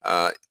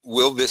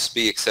 Will this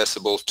be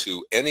accessible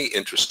to any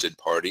interested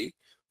party,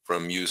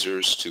 from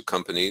users to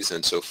companies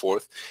and so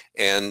forth?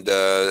 And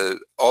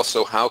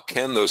also, how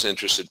can those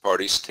interested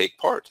parties take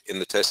part in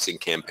the testing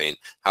campaign?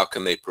 How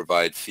can they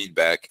provide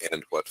feedback,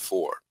 and what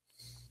for?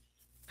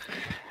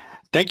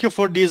 Thank you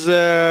for this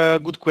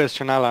good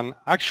question, Alan.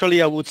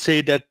 Actually, I would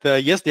say that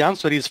yes, the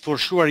answer is for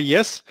sure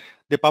yes.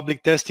 The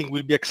public testing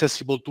will be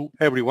accessible to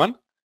everyone.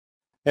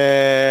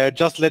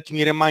 Just let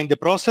me remind the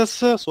process.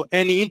 So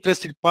any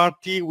interested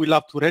party will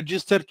have to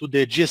register to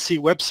the GSC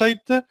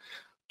website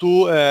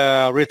to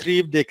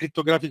retrieve the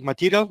cryptographic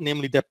material,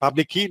 namely the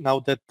public key, now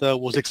that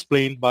was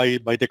explained by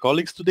the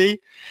colleagues today.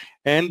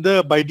 And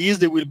by this,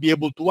 they will be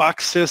able to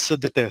access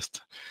the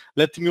test.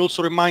 Let me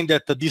also remind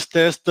that this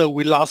test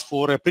will last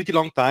for a pretty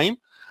long time.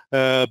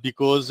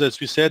 because, as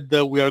we said,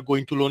 we are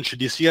going to launch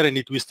this year and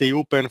it will stay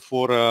open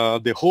for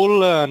the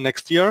whole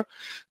next year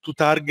to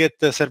target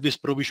the service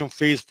provision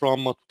phase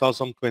from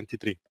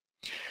 2023.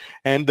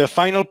 And the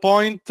final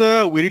point,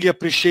 we really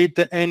appreciate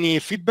any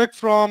feedback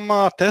from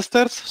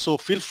testers, so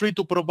feel free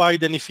to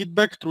provide any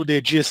feedback through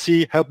the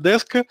GSC help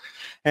desk,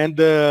 and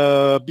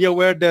be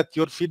aware that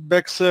your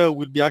feedbacks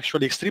will be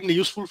actually extremely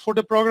useful for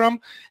the program,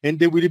 and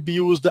they will be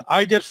used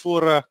either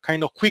for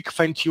kind of quick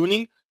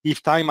fine-tuning,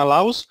 if time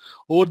allows,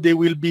 or they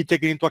will be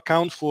taken into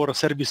account for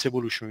service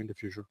evolution in the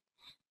future.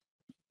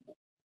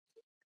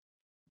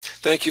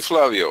 Thank you,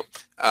 Flavio.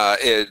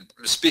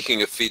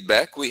 Speaking of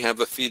feedback, we have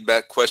a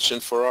feedback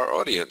question for our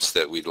audience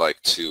that we'd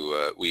like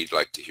to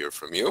hear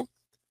from you.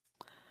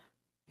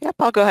 Yep,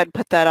 I'll go ahead and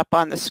put that up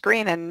on the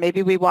screen, and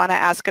maybe we want to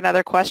ask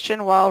another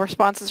question while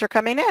responses are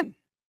coming in.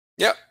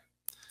 Yep.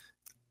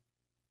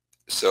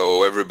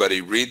 So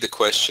everybody read the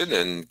question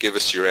and give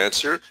us your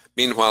answer.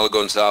 Meanwhile,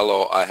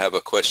 Gonzalo, I have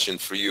a question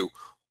for you.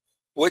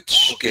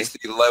 Which is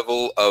the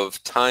level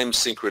of time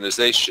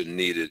synchronization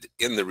needed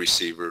in the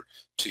receiver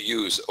to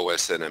use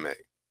OSNMA?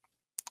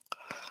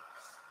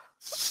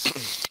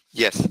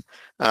 Yes,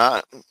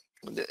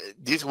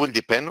 this will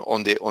depend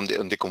on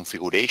the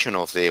configuration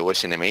of the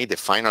OSNMA, the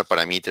final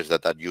parameters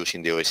that are used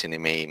in the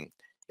OSNMA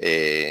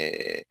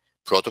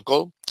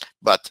protocol.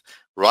 But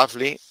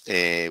roughly,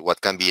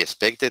 what can be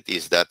expected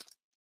is that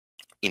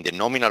in the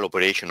nominal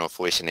operation of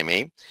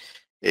OSNMA,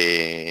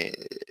 the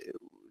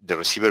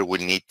receiver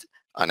will need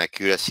an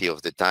accuracy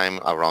of the time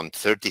around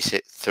 30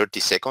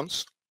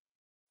 seconds.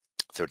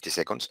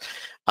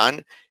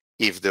 And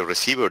if the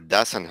receiver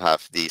doesn't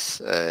have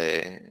this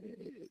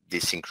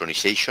this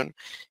synchronization,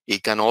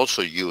 it can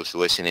also use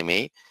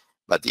OSNMA,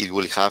 but it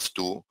will have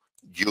to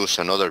use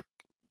another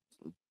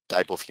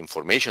type of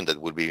information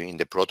that will be in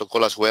the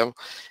protocol as well.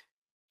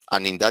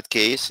 And in that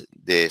case,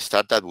 the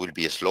startup will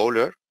be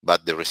slower,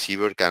 but the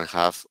receiver can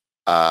have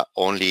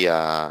only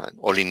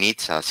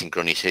needs a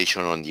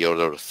synchronization on the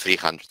order of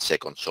 300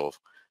 seconds, so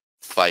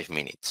 5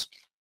 minutes.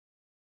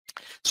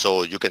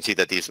 So you can see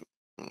that is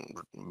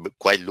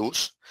quite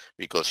loose,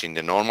 because in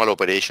the normal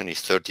operation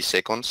is 30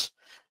 seconds,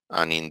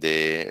 and in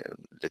the,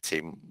 let's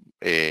say,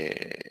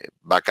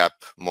 backup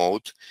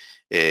mode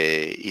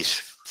is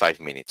 5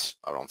 minutes,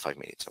 around 5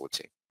 minutes, I would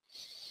say.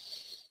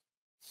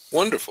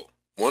 Wonderful,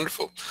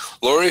 wonderful.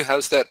 Lori,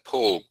 how's that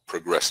poll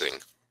progressing?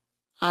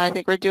 I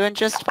think we're doing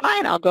just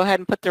fine. I'll go ahead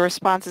and put the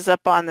responses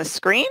up on the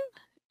screen,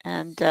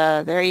 and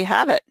there you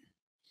have it.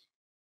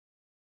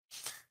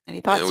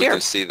 Any thoughts and we here?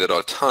 can see that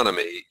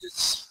autonomy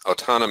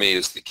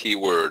is the key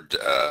word.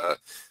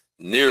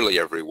 Nearly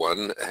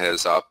everyone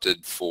has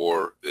opted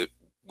for,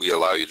 we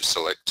allow you to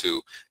select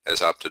two,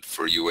 has opted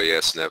for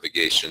UAS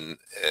navigation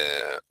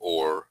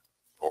or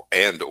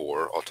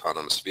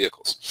autonomous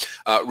vehicles.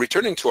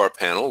 Returning to our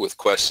panel with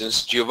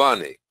questions,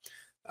 Giovanni,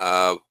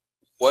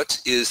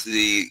 what is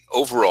the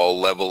overall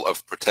level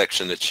of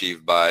protection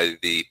achieved by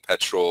the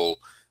Petrol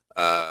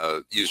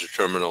user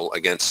terminal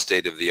against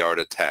state-of-the-art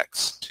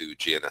attacks to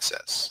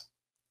GNSS?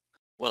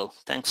 Well,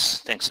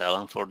 thanks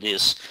Alan, for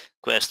this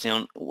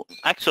question.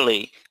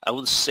 Actually, I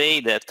would say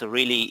that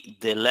really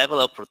the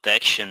level of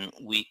protection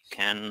we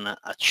can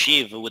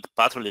achieve with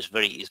Patrol is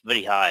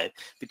very high,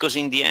 because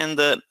in the end,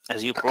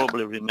 as you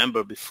probably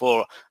remember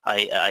before,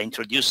 I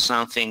introduced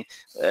something.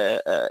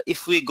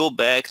 If we go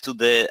back to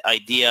the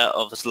idea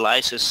of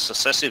slices,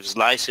 successive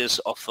slices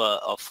of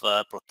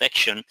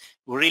protection,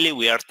 really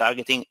we are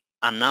targeting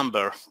a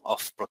number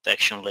of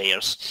protection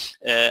layers.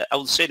 I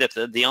would say that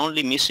the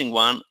only missing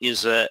one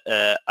is at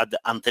the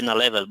antenna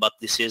level, but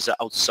this is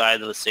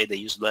outside, let's say, the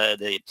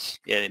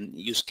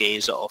use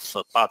case of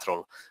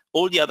Patrol.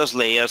 All the other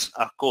layers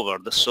are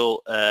covered.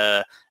 So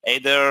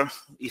either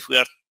if we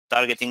are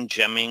targeting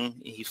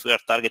jamming, if we are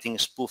targeting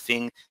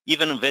spoofing,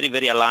 even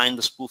very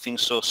aligned spoofing,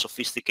 so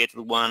sophisticated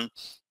one,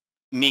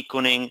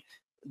 meconing,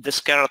 the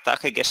scare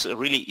attack, I guess,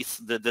 really is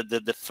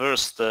the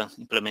first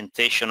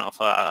implementation of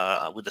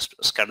with the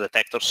scare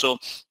detector. So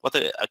what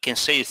I can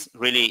say is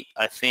really,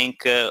 I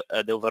think the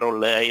overall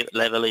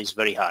level is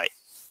very high.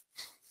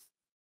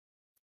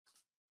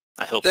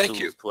 I hope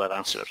to have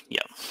answered.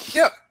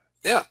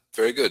 Yeah,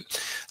 very good.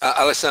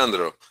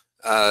 Alessandro,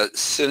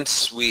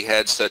 since we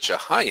had such a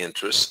high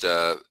interest,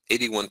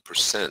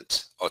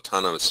 81%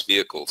 autonomous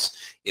vehicles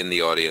in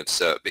the audience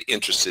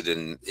interested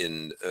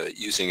in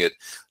using it,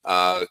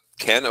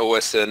 can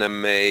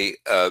OSNMA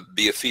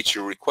be a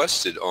feature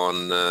requested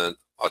on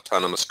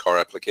autonomous car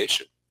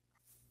application?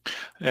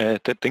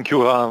 Thank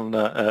you,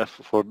 Alan,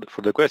 for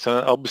the question.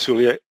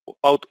 Obviously,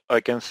 I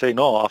can say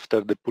no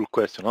after the poll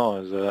question. No,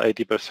 as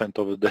 80%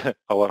 of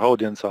our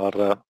audience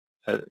are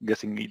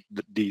guessing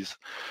these,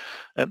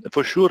 and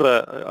for sure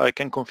I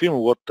can confirm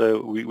what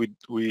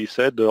we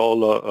said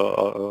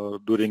all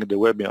during the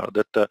webinar,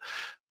 that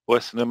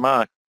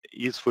OSNMA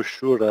is for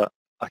sure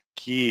a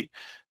key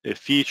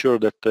feature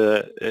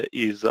that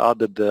is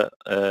added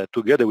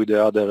together with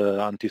the other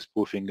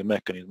anti-spoofing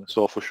mechanism.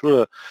 So for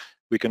sure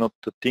we cannot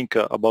think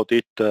about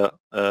it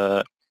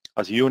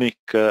as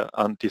unique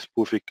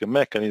anti-spoofing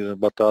mechanism,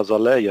 but as a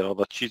layer of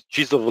a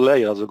cheese of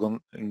layers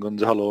in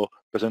Gonzalo's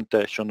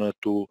presentation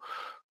to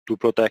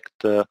protect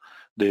the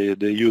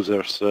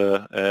users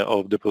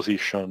of the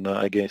position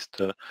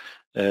against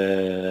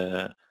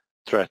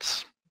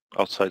threats,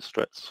 outside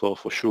threats. So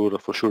for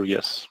sure,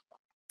 yes.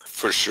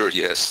 For sure,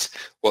 yes.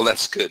 Well,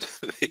 that's good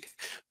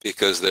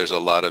because there's a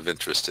lot of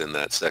interest in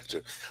that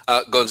sector.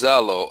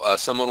 Gonzalo,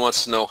 someone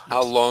wants to know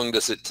how long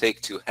does it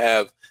take to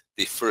have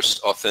the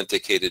first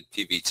authenticated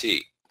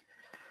PVT?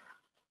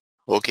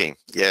 Okay,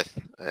 yes.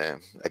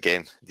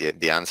 Again,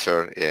 the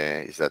answer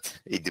is that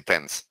it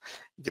depends.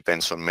 It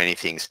depends on many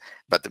things,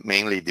 but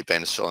mainly it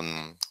depends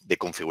on the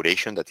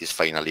configuration that is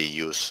finally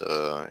used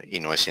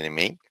in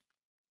OSNMA.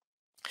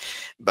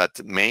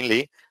 But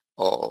mainly,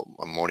 or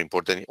more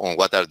important, on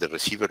what are the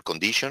receiver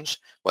conditions,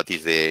 what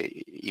is the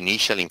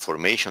initial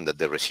information that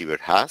the receiver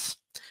has,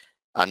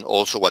 and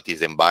also what is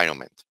the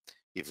environment.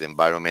 If the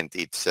environment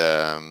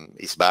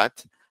is bad,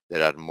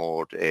 there are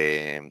more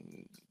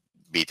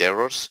bit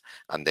errors,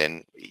 and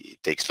then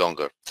it takes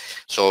longer.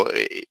 So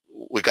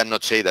we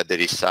cannot say that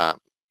there is a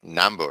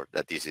number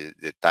that is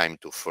the time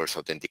to first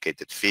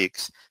authenticated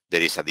fix.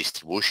 There is a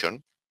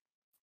distribution.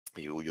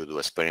 You do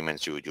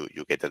experiments, you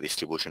get a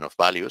distribution of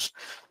values.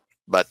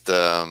 But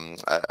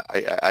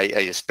I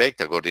expect,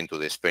 according to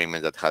the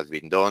experiment that has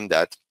been done,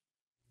 that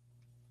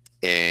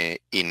in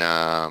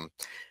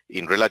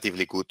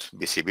relatively good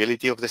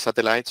visibility of the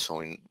satellite, so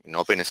in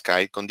open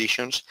sky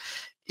conditions,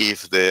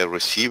 if the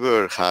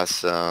receiver has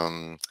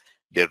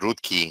the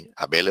root key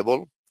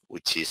available,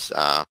 which is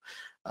a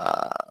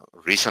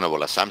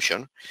reasonable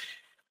assumption,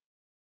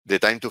 the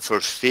time to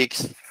first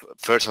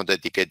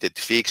authenticated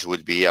fix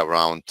will be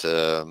around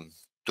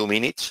 2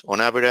 minutes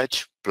on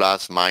average,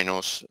 plus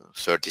minus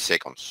 30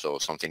 seconds. So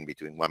something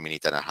between 1.5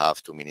 minutes,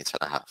 2.5 minutes.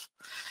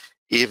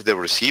 If the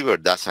receiver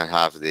doesn't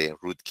have the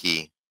root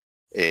key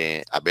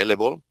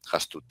available,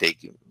 has to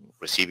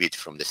receive it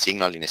from the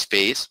signal in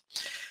space,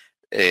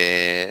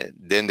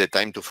 then the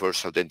time to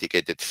first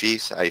authenticated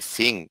fix, I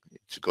think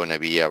it's going to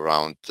be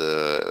around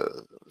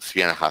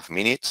 3.5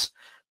 minutes,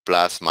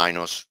 plus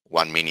minus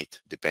 1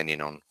 minute,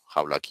 depending on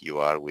how lucky you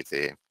are with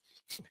the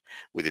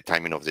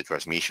timing of the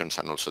transmissions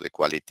and also the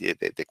quality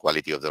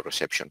of the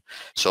reception.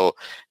 So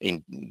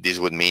this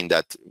would mean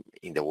that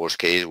in the worst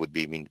case would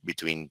be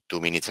between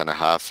 2.5 minutes and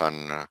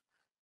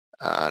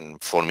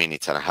 4.5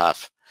 minutes.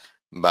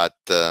 But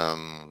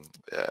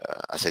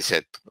as I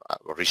said, a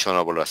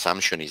reasonable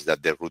assumption is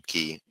that the root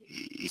key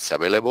is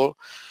available.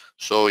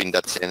 So in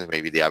that sense,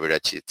 maybe the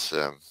average it's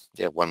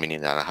 1.5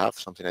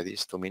 minutes, something like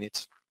this, 2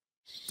 minutes.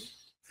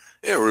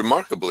 Yeah,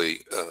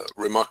 remarkably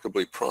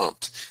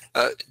prompt.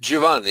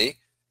 Giovanni,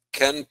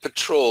 can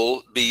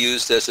Patrol be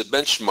used as a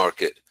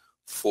benchmark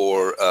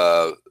for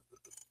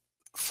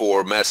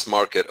mass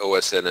market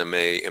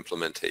OSNMA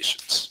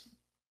implementations?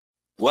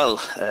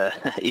 Well,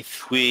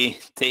 if we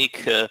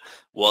take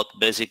what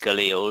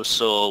basically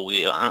also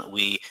we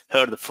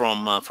heard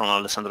from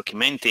Alessandro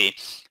Chimenti,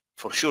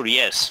 for sure,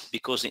 yes,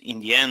 because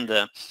in the end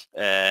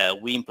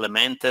we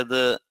implemented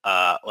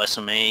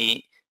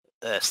OSNMA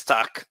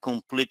stack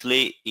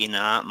completely in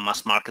a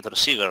mass market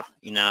receiver,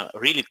 in a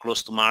really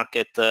close to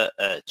market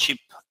chip,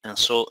 and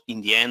so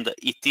in the end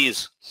it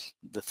is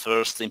the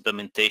first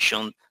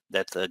implementation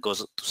that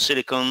goes to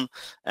silicon.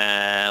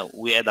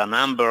 We had a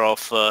number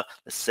of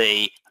let's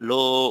say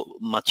low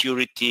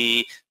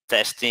maturity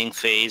testing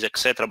phase,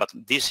 etc., but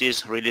this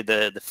is really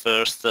the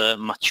first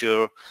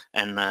mature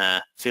and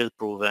field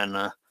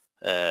proven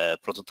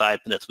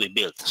prototype that we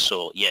built.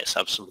 So yes,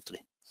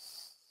 absolutely.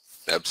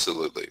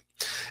 Absolutely.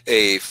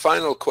 A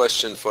final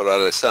question for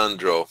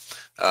Alessandro.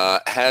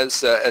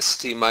 Has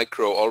ST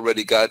Micro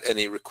already got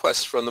any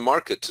requests from the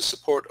market to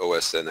support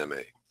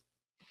OSNMA?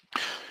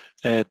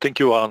 Thank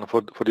you, Alan,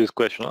 for this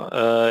question.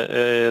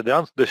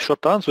 The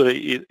short answer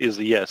is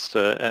yes,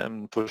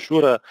 and for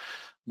sure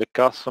the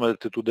customers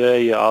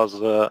today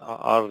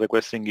are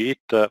requesting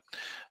it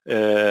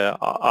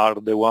are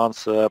the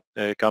ones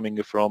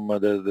coming from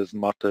the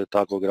smart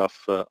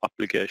tachograph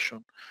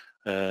application.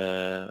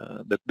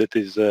 That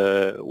is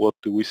what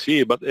we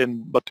see, but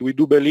we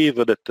do believe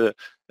that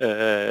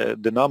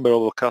the number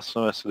of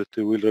customers that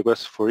will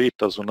request for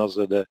it as soon as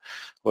the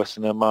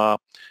OSNMA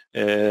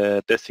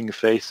testing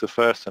phase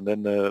first, and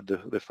then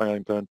the final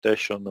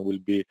implementation will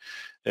be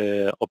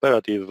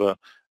operative,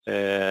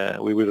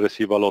 we will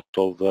receive a lot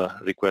of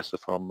requests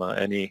from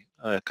any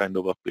kind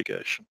of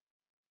application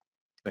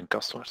and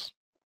customers.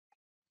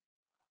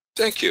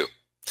 Thank you.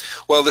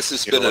 Well, this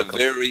has been a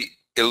very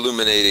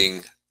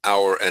illuminating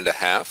hour and a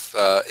half.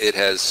 It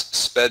has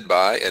sped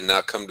by and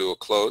now come to a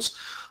close.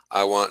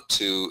 I want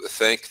to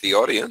thank the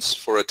audience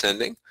for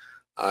attending.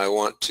 I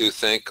want to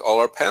thank all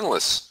our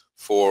panelists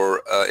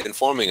for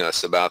informing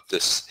us about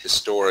this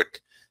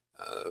historic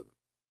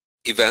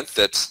event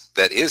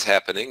that is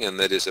happening and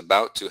that is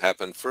about to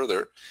happen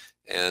further,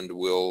 and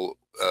will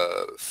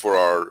for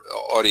our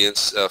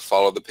audience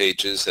follow the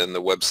pages and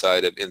the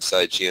website of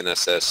Inside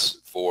GNSS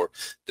for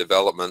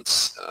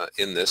developments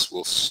in this.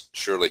 We'll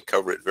surely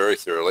cover it very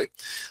thoroughly.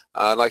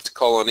 I'd like to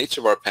call on each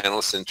of our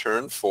panelists in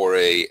turn for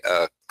a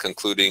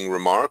concluding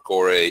remark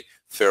or a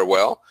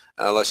farewell.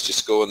 Let's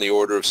just go in the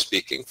order of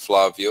speaking.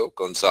 Flavio,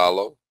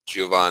 Gonzalo,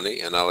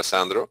 Giovanni, and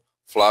Alessandro.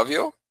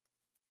 Flavio?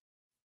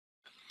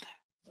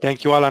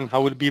 Thank you, Alan. I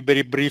will be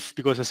very brief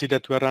because I see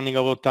that we are running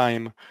out of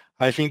time.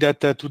 I think that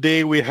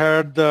today we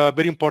heard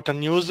very important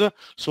news.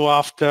 So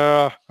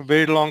after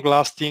very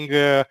long-lasting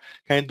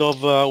kind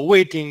of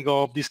waiting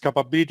of this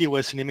capability,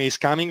 OSNMA is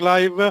coming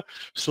live.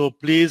 So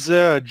please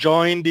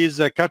join this,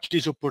 catch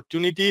this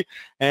opportunity,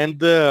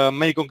 and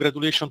many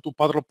congratulations to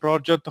Patrol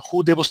Project,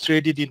 who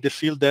demonstrated in the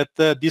field that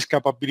this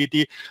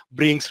capability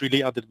brings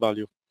really added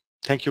value.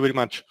 Thank you very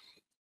much.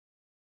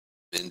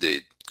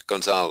 Indeed.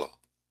 Gonzalo.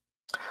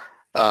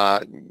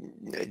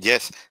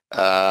 Yes,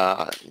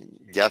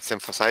 just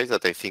emphasize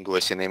that I think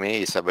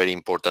OSNMA is a very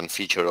important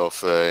feature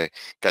of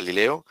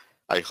Galileo.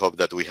 I hope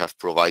that we have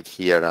provided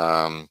here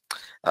a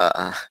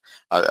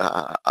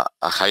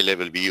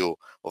high-level view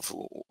of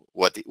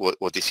what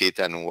is it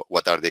and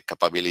what are the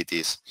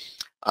capabilities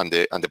and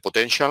the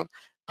potential.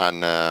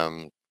 And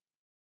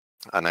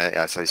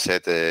as I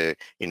said,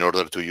 in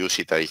order to use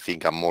it, I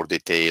think a more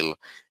detailed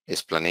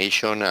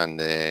explanation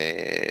and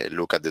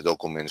look at the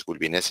documents will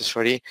be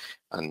necessary,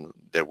 and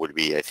there will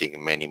be, I think,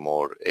 many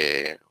more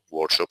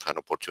workshops and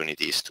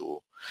opportunities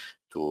to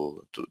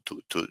do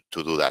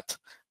that.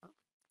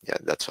 Yeah,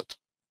 that's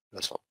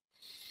all.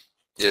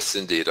 Yes,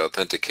 indeed.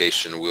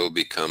 Authentication will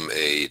become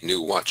a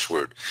new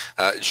watchword.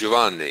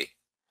 Giovanni.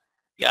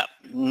 Yeah,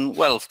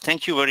 well,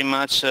 thank you very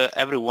much,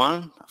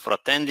 everyone, for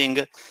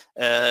attending.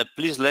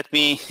 Please let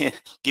me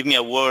give me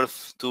a word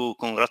to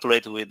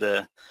congratulate with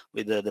the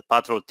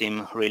Patrol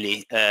team.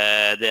 Really,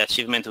 the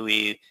achievement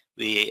we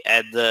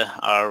had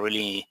are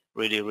really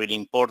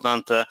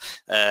important.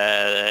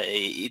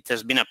 It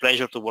has been a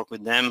pleasure to work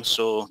with them.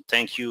 So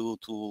thank you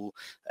to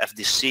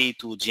FDC,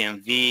 to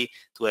GMV,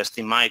 to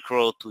ST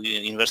Micro, to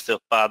University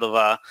of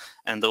Padova,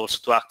 and also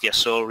to Actia.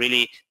 So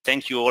really,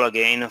 thank you all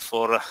again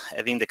for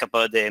having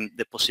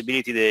the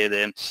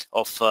possibility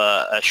of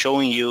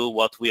showing you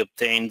what we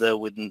obtained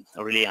with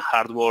really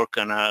hard work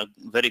and a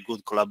very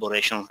good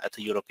collaboration at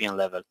the European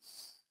level.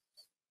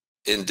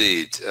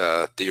 Indeed,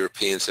 the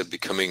Europeans are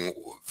becoming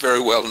very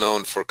well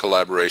known for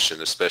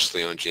collaboration,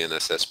 especially on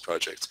GNSS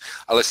projects.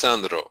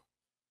 Alessandro.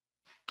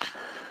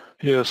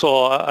 Yeah,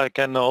 so I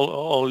can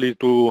only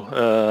to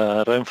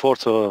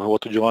reinforce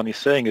what Giovanni is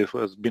saying. It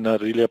has been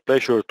really a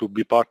pleasure to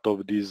be part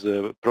of this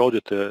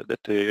project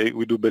that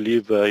we do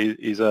believe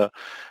is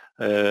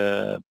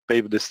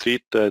pave the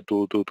street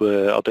to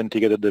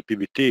authenticate the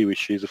PVT,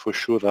 which is for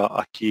sure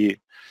a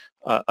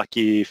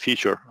key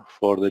feature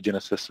for the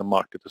GNSS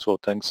market. So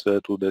thanks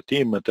to the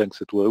team, thanks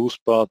to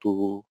EUSPA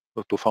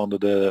to found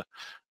the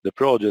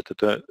project,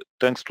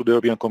 thanks to the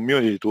European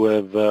community to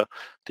have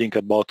think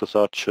about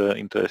such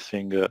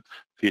interesting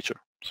feature.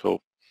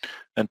 So,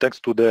 and thanks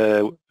to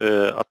the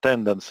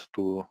attendance,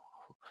 to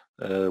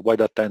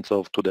wide attendance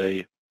of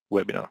today's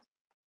webinar.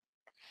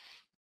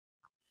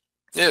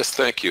 Yes,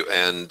 thank you.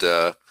 And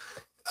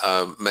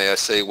may I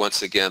say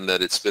once again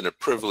that it's been a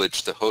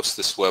privilege to host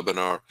this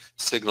webinar.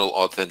 Signal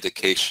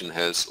authentication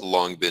has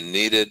long been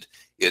needed.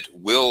 It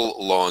will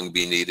long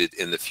be needed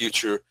in the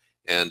future,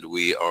 and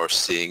we are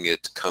seeing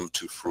it come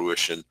to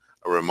fruition,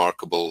 a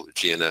remarkable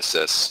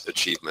GNSS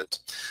achievement.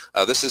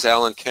 This is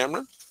Alan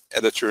Cameron,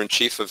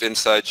 Editor-in-Chief of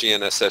Inside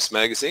GNSS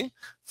Magazine.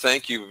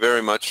 Thank you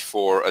very much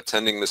for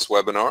attending this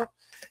webinar.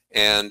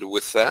 And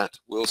with that,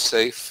 we'll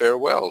say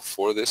farewell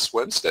for this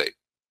Wednesday.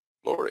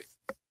 Lori.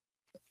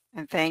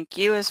 And thank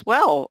you as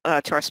well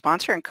to our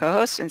sponsor and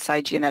co-host,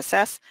 Inside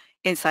GNSS,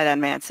 Inside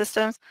Unmanned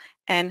Systems,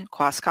 and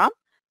Qascom.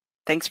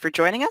 Thanks for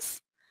joining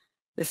us.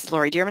 This is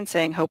Lori Dearman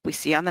saying, hope we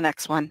see you on the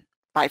next one.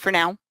 Bye for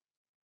now.